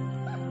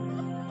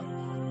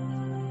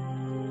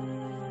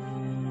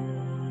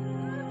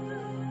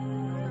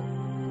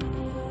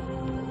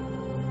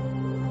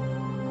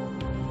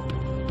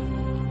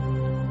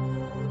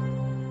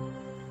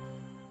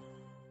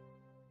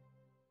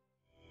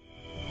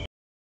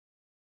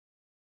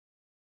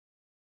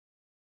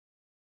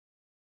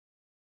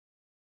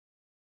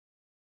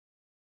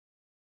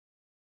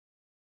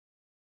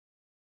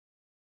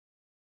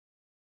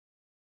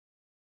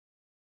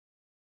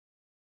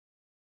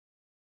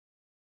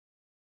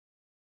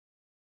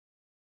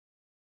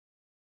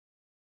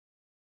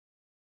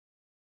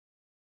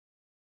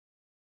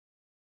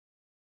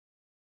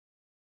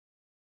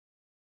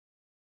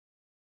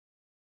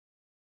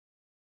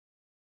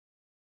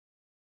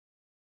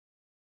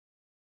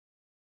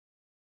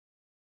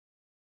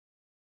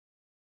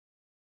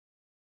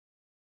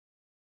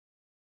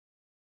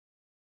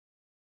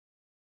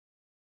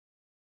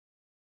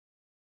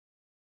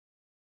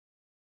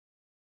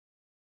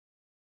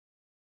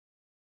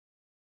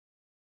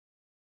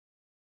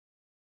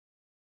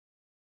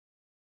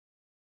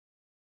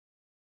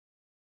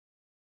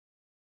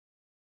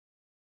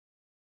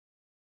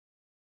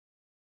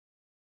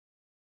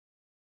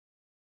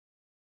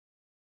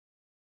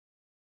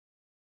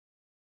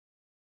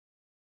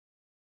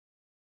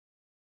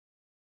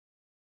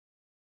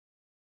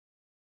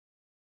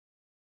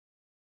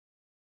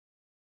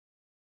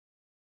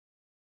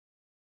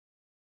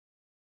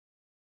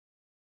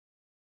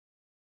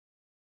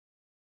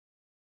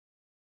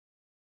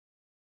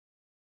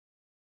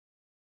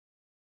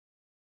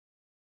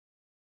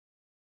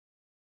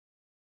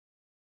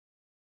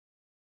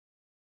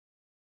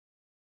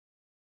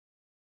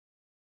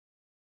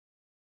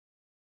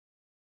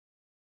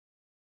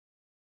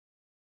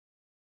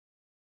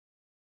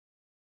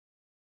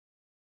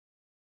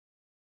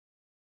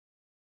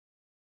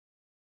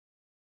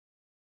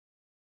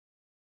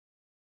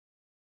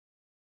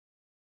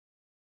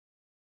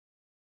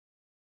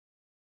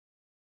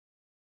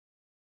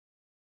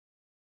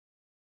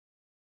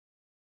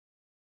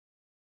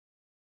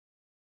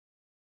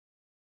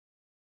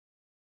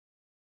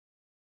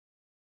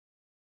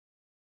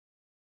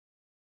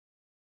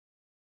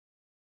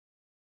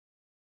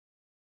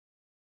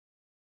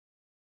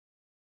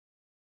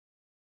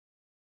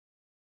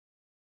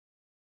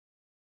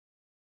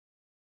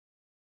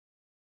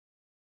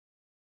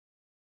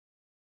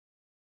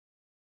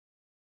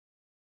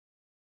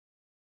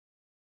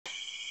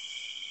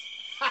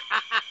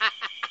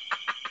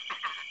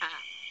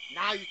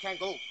 now you can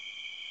go.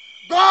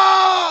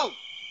 Go!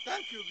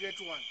 Thank you, great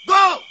one.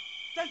 Go!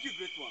 Thank you,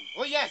 great one.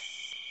 Oh, yes.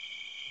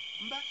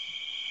 Mba,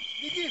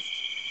 the gift.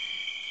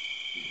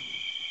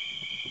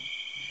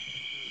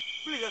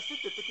 Please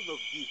accept the token of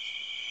gift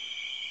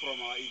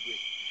from our Igwe.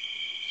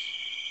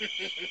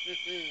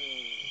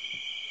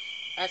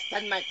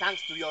 Extend my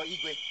thanks to your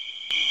Igwe.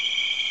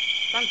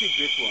 Thank you,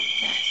 great one.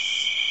 Yes.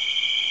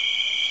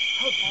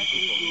 How do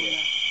you go from here?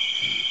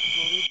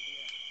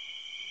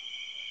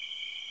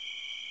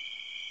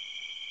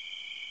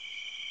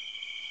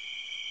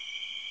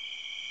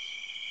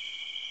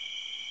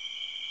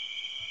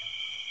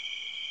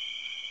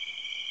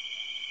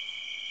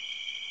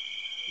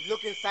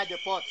 Look inside the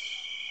pot.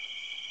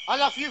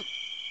 All of you.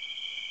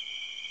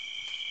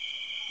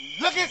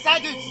 Look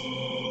inside it.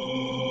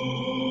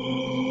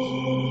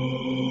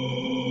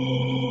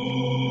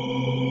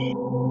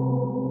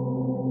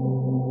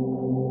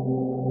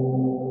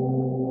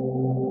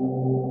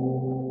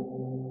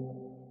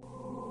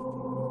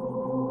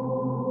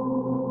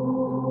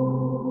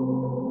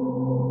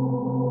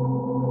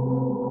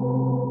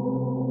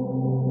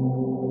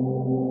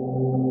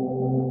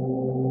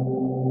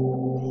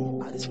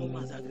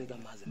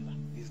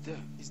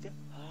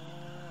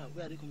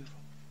 Where are they coming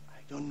from?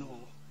 I don't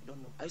know.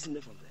 Are you seeing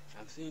them from there?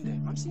 I'm seeing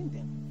them. I'm seeing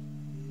them.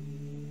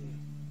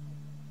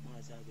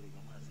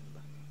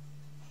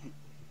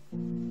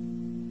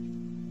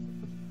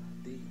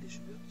 They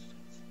should be up to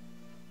something.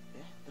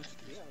 Yeah? Don't you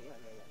think so?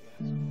 Yeah.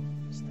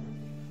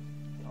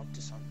 They're up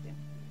to something.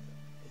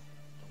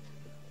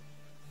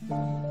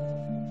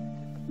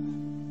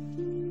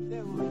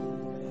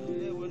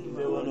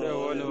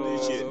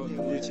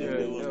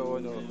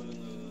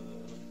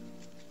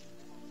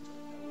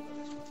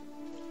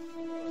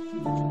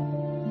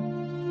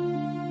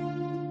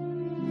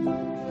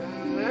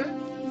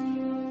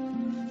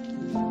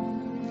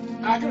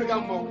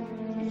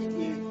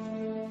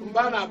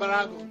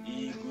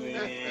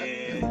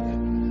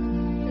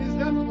 Is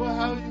that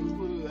how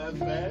you have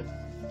fared?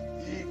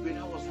 Igwe,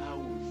 that was how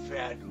we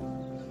fared. The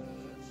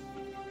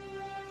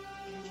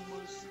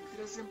most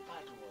interesting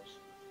part was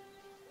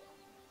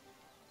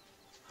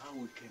how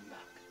we came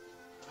back.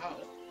 How?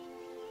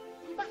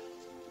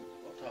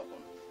 What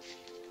happened?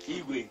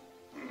 Igwe,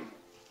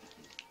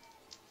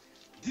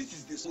 this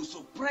is the most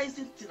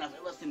surprising thing I've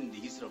ever seen in the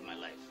history of my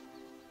life.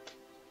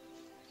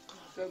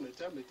 Tell me.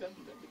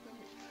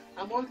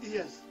 I'm all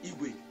ears.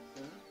 Igwe,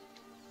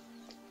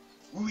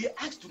 we were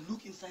asked to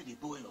look inside a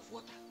bowl of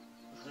water.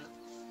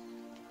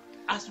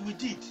 As we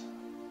did,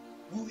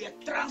 we were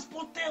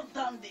transported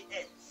down the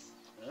earth.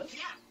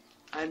 Yeah.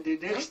 And the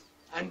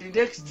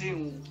next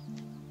thing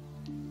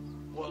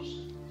was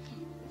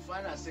we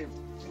find ourselves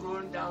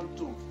thrown down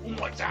to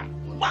Umocha.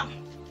 Bam!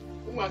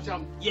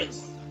 Umacham.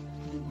 Yes.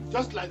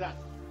 Just like that.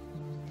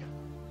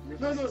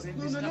 No.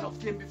 This kind of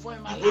thing before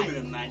in my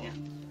life.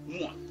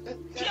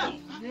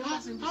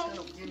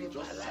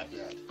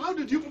 How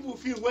did you people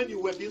feel when you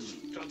were being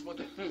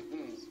transported?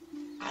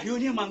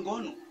 Ayonia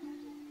Mangono.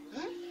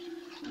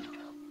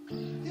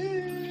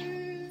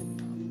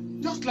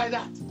 Just like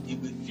that.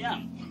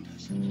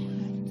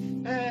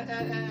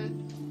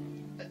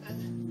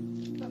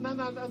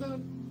 No.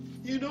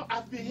 You know,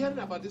 I've been hearing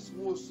about this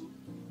Wosu,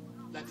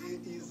 that he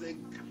is a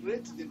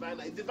great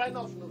diviner, a diviner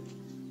of note.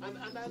 And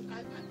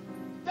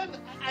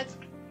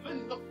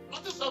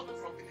what is something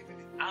from believing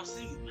it? I've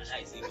seen it with my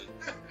eyes.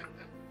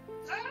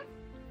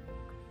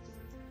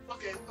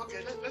 Okay,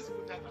 let's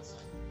put that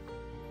aside.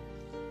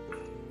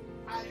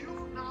 Are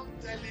you now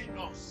telling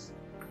us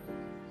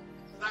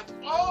that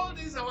all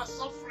these our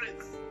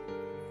sufferings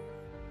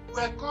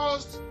were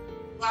caused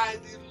by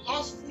the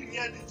lustful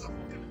yearnings of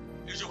Okene?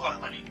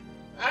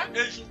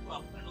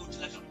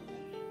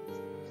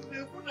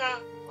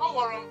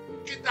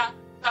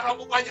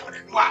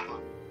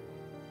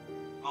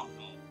 Oh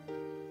no.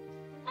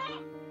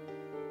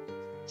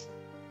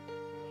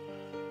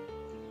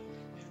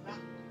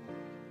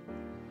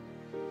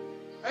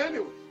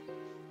 Anyway,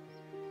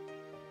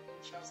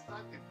 we shall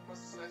start the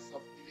process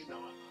of healing our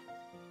land.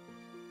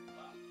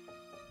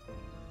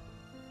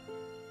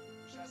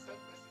 We shall send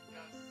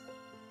messengers.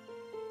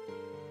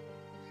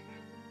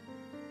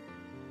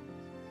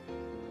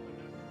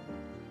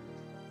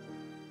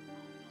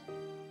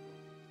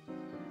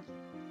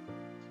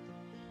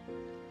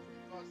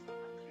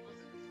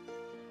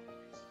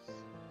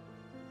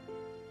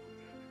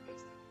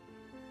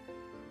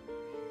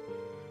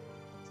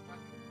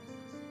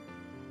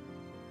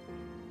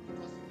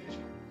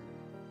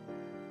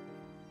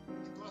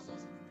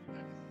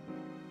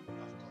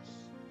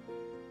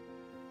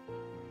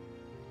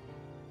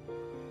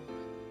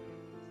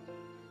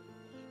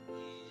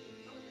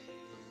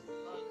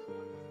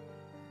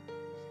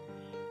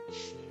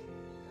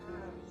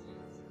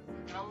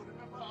 I will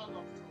remember all of you.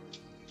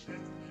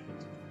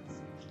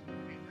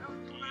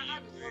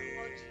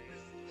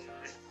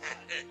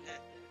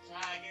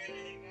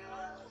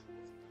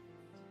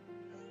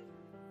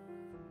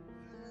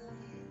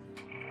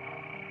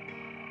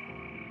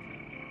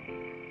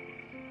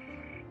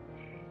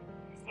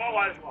 Small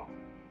wise one.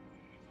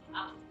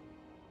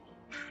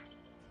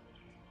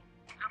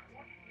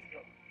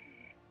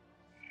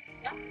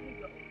 Yeah, leave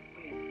your own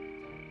way.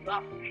 You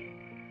are free.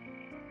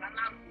 You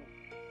cannot go.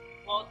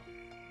 But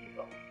leave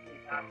your own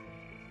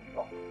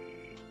way.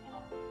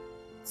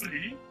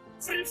 Free?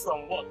 Free from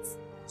what?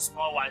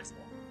 Small wise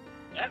one.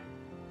 Yeah?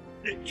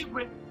 The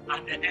Igwe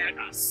and the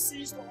elders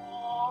seized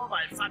all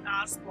my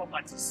father's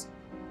properties.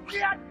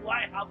 Where do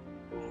I have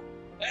to go?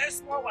 A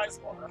small wise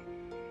one.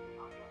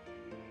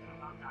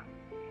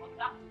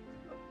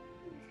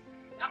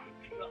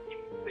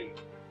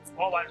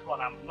 Small wise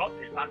one, I'm not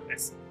a bad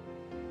person.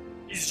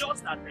 It's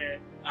just that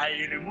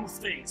I remove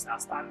things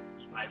that stand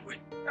in my way.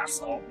 That's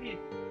all.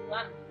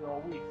 That's your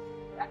way.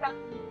 That has to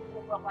be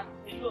your property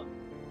alone.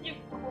 If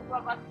your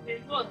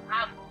property alone, I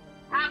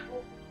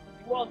go,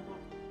 you want to.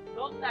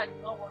 Don't that you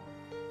don't want to.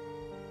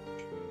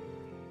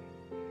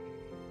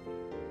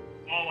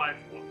 Small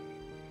wise one.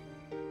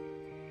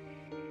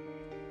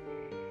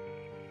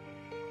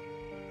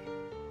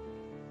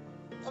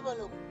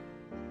 Obilonu.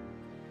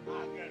 I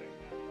get it.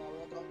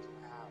 Welcome to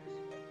my house.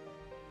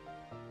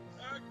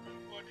 Thank you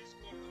for this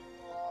call.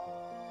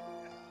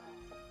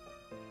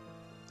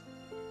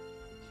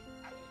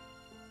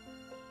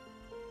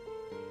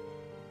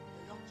 The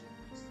young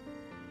genius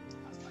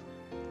has started.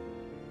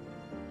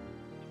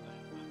 If I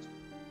am not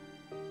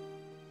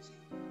see,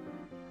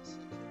 I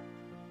said,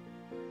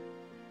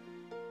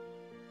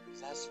 is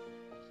that so?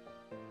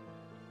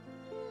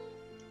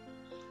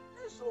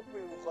 Let's hope we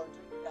will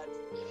continue that.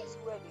 That's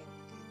where they begin.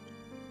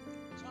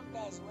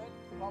 Sometimes when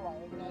power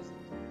enters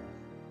into life,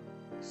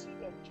 you see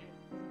them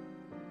change.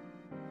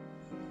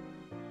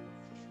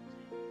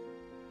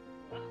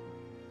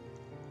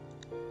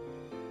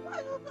 Why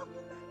are you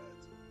talking like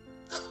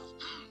that?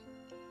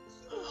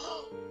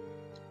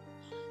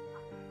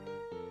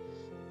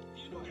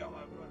 You know you're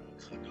my brother.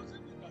 It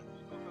doesn't mean that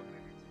you don't have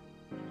anything.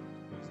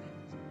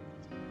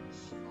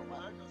 I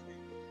just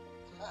think.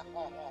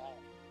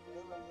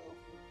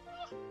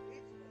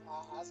 If you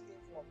are asking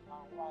for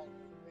palm wine,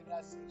 you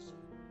better say so.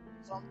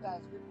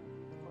 Sometimes people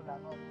will are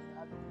not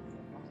asking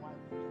for palm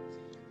wine.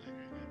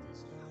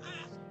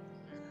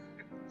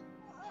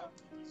 I have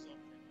to do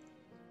something.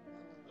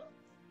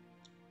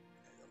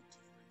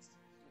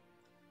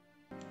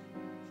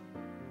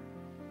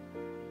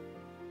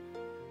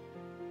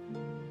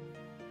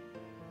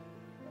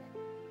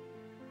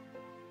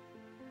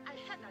 I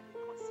heard that they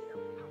consider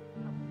how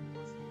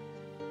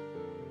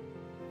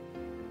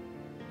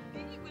the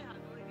Igwe had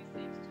already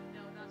sent two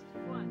elders to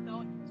go and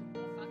tell him to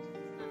go back to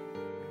his land.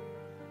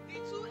 The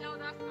two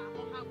elders are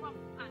Ohans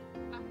and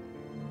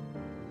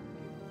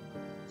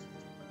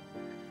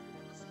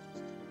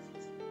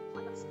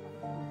what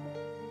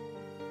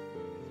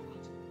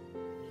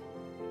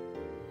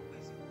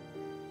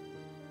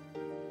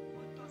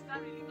does that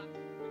really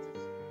matter?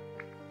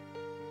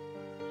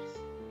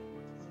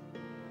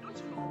 Don't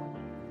you know?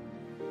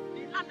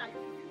 The land that you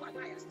and I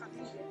are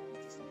standing here,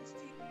 it is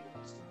still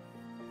yours.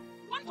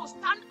 You want to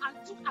stand and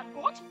do an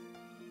oath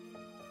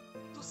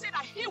to say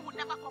that he will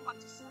never come back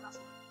to his father's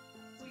land.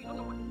 So you don't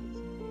know what it means.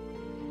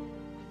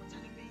 You're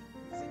telling me,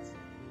 is it?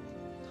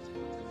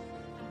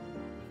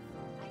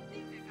 I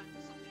think they can do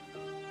something.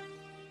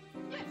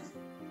 Yes,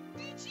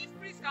 the chief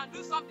priest can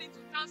do something to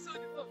cancel the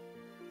oath.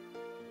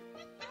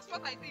 That's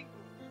what I think.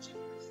 The chief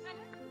priest can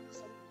do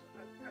something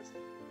to cancel the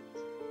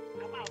oath.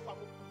 I'm out of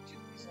chief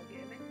priest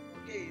again.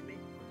 Okay, me.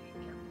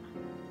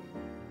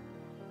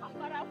 I'm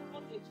going to have to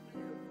take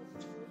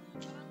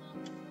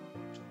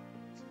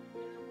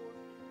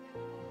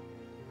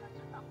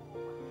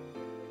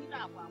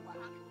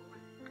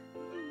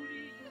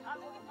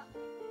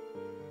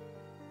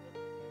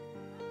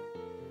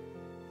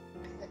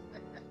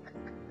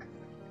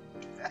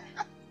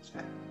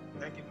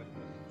Thank you, buddy.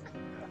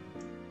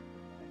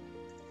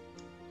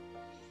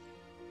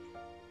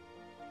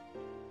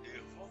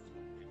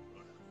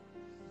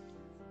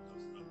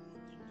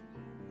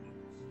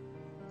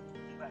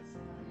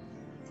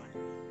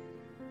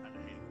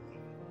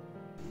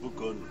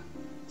 Bukonu.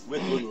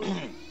 Wait,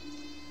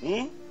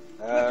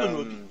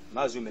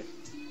 Mazume,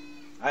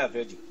 I have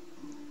heard you.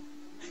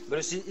 But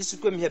you see,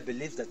 Isukwem here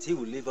believes that he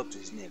will live up to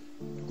his name,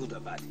 good or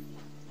bad.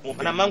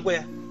 Okay.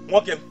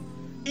 Okay.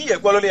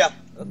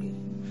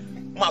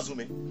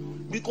 Mazume,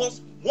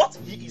 because what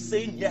he is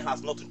saying here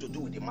has nothing to do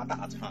with the matter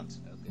at hand.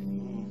 Okay.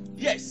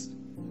 Yes,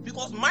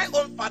 because my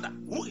own father,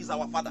 who is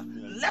our father,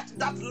 left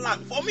that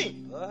land for me.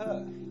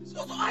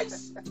 So I.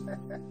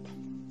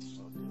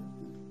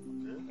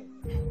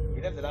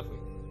 He left it that way.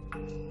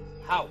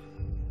 How?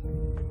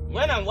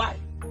 When and why?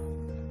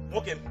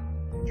 Okay,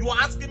 you are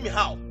asking me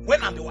how,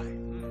 when and why.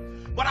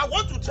 But I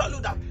want to tell you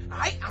that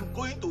I am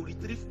going to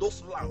retrieve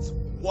those lands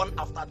one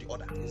after the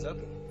other. It's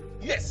okay.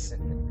 Yes.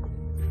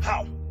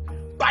 How?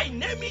 By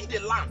naming the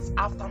lands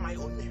after my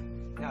own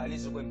name.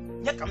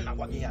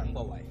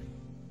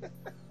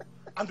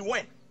 And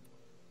when?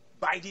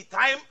 By the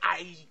time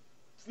I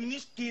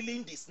finish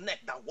killing the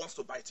snake that wants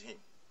to bite him.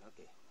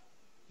 Okay.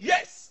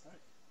 Yes.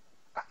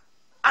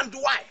 And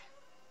why?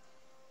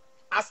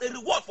 As a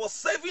reward for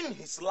saving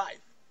his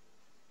life.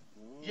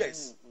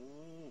 Yes.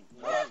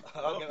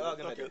 Okay.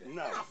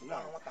 Now,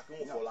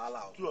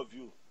 two of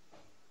you.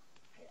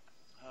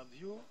 Have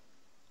you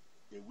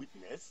a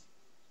witness?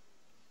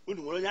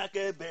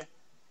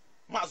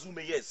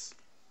 Mazume, yes.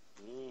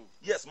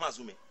 Yes,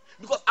 Mazume.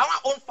 Because our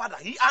own father,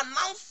 he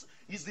announced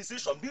his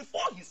decision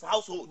before his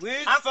household.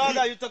 Which father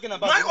are you talking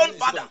about? My own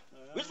father.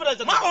 Which father are you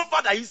talking about? My own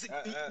father,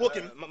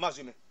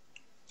 Mazume.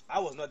 I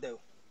was not there.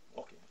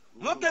 Okay.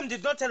 Mokem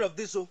did not tell of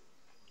this, so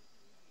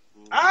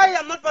I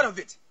am not part of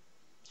it.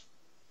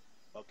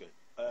 Okay.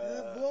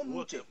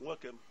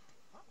 Welcome.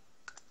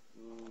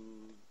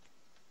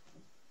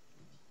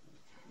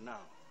 Now,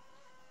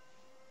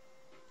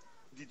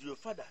 did your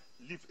father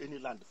leave any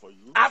land for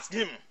you? Ask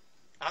him.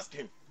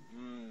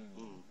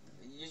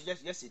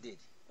 Yes, he did.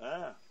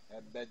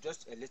 But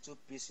just a little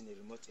piece in a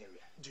remote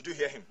area. Did you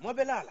hear him?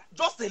 Mobelala.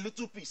 Just a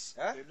little piece.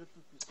 Huh? A little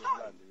piece of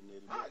land in a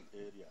remote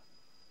area.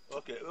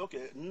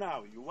 Okay.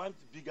 Now you want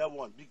bigger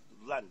one, big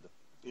land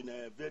in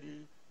a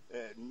very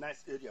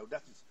nice area.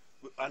 That is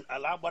an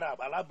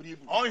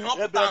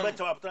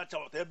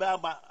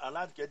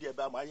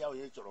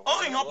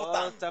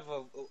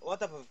What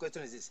type of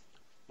question is this?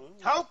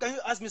 How can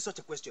you ask me such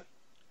a question?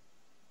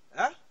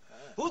 Huh?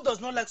 Who does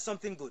not like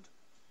something good?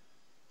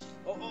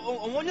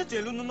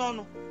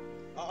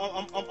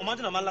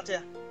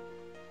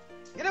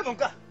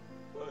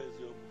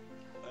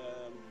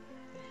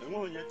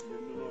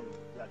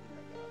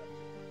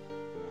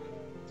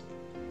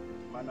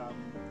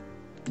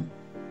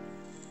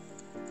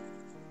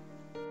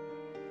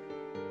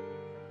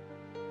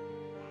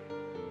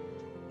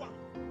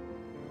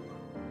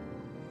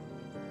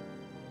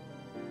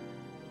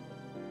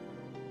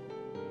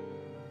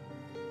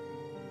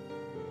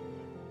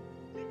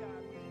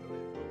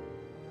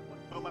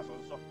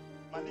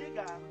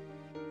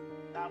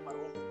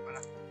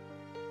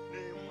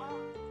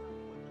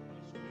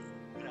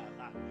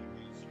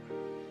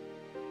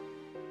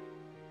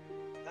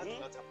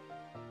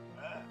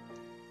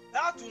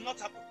 That will not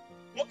happen.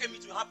 What came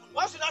it to happen?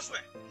 Why should I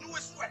swear? You will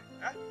swear.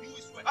 You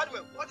will swear. By the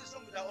way, what is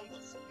wrong with our own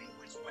boss? You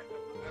will swear.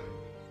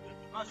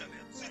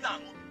 Sit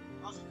down.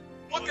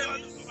 What came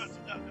it to sit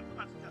down?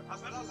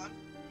 As well as land.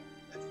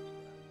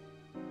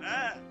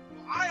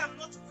 I am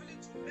not willing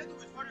to meddle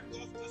with foreign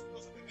golf just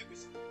because of a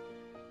ABC.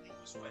 You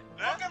will swear.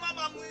 Okay,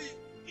 Mama,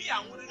 he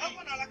and what I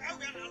want to like I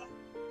will.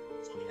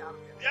 So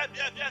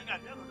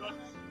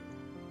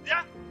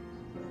yeah.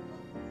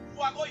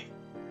 Who are going?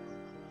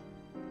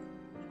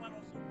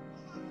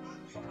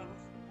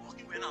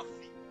 When I feel,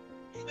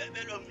 you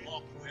better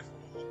walk away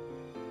from home.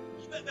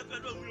 You better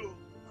know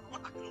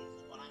what I can do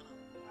for banana.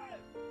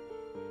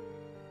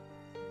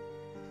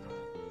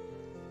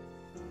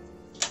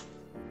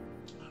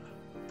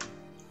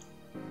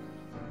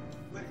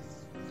 Where is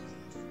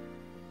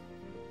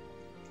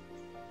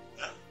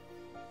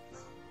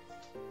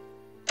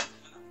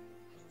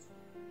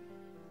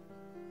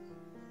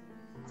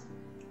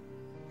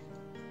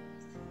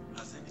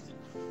has anything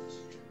to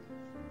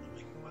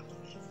make you want to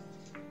leave?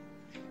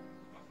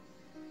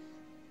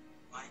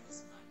 Mine is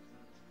mine.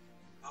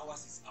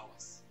 Ours is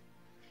ours.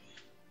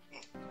 You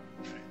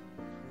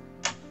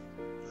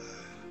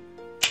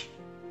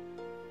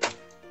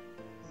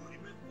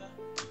remember,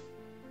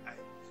 I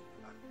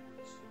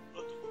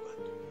not to go back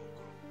to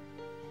Okoro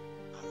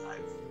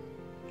alive.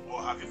 Or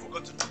have you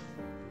forgotten?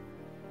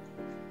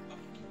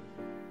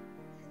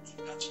 You took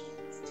that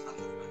chance out of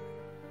my life.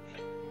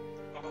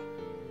 Papa,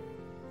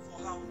 for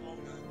how long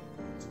are you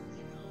going to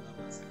leave another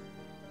man's hand?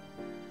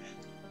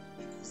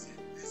 Because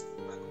let's go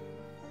back.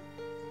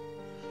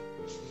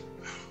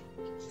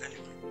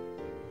 Anyway,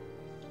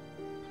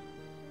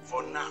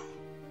 for now,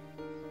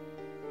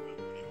 we'll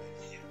remain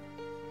here.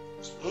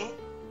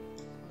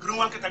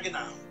 Gruwan kita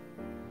ginaho.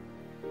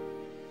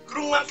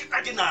 Gruwan kita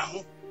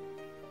ginaho.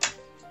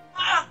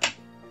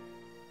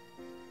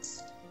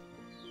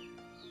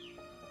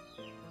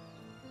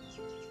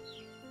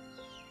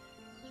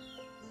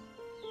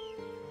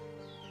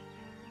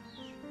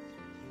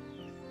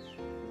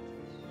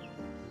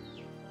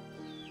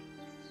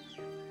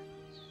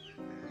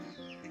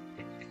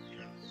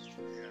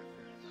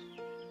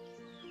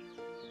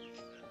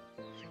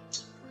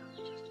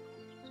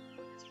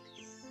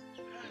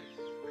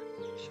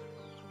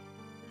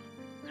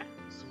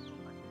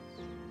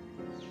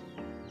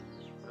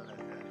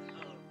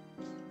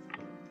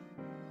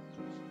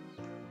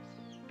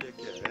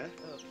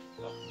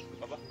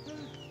 Baba,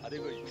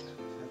 Adibe.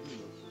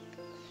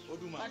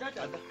 Oduma.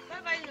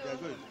 Bye-bye, They're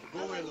good. Go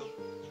well.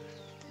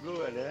 Go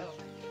well, eh?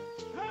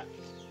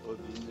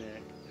 Odine.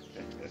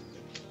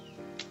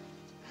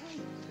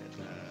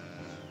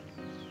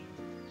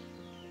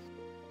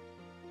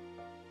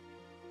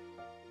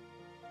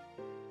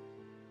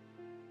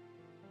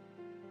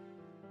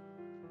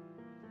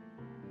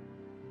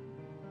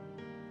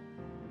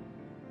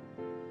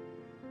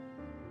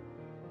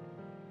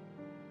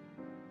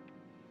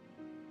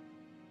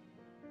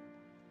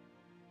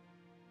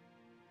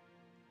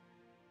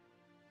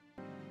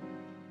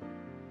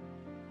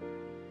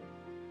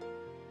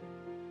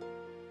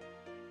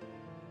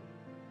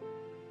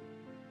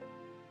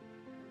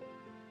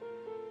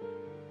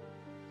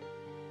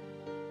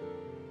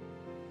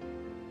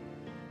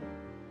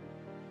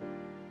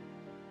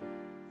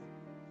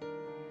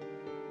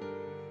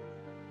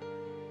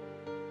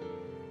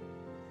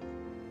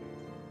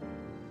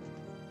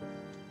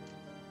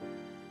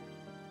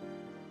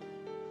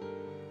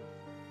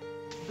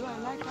 Though I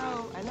like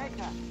her, I like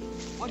her.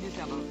 What do you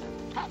say about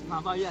her?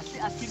 Mama, you are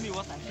still asking me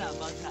what I say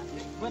about her.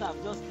 When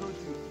I've just told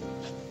you. I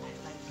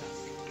like her.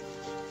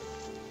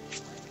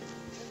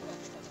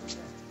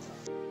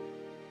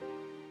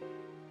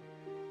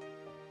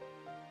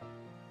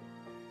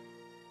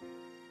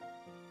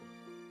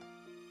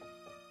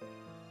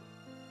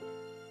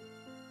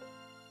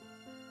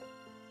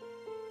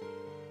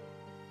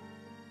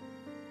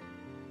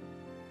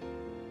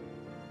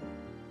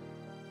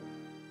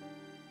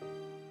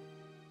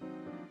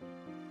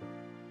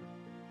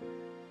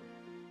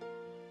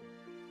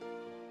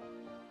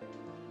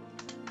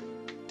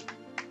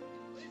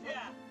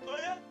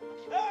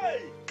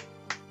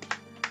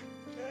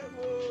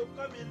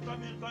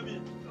 Come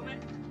in.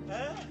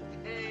 Eh?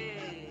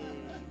 Hey.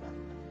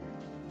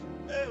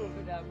 Hey.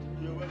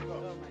 You're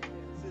welcome.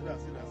 Sit down.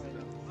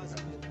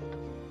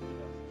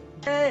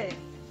 Hey,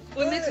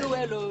 we meet you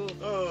well.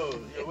 Oh,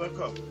 you're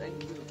welcome.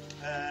 Thank you.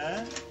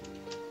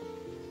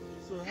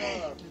 So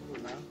how are people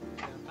now?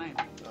 Fine.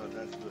 Oh,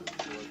 that's good.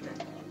 You're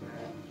welcome.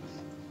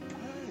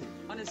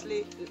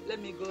 Honestly, let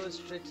me go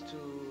straight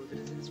to the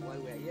reasons why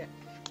we are here.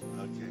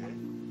 Okay.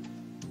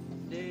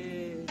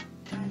 The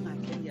time I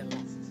came here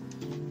last,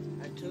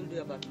 I told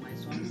you about my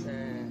son's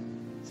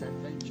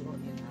adventure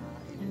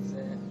in his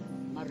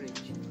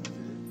marriage,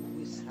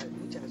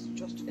 which has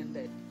just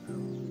ended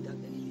without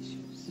any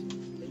issues.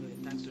 Anyway,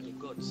 thanks to the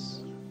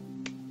gods.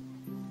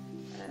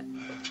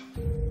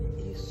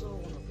 He saw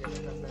one of your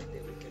daughters that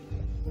day we came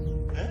here.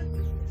 Eh?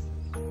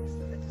 Yes,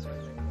 that is why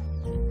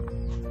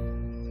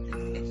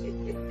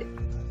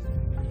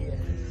yes.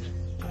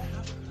 I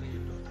have 3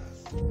 daughters.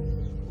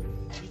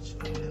 Which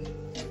of them?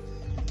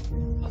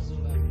 Also,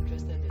 I'm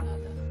interested in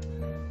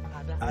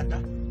Ada. Ada?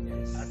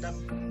 Yes. Adam?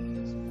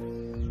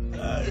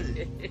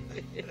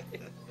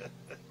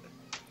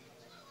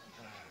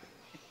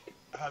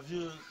 Have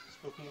you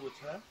spoken with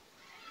her?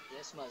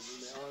 Yes,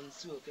 Mazume, on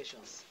 2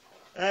 occasions.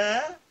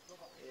 That's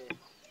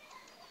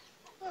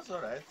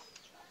all right.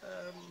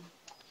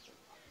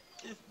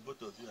 If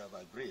both of you have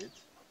agreed,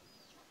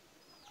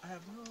 I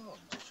have no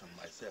objection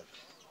myself.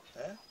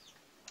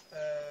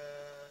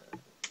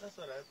 That's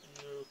all right.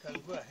 You can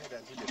go ahead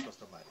and do the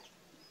customary.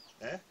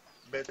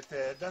 But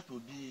that will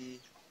be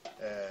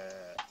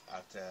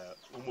at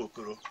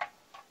Umokoro,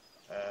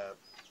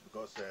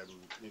 because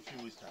in a few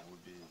weeks' time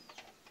we'll be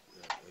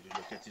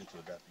relocating to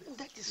that place.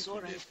 That is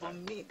all right for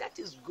me. That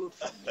is good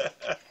for me.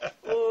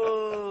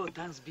 Oh,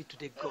 thanks be to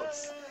the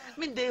gods. I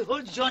mean, the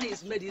whole journey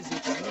is made easy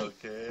for me.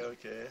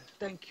 Okay.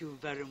 Thank you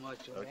very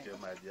much. Okay,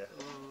 my dear.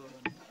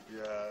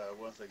 You are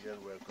once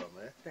again welcome.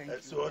 Thank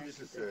you. So all this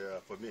is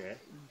for me,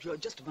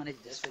 Just to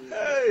manage this.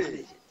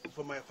 Hey,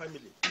 for my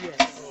family. Yes.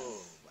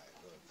 Oh my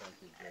God, thank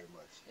you very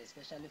much.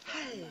 Especially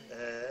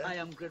for I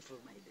am grateful,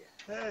 my dear.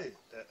 Hey,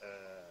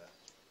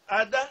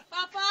 Ada.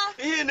 Papa.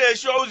 In the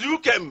shows you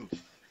came.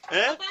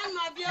 Papa,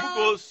 You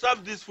go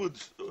serve this food.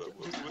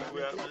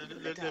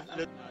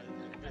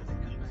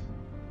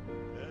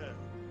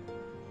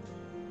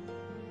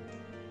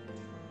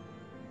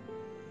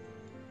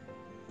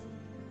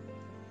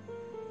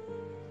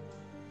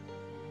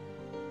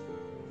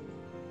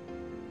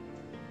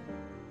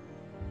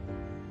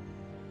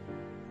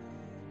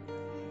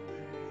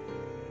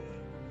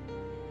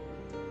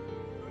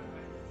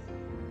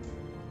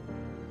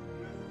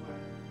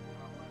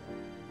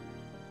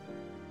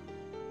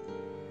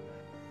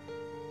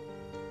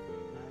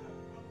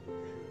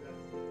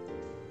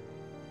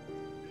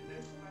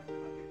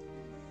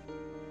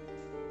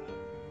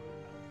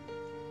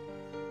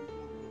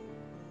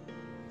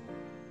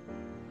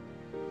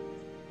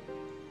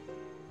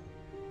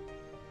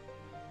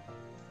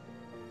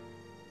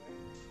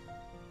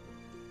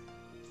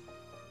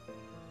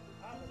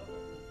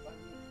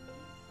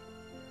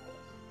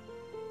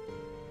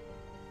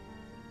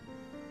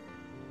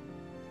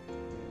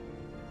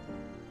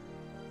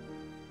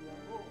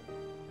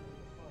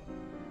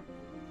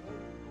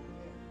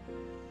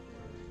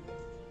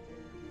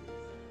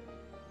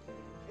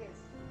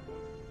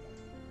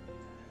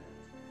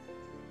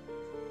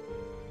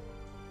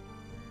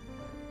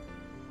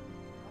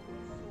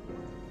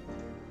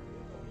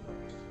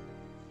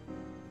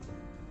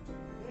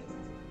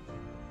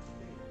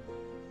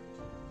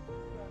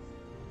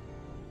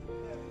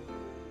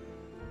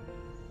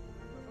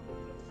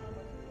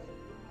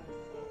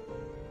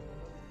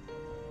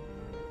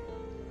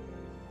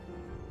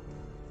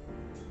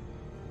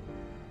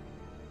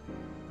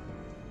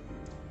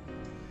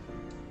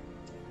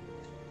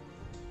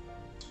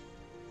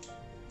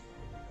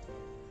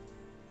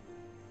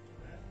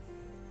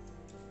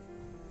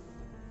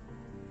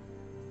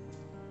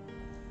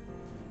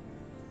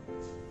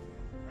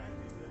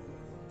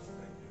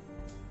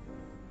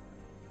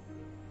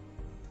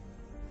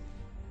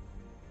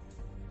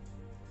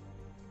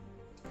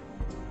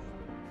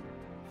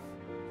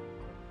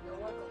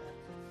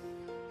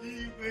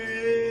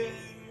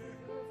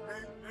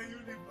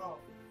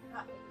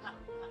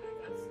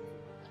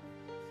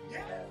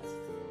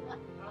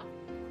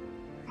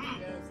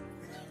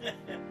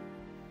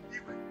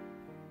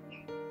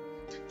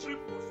 The trip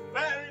was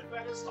very,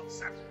 very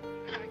successful.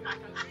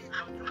 can see it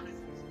on your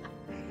faces.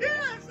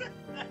 Yes!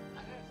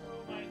 So,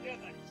 my dear,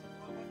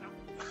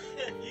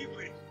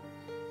 Igwe,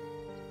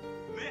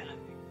 may I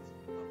take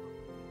this?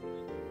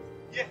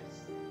 Yes.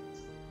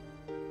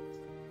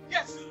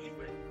 Yes,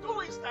 Igwe, 2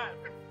 weeks' time.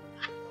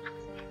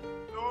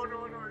 No,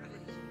 Igwe.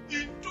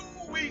 In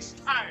 2 weeks'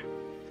 time.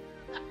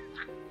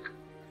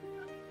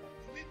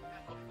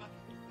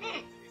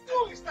 In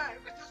 2 weeks' time,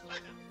 just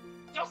like that.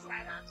 Just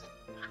like that.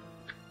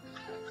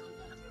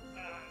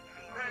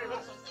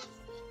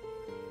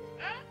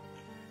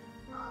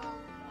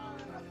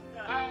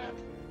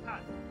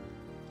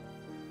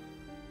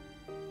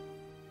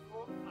 Go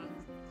and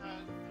tell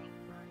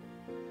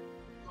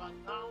to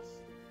announce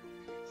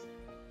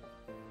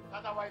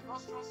that our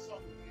illustrious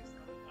son is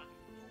coming back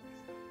in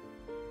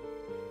 2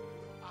 weeks' time.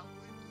 You are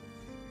going to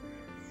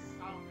give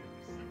sound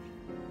reception.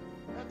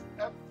 Let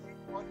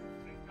everybody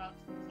drink out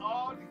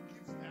all the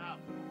gifts they have.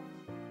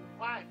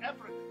 Why?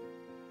 Everything.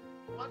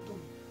 We want to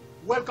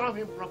welcome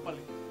him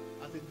properly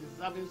as a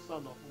deserving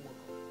son of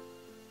Umoko.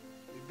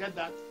 You get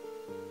that?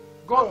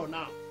 Go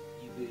now.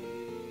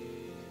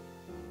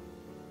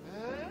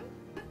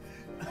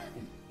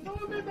 No,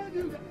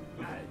 you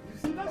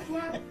see, that's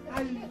why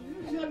I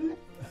usually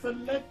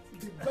select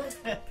the best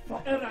for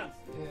errands.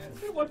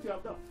 See what you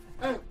have done.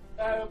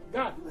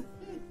 God,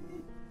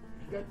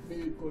 get me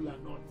cola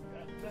nut.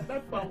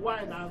 That's my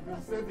wine I've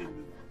been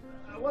saving.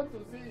 I want to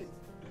see it.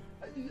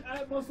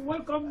 I must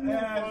welcome you for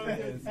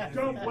a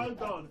job well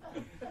done.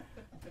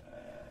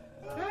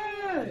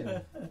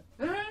 Hey!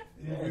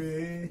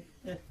 Hey!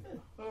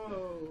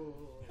 Oh!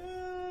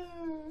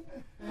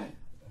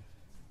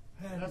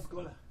 Let's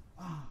go.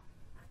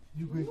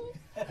 You wait.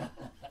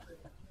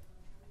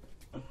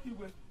 You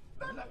wait.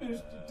 Let me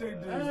take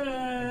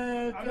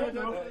this. I don't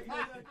know.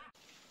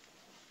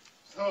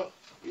 So,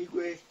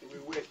 Igwe, we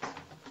wait.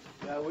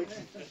 We are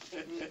waiting.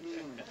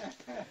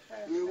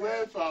 We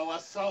wait for our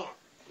son.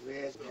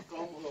 Yes, we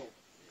come home.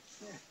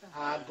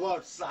 Our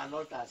gods are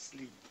not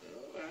asleep.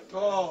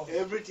 Oh.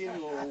 Everything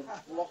will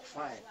work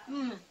fine.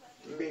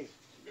 Igwe.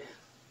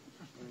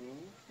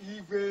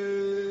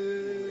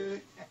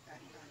 Igwe.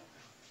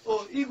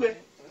 Oh, Igwe.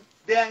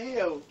 They are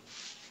here.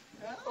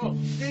 Oh,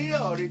 they are here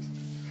already.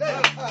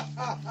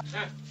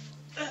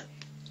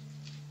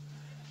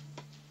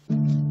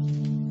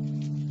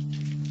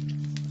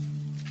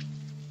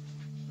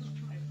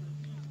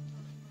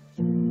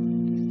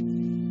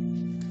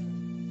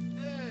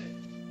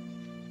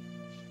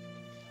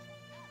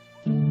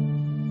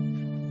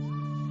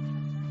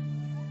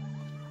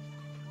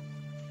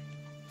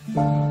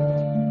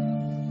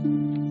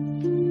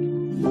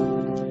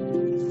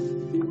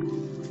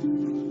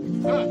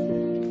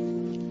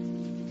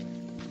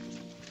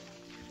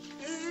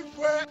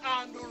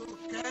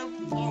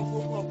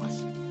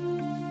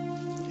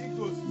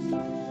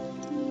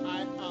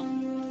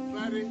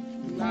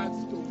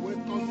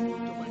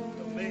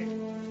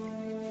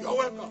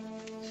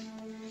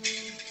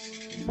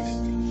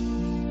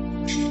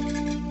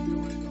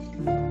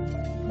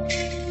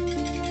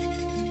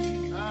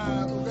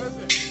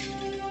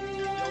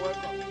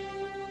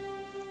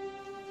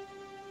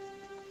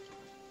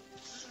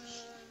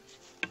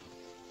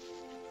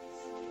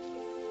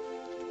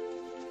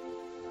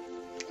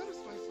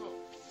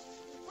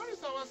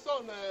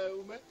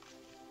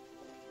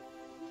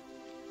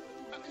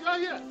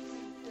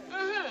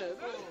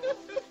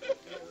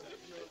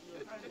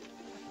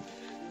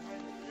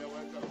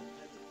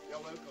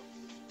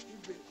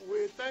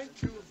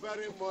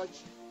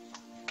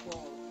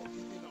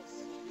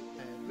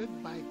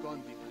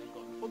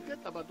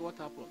 What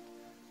happened?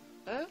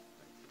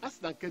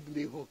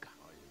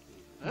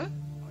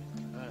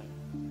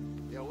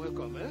 You're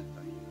welcome,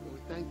 We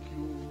thank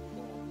you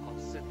for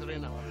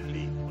considering our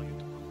plea for you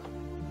to come back.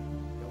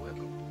 You're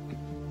welcome.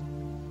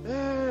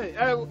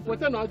 Hey,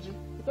 what an orgy.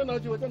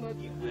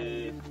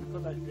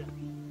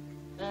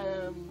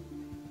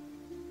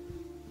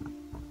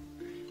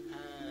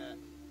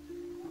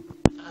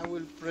 I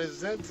will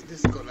present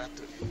this collar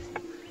to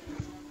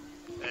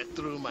you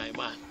through my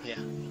man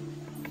here.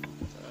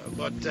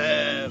 But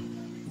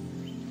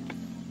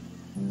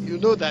you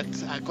know that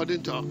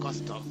according to our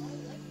custom,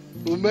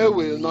 Ume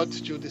will not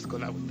chew this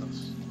collar with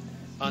us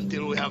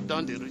until we have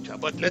done the ritual.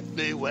 But let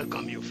me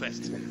welcome you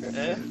first.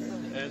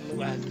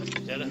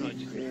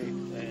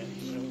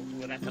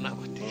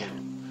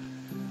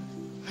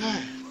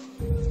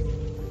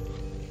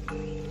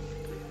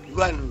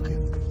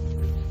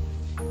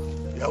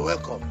 You're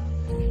welcome.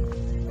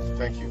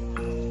 Thank you.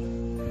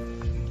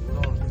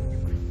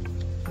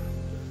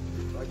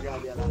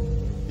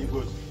 He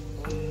goes.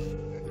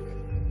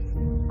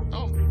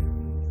 Oh.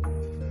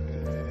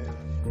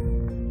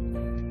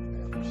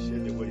 I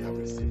appreciate the way you have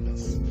received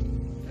us.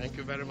 Thank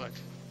you very much.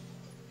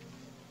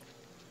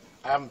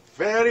 I'm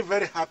very,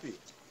 very happy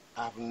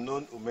I've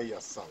known Ume,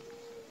 your son.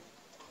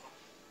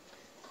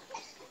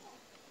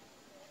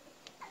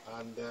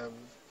 And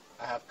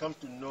I have come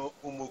to know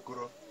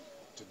Umokoro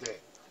today.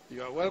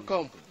 You are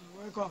welcome.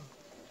 Welcome.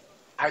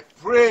 I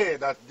pray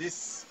that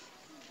this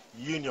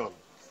union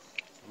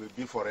will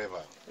be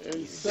forever.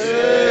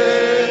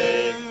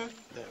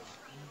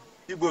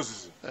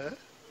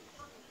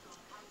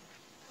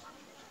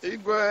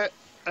 Igwe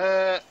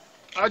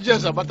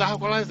Ogechi abata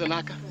akwụkwọ nze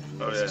n'aka.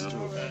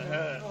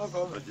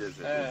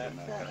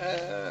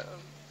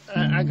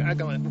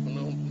 Aga m ekpukwu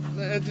n'ụmụ.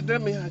 Jide m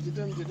ihe,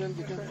 jide m.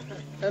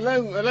 Ele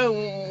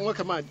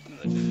nwoke ma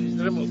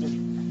jidere m okpu.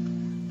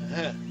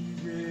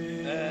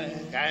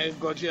 Ka anyị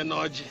gọzie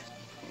n'ọjị.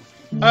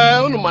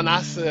 Unu ma na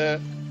asị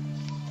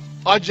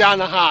ọjị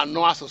anaghị anụ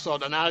asụsụ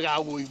ọdịnala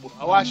awụ Igbo.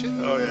 Awashi?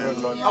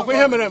 Ọkwa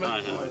ihe mere eme.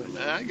 Anyị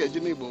ga-eji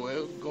n'Igbo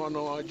wee gụọ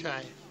n'ọjị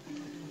anyị.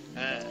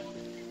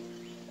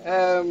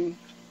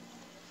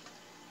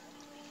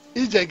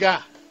 Ije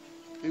gaa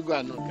igwe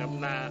anụ nke m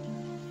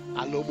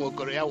na-ala ụmụ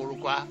okoro ya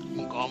wụrụkwa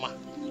nke ọma.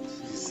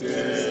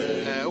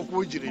 Ụkwụ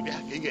jiri bịa ka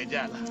ị ga-eji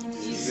ala.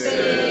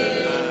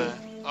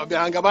 Ọ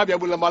bịara ngaba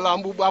bịagbula mala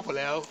mgbugbu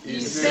apụla ya.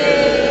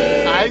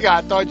 Anyị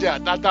ga-ata ọjị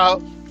atata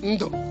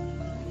ndụ,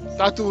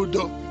 tata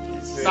udo,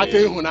 tata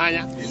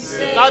ịhụnanya,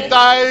 tata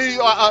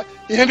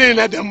ihe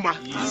niile dị mma.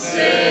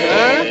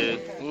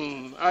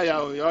 Ọ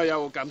ya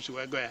wụ ka m si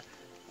wee gọ ya.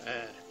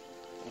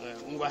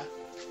 Ngwa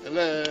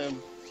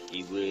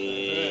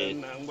Igwe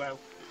na ngwa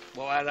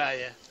gbawara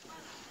ya.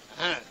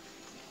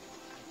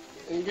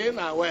 Nke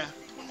na-awa ya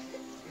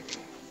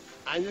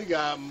anyị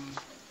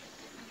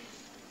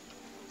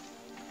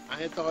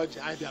taa ọjị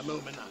anyị bịa mee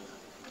omenala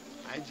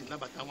anyị ji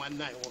nabata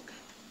nwanne anyị nwoke.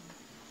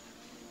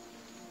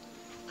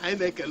 Anyị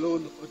na-ekele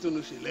unu otu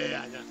unu si lee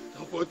ya anya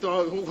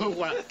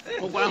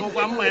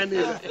hụkwa mma ya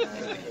niile.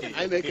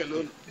 Anyị na-ekele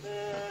unu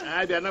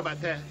anyị bịa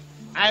nabata ya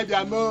anyị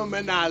bịa mee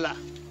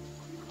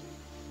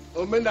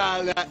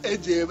omenala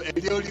eji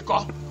eri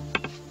orikọ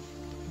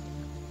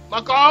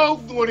maka ọ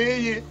ṅụrụ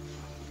iyi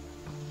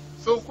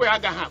so ụkwụ ya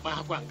agaghị akpa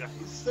akwa nga.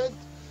 He said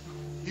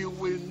he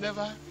will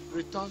never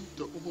return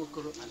to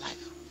Umokoro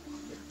alive.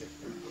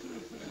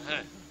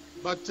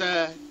 But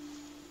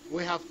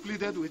we have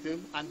pleaded with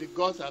him and the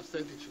gods have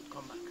said he should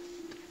come back.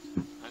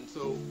 And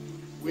so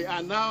we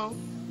are now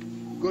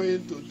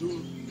going to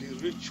do the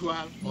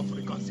ritual of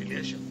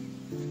reconciliation.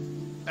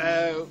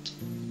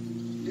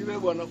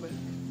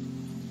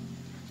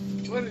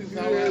 What is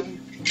our young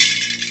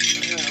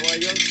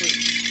friend?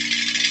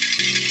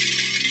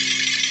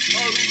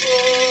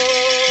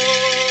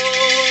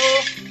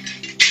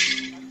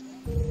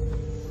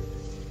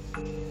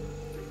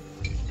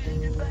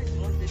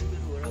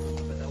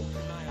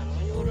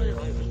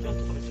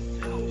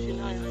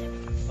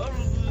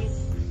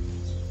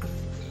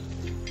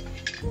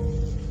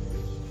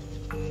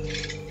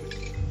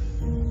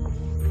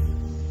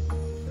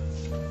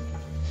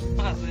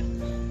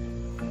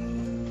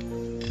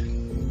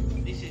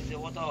 This is the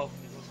water of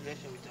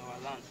reconciliation with our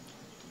land.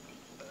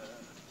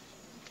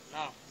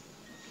 Now,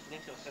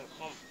 make yourself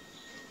come.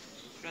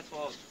 Straight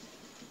forward.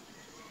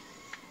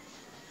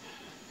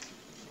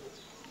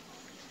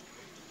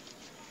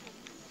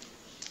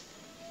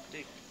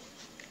 Take.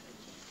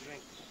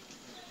 Drink.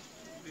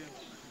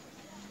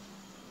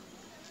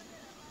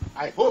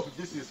 I hope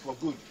this is for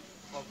good.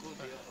 For good,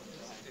 yeah.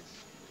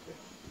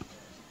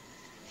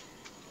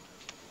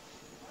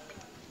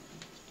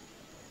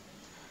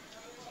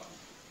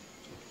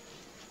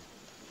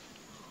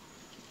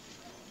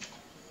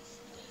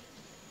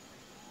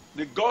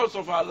 The gods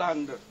of our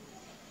land,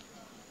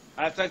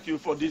 I thank you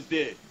for this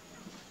day.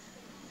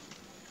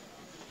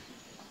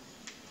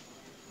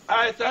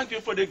 I thank you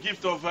for the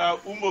gift of our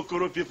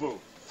Umokoro people,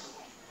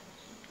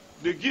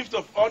 the gift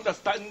of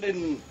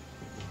understanding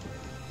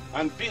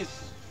and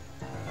peace.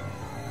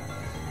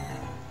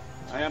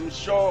 I am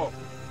sure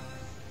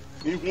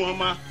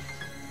Ihuoma,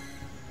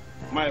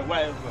 my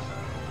wife,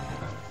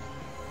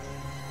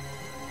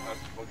 has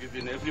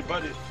forgiven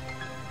everybody.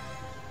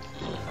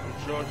 I'm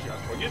sure she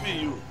has forgiven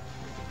you.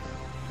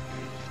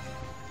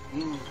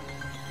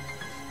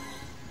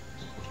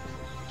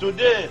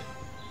 Today,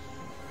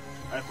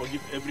 I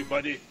forgive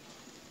everybody.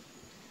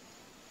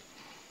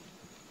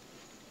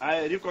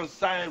 I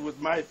reconcile with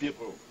my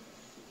people.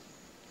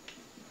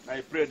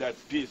 I pray that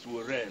peace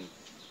will reign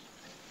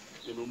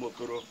in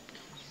Umokoro.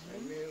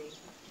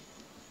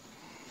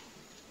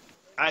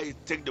 I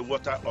take the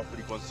water of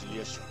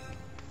reconciliation.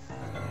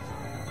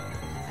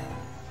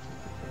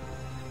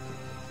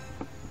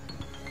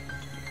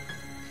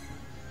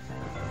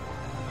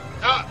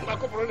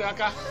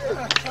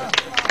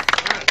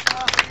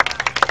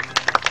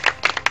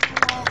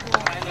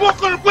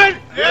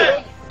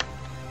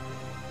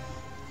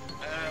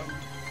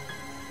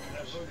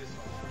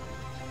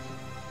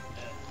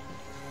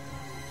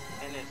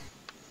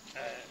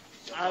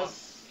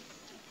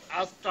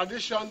 As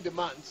tradition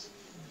demands,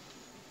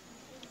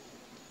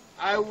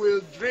 I will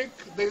drink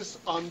this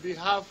on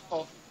behalf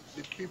of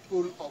the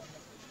people of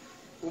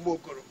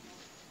Umokoro.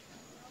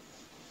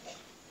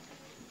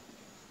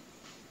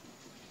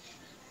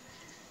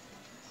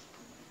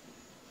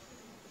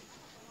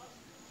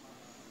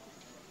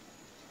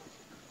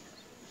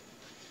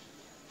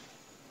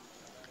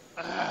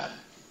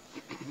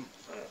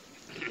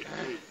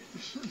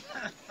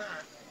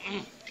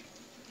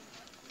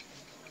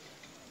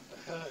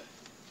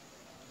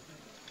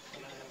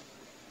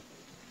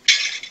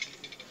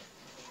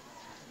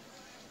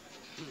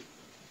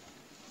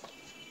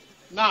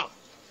 Now,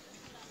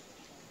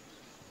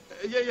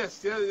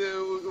 yes,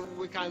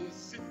 we can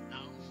sit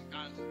down, we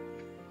can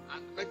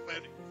and make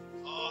merry.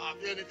 Or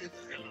have you anything to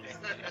tell us?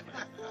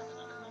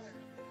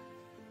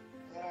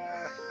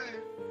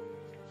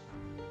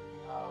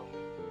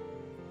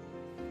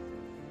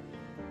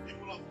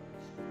 People of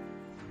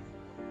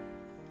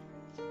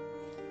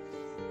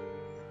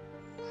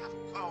I have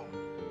come to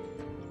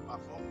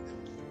perform the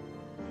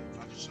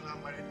traditional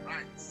marriage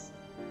rites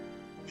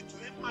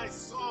between my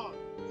son,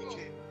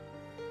 Ogechi,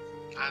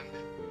 and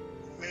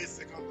Ume's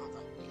second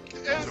daughter.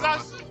 Is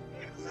that so?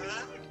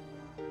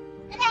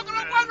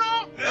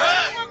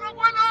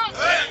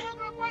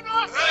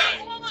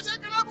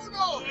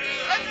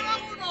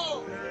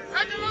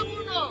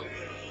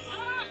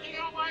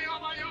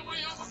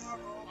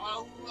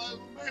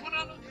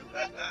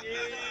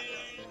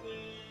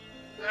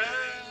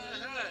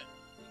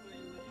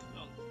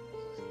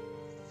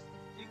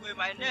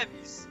 My name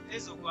is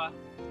Ezokwa.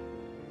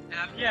 I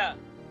am here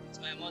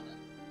with my mother.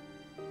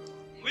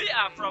 We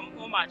are from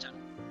Omacha.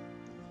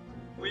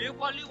 We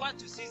equally want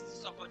to seize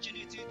this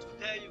opportunity to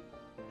tell you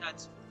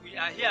that we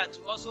are here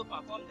to also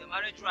perform the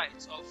marriage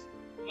rites of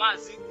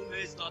Mazi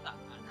Ume's daughter.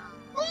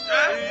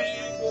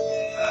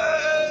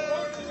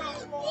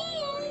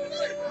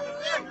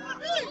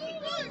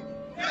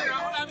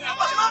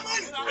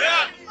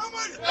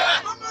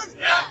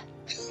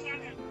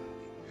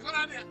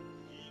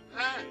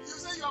 You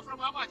say you are from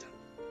Omacha?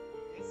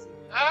 Yes.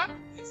 Huh?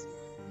 Yes.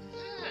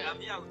 I am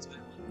here with my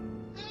mother.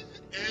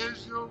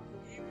 Yes, you.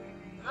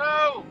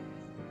 No.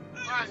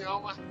 Why,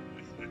 Oma?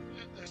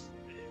 It's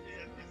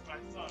my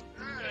son.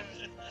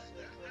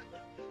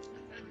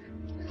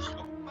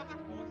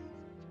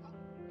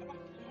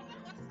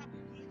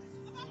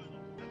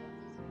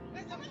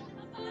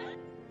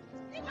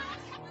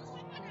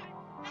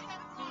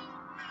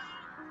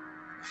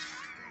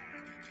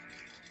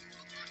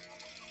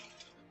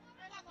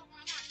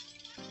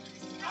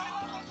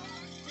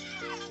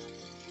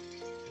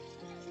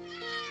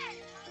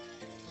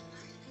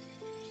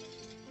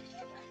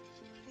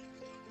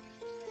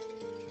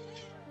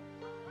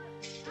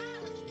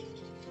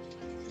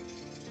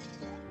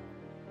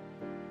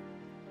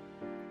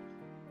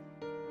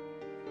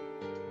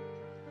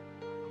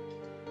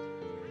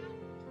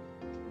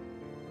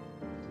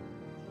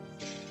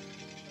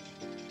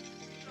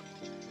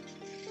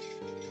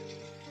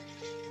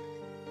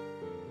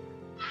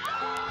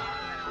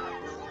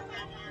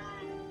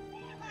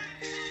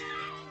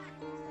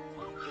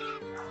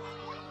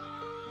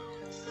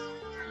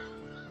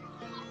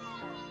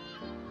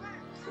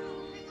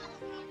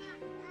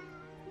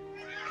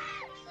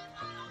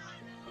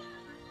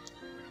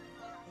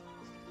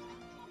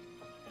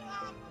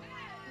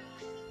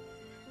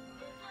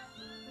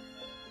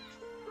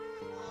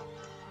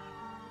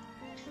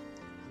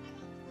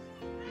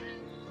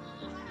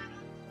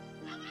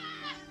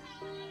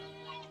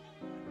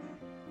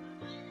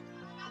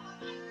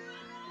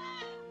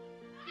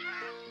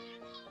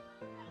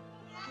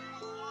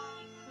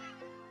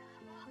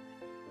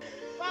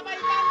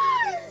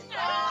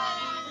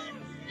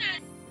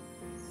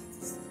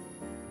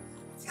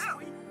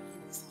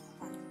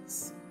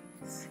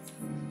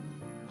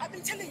 I've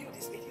been telling you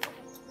this, but you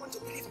don't want to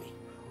believe me.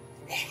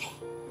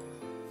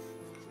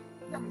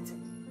 Let me tell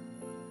you.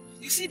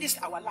 You see this,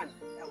 our land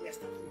that we are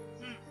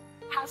standing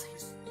has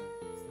history.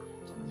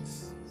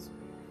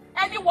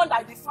 Anyone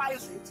that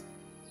defies it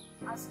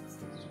has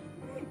history.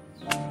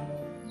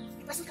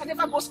 The person can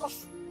never boast of.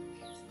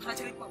 Are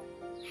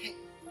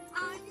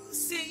you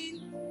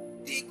saying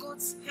the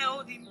gods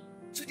held him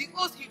to the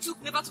oath he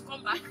took never to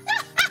come back?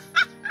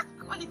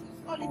 Call it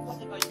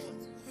whatever you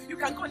want. You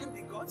can call him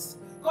the gods,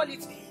 call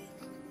it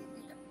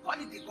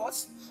the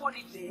gods, call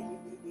it the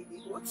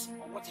oath,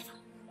 or whatever.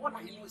 All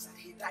I know is that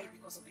he died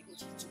because of the oath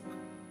he took.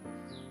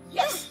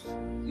 Yes,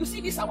 you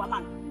see this our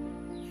land.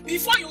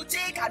 Before you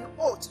take an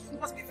oath, you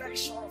must be very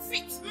sure of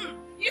it.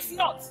 If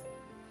not,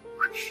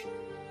 that is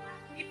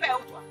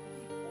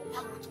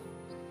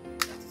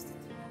the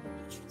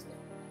truth.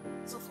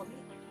 So for me,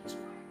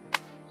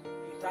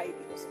 he died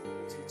because of the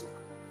oath he took.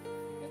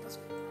 Let us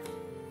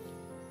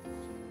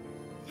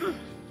go.